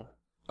so.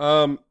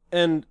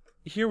 And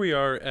here we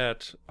are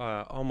at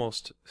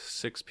almost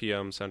 6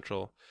 p.m.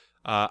 Central.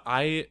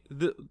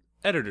 The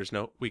editor's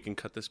note, we can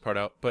cut this part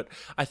out, but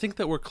I think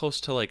that we're close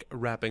to like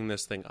wrapping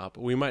this thing up.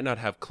 We might not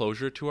have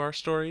closure to our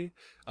story,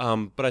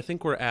 but I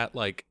think we're at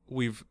like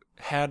we've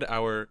had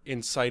our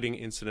inciting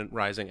incident,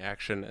 rising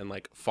action, and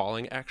like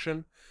falling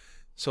action.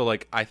 So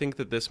like I think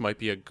that this might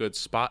be a good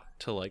spot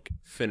to like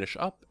finish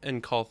up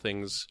and call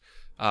things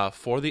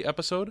for the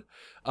episode.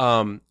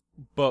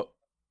 But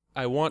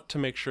I want to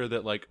make sure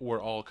that like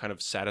we're all kind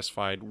of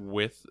satisfied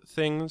with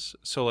things.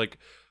 So like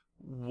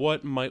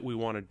what might we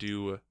want to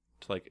do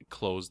to like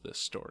close this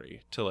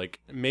story, to like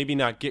maybe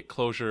not get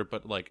closure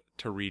but like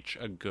to reach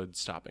a good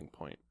stopping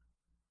point?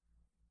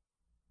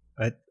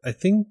 I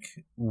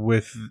think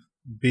with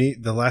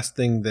the last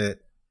thing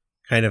that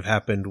kind of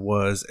happened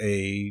was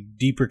a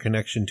deeper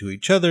connection to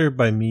each other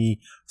by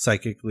me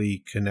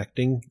psychically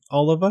connecting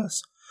all of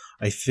us.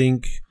 I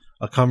think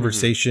a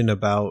conversation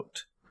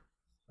about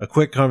a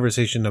quick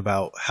conversation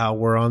about how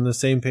we're on the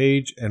same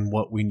page and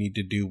what we need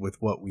to do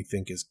with what we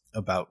think is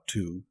about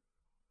to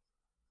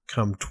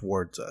come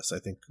towards us, I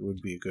think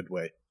would be a good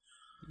way.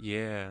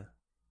 Yeah.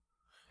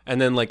 And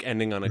then like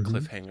ending on a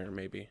cliffhanger,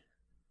 maybe.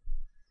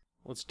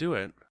 Let's do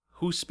it.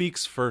 Who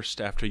speaks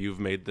first after you've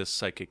made this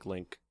psychic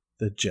link?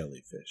 The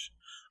jellyfish.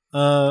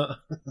 I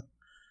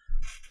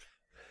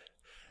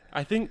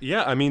think,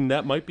 yeah, I mean,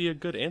 that might be a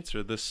good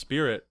answer. The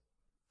spirit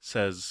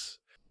says,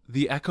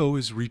 "The echo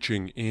is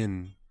reaching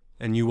in,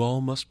 and you all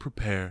must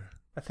prepare."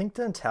 I think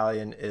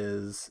Dentalion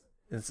is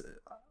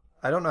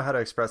I don't know how to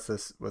express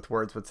this with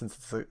words, but since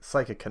it's a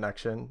psychic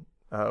connection,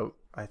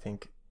 I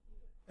think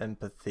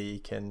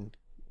empathy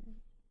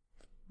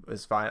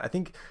is fine. I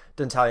think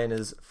Dentalion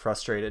is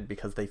frustrated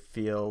because they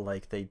feel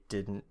like they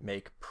didn't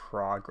make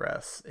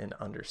progress in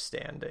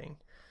understanding.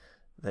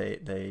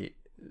 They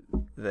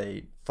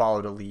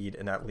followed a lead,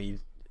 and that lead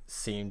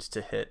seemed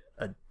to hit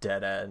a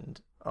dead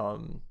end.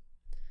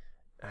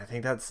 I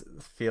think that's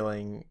a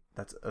feeling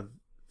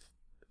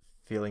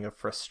of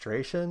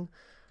frustration,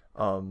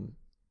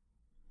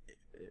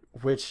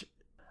 which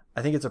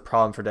I think it's a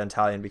problem for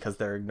Dentalion because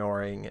they're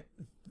ignoring,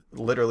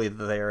 literally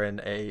they're in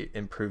a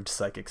improved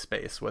psychic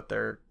space with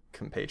their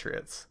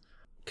compatriots.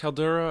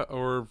 Caldera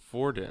or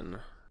Vorden,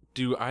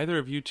 do either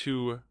of you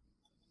two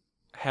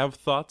have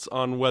thoughts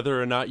on whether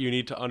or not you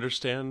need to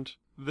understand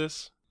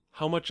this?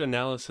 How much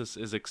analysis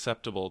is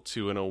acceptable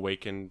to an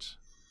awakened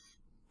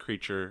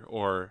creature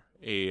or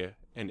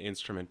an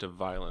instrument of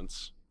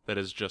violence that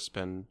has just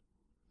been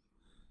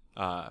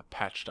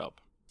patched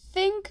up?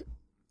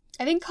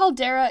 I think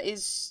Caldera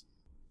is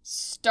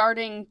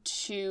starting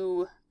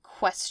to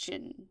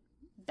question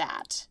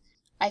that.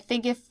 I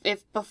think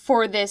if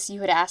before this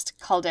you had asked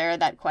Caldera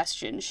that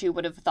question, she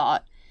would have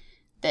thought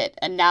that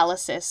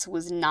analysis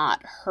was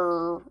not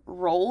her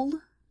role.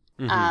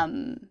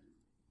 Mm-hmm.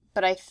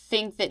 But I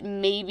think that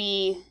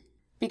maybe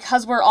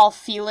because we're all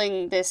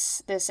feeling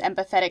this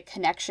empathetic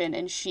connection,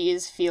 and she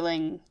is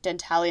feeling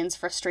Dentalion's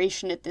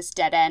frustration at this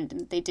dead end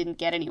and they didn't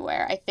get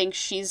anywhere, I think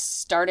she's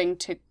starting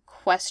to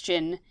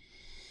question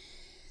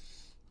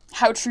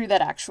how true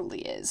that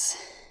actually is.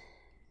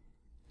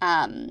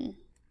 And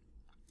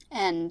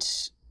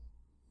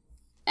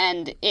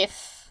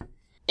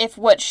if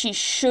what she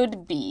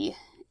should be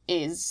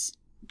is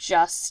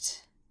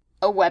just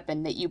a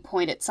weapon that you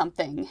point at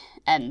something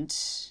and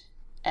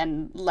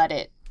let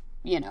it,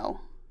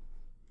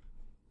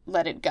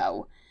 let it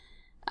go.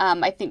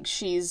 I think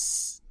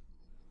she's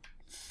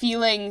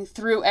feeling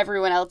through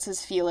everyone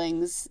else's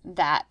feelings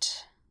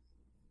that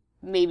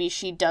maybe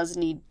she does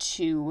need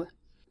to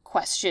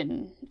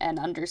question and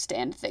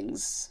understand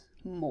things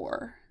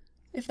more,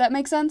 if that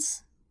makes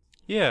sense.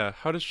 Yeah,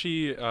 how does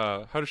she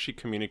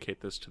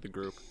communicate this to the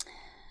group?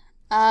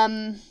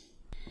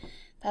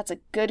 That's a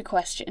good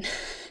question.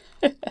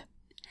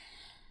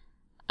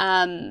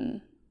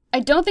 I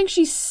don't think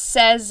she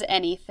says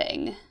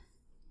anything.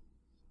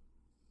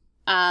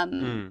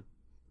 But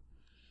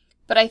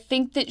I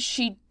think that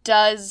she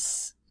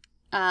does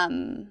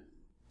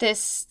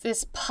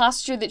this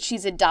posture that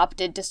she's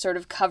adopted to sort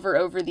of cover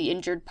over the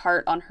injured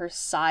part on her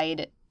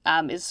side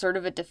is sort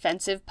of a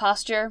defensive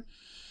posture.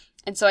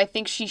 And so I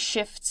think she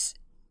shifts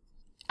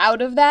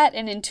out of that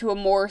and into a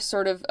more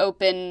sort of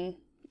open,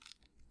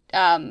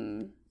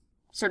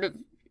 sort of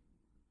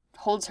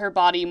holds her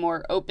body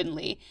more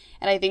openly.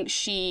 And I think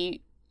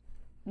she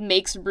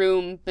makes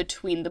room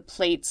between the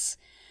plates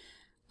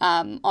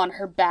on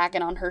her back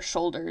and on her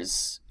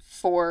shoulders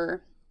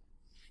for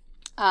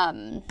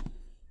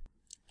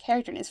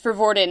characterness for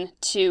Vorden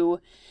to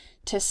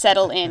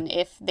settle in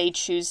if they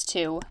choose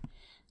to,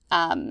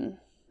 and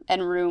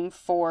room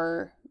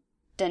for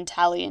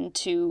Dentalian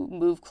to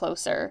move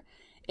closer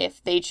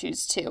if they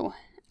choose to.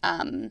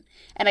 And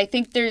I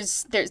think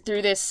there's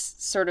through this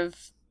sort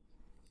of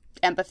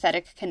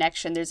empathetic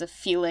connection, there's a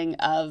feeling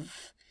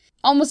of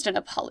almost an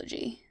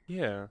apology.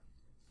 Yeah.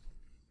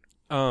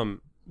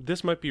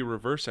 This might be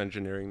reverse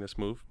engineering this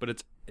move,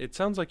 but it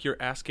sounds like you're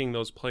asking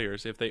those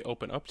players if they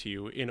open up to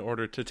you in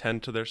order to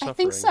tend to their suffering. I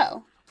think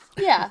so.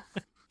 Yeah.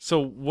 So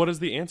what is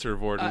the answer,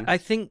 Vorden? I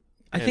think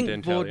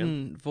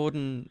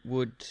Vorden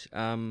would.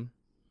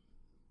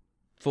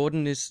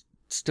 Vorden is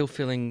still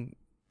feeling.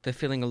 They're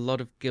feeling a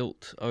lot of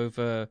guilt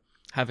over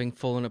having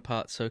fallen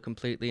apart so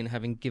completely and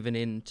having given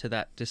in to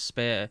that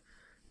despair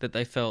that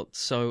they felt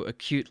so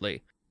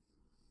acutely,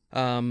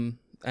 and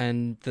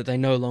that they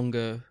no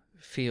longer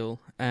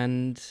feel.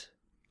 And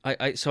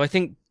I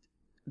think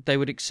they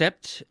would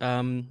accept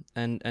and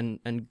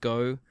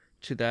go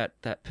to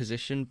that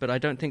position, but I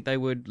don't think they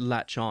would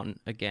latch on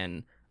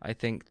again. I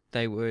think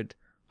they would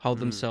hold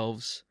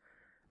themselves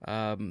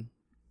not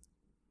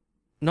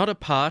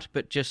apart,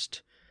 but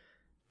just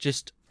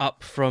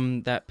up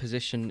from that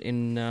position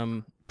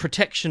in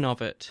protection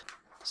of it,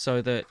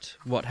 so that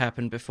what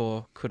happened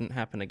before couldn't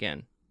happen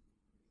again.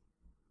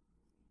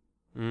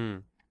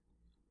 And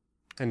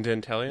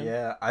Dentalian?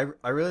 Yeah,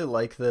 I really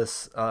like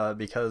this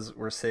because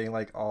we're seeing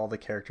like all the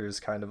characters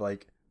kind of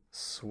like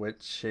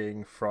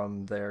switching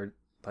from their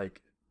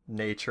like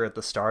nature at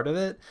the start of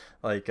it,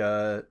 like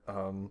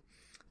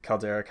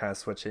Caldera kind of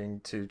switching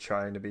to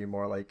trying to be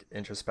more like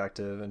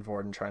introspective, and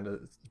Vorden trying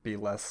to be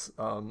less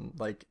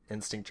like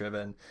instinct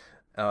driven,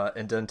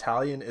 and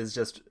Dentalian is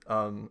just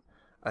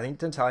I think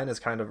Dentalian is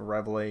kind of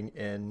reveling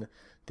in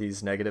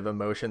these negative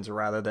emotions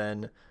rather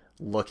than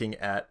looking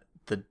at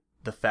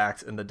the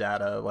facts and the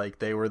data. Like,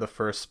 they were the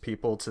first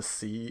people to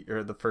see,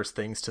 or the first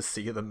things to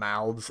see the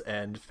mouths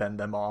and fend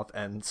them off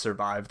and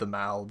survive the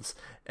mouths,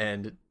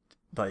 and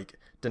like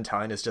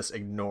Dentalian is just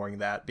ignoring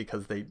that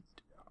because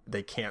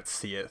they can't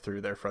see it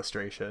through their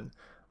frustration.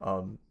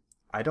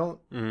 I don't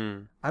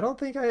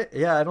think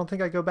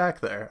I go back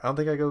there. I don't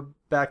think I go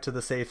back to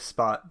the safe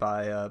spot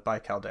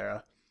by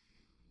Caldera.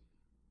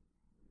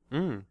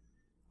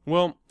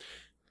 Well,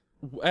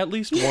 at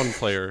least one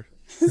player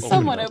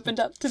Someone opened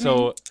up to me.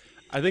 So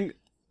I think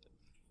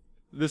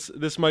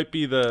this might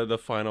be the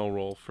final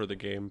roll for the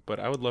game, but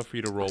I would love for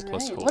you to roll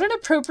plus hope. What an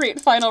appropriate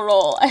final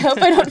roll. I hope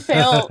I don't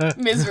fail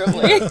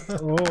miserably.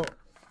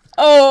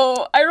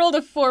 Oh, I rolled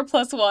a 4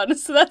 + 1,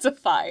 so that's a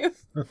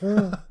 5.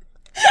 That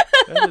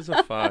is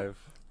a 5.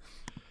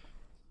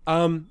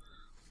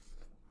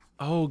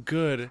 Oh,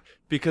 good,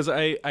 because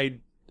I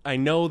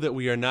know that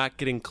we are not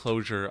getting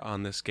closure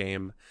on this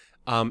game.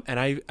 And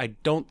I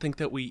don't think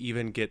that we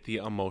even get the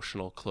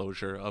emotional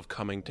closure of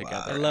coming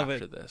together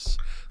after this.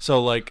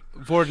 So, like,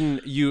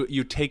 Vorden,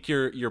 you take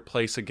your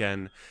place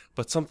again,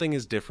 but something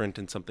is different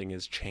and something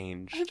has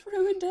changed. I've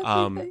ruined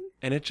everything.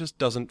 And it just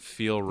doesn't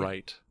feel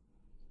right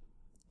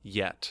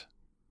yet.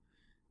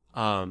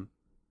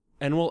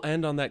 And we'll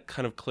end on that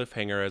kind of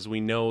cliffhanger, as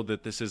we know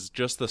that this is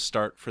just the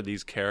start for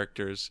these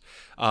characters.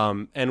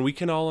 And we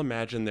can all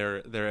imagine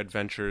their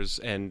adventures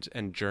and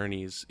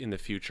journeys in the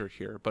future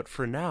here. But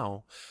for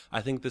now,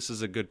 I think this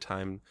is a good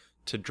time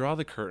to draw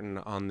the curtain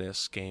on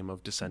this game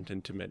of Descent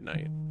into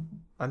Midnight.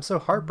 I'm so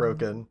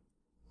heartbroken.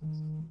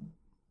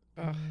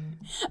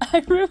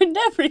 I ruined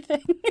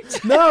everything.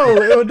 No!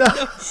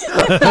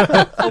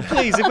 Oh,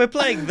 please, if we're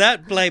playing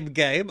that blame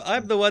game,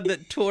 I'm the one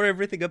that tore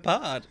everything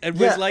apart and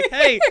was like,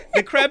 hey,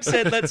 the crab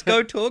said, let's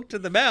go talk to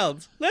the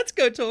mouths. Let's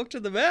go talk to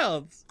the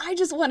mouths. I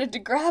just wanted to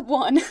grab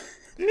one.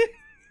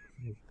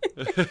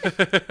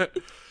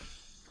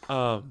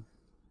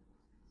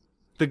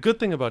 The good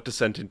thing about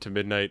Descent into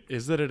Midnight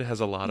is that it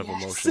has a lot of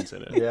emotions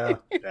in it.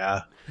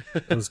 Yeah.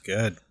 It was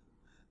good.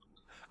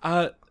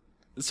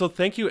 So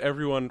thank you,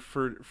 everyone,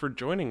 for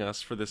joining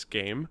us for this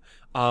game.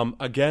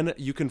 Again,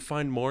 you can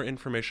find more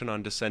information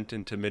on Descent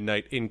into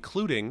Midnight,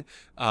 including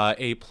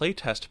a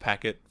playtest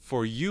packet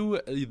for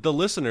you, the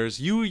listeners.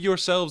 You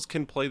yourselves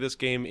can play this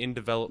game in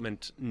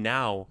development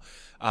now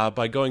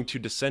by going to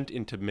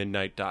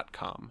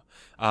descentintomidnight.com.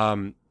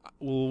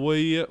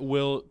 We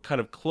will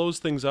kind of close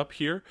things up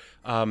here.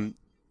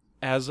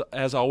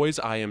 As always,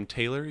 I am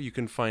Taylor. You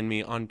can find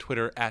me on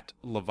Twitter at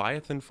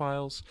Leviathan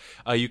Files.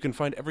 You can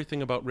find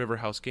everything about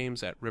Riverhouse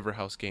Games at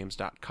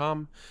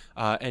riverhousegames.com.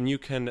 And you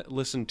can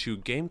listen to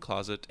Game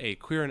Closet, a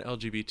queer and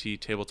LGBT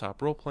tabletop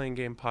role-playing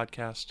game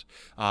podcast,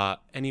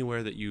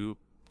 anywhere that you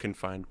can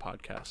find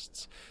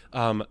podcasts.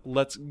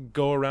 Let's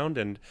go around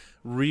and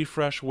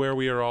refresh where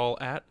we are all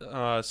at,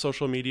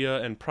 social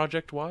media and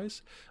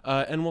project-wise.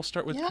 And we'll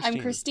start with Christine. I'm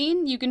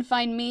Christine. You can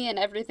find me and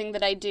everything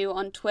that I do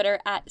on Twitter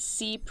at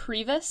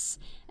cprevis.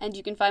 And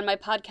you can find my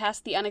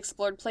podcast, The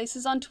Unexplored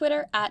Places, on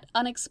Twitter at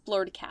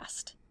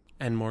unexploredcast.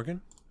 And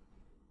Morgan?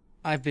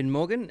 I've been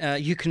Morgan.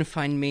 You can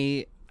find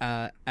me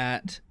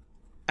at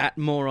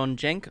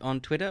moronjenk on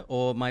Twitter,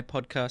 or my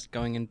podcast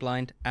Going in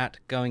Blind at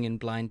Going in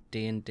Blind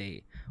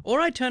D&D. Or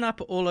I turn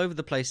up all over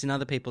the place in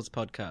other people's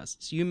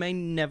podcasts. You may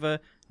never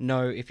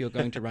know if you're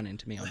going to run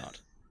into me or not.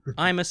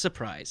 I'm a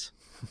surprise.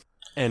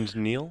 And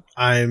Neil?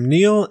 I'm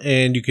Neil,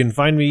 and you can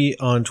find me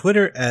on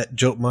Twitter at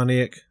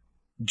JoteManiac.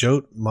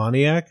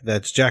 JoteManiac,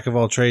 that's Jack of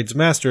all trades,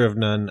 master of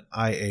none,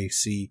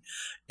 IAC.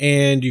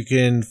 And you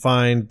can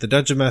find the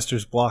Dungeon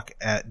Masters block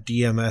at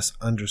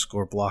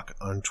DMS_block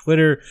on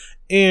Twitter.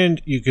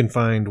 And you can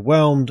find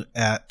Whelmed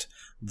at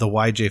the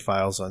YJ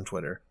Files on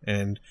Twitter.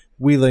 And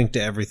we link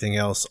to everything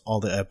else, all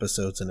the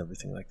episodes and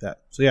everything like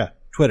that. So yeah,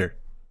 Twitter,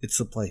 it's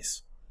the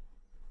place.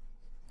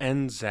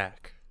 And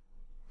Zach.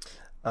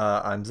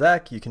 I'm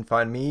Zach. You can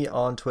find me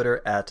on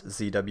Twitter at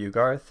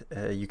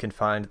ZWGarth. You can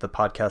find the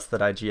podcast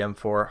that I GM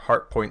for,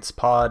 Heartpoints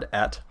Pod,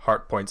 at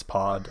Heartpoints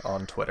Pod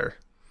on Twitter.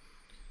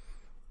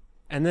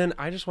 And then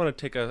I just want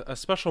to take a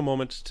special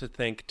moment to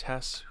thank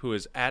Tess, who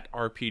is at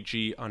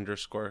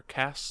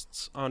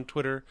RPG_casts on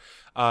Twitter,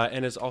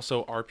 and is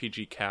also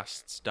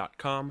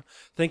rpgcasts.com.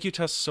 Thank you,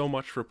 Tess, so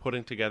much for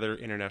putting together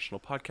International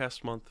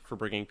Podcast Month, for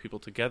bringing people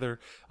together,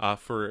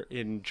 for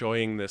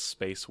enjoying this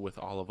space with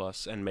all of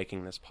us and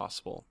making this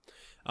possible.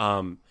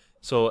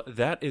 So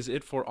that is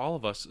it for all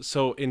of us.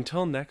 So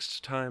until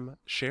next time,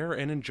 share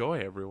and enjoy,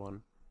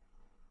 everyone.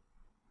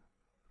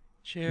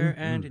 Share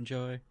and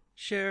enjoy.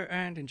 Share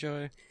and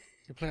enjoy.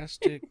 Your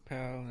plastic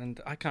pal.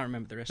 And I can't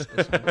remember the rest of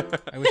the song.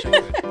 I wish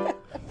I could.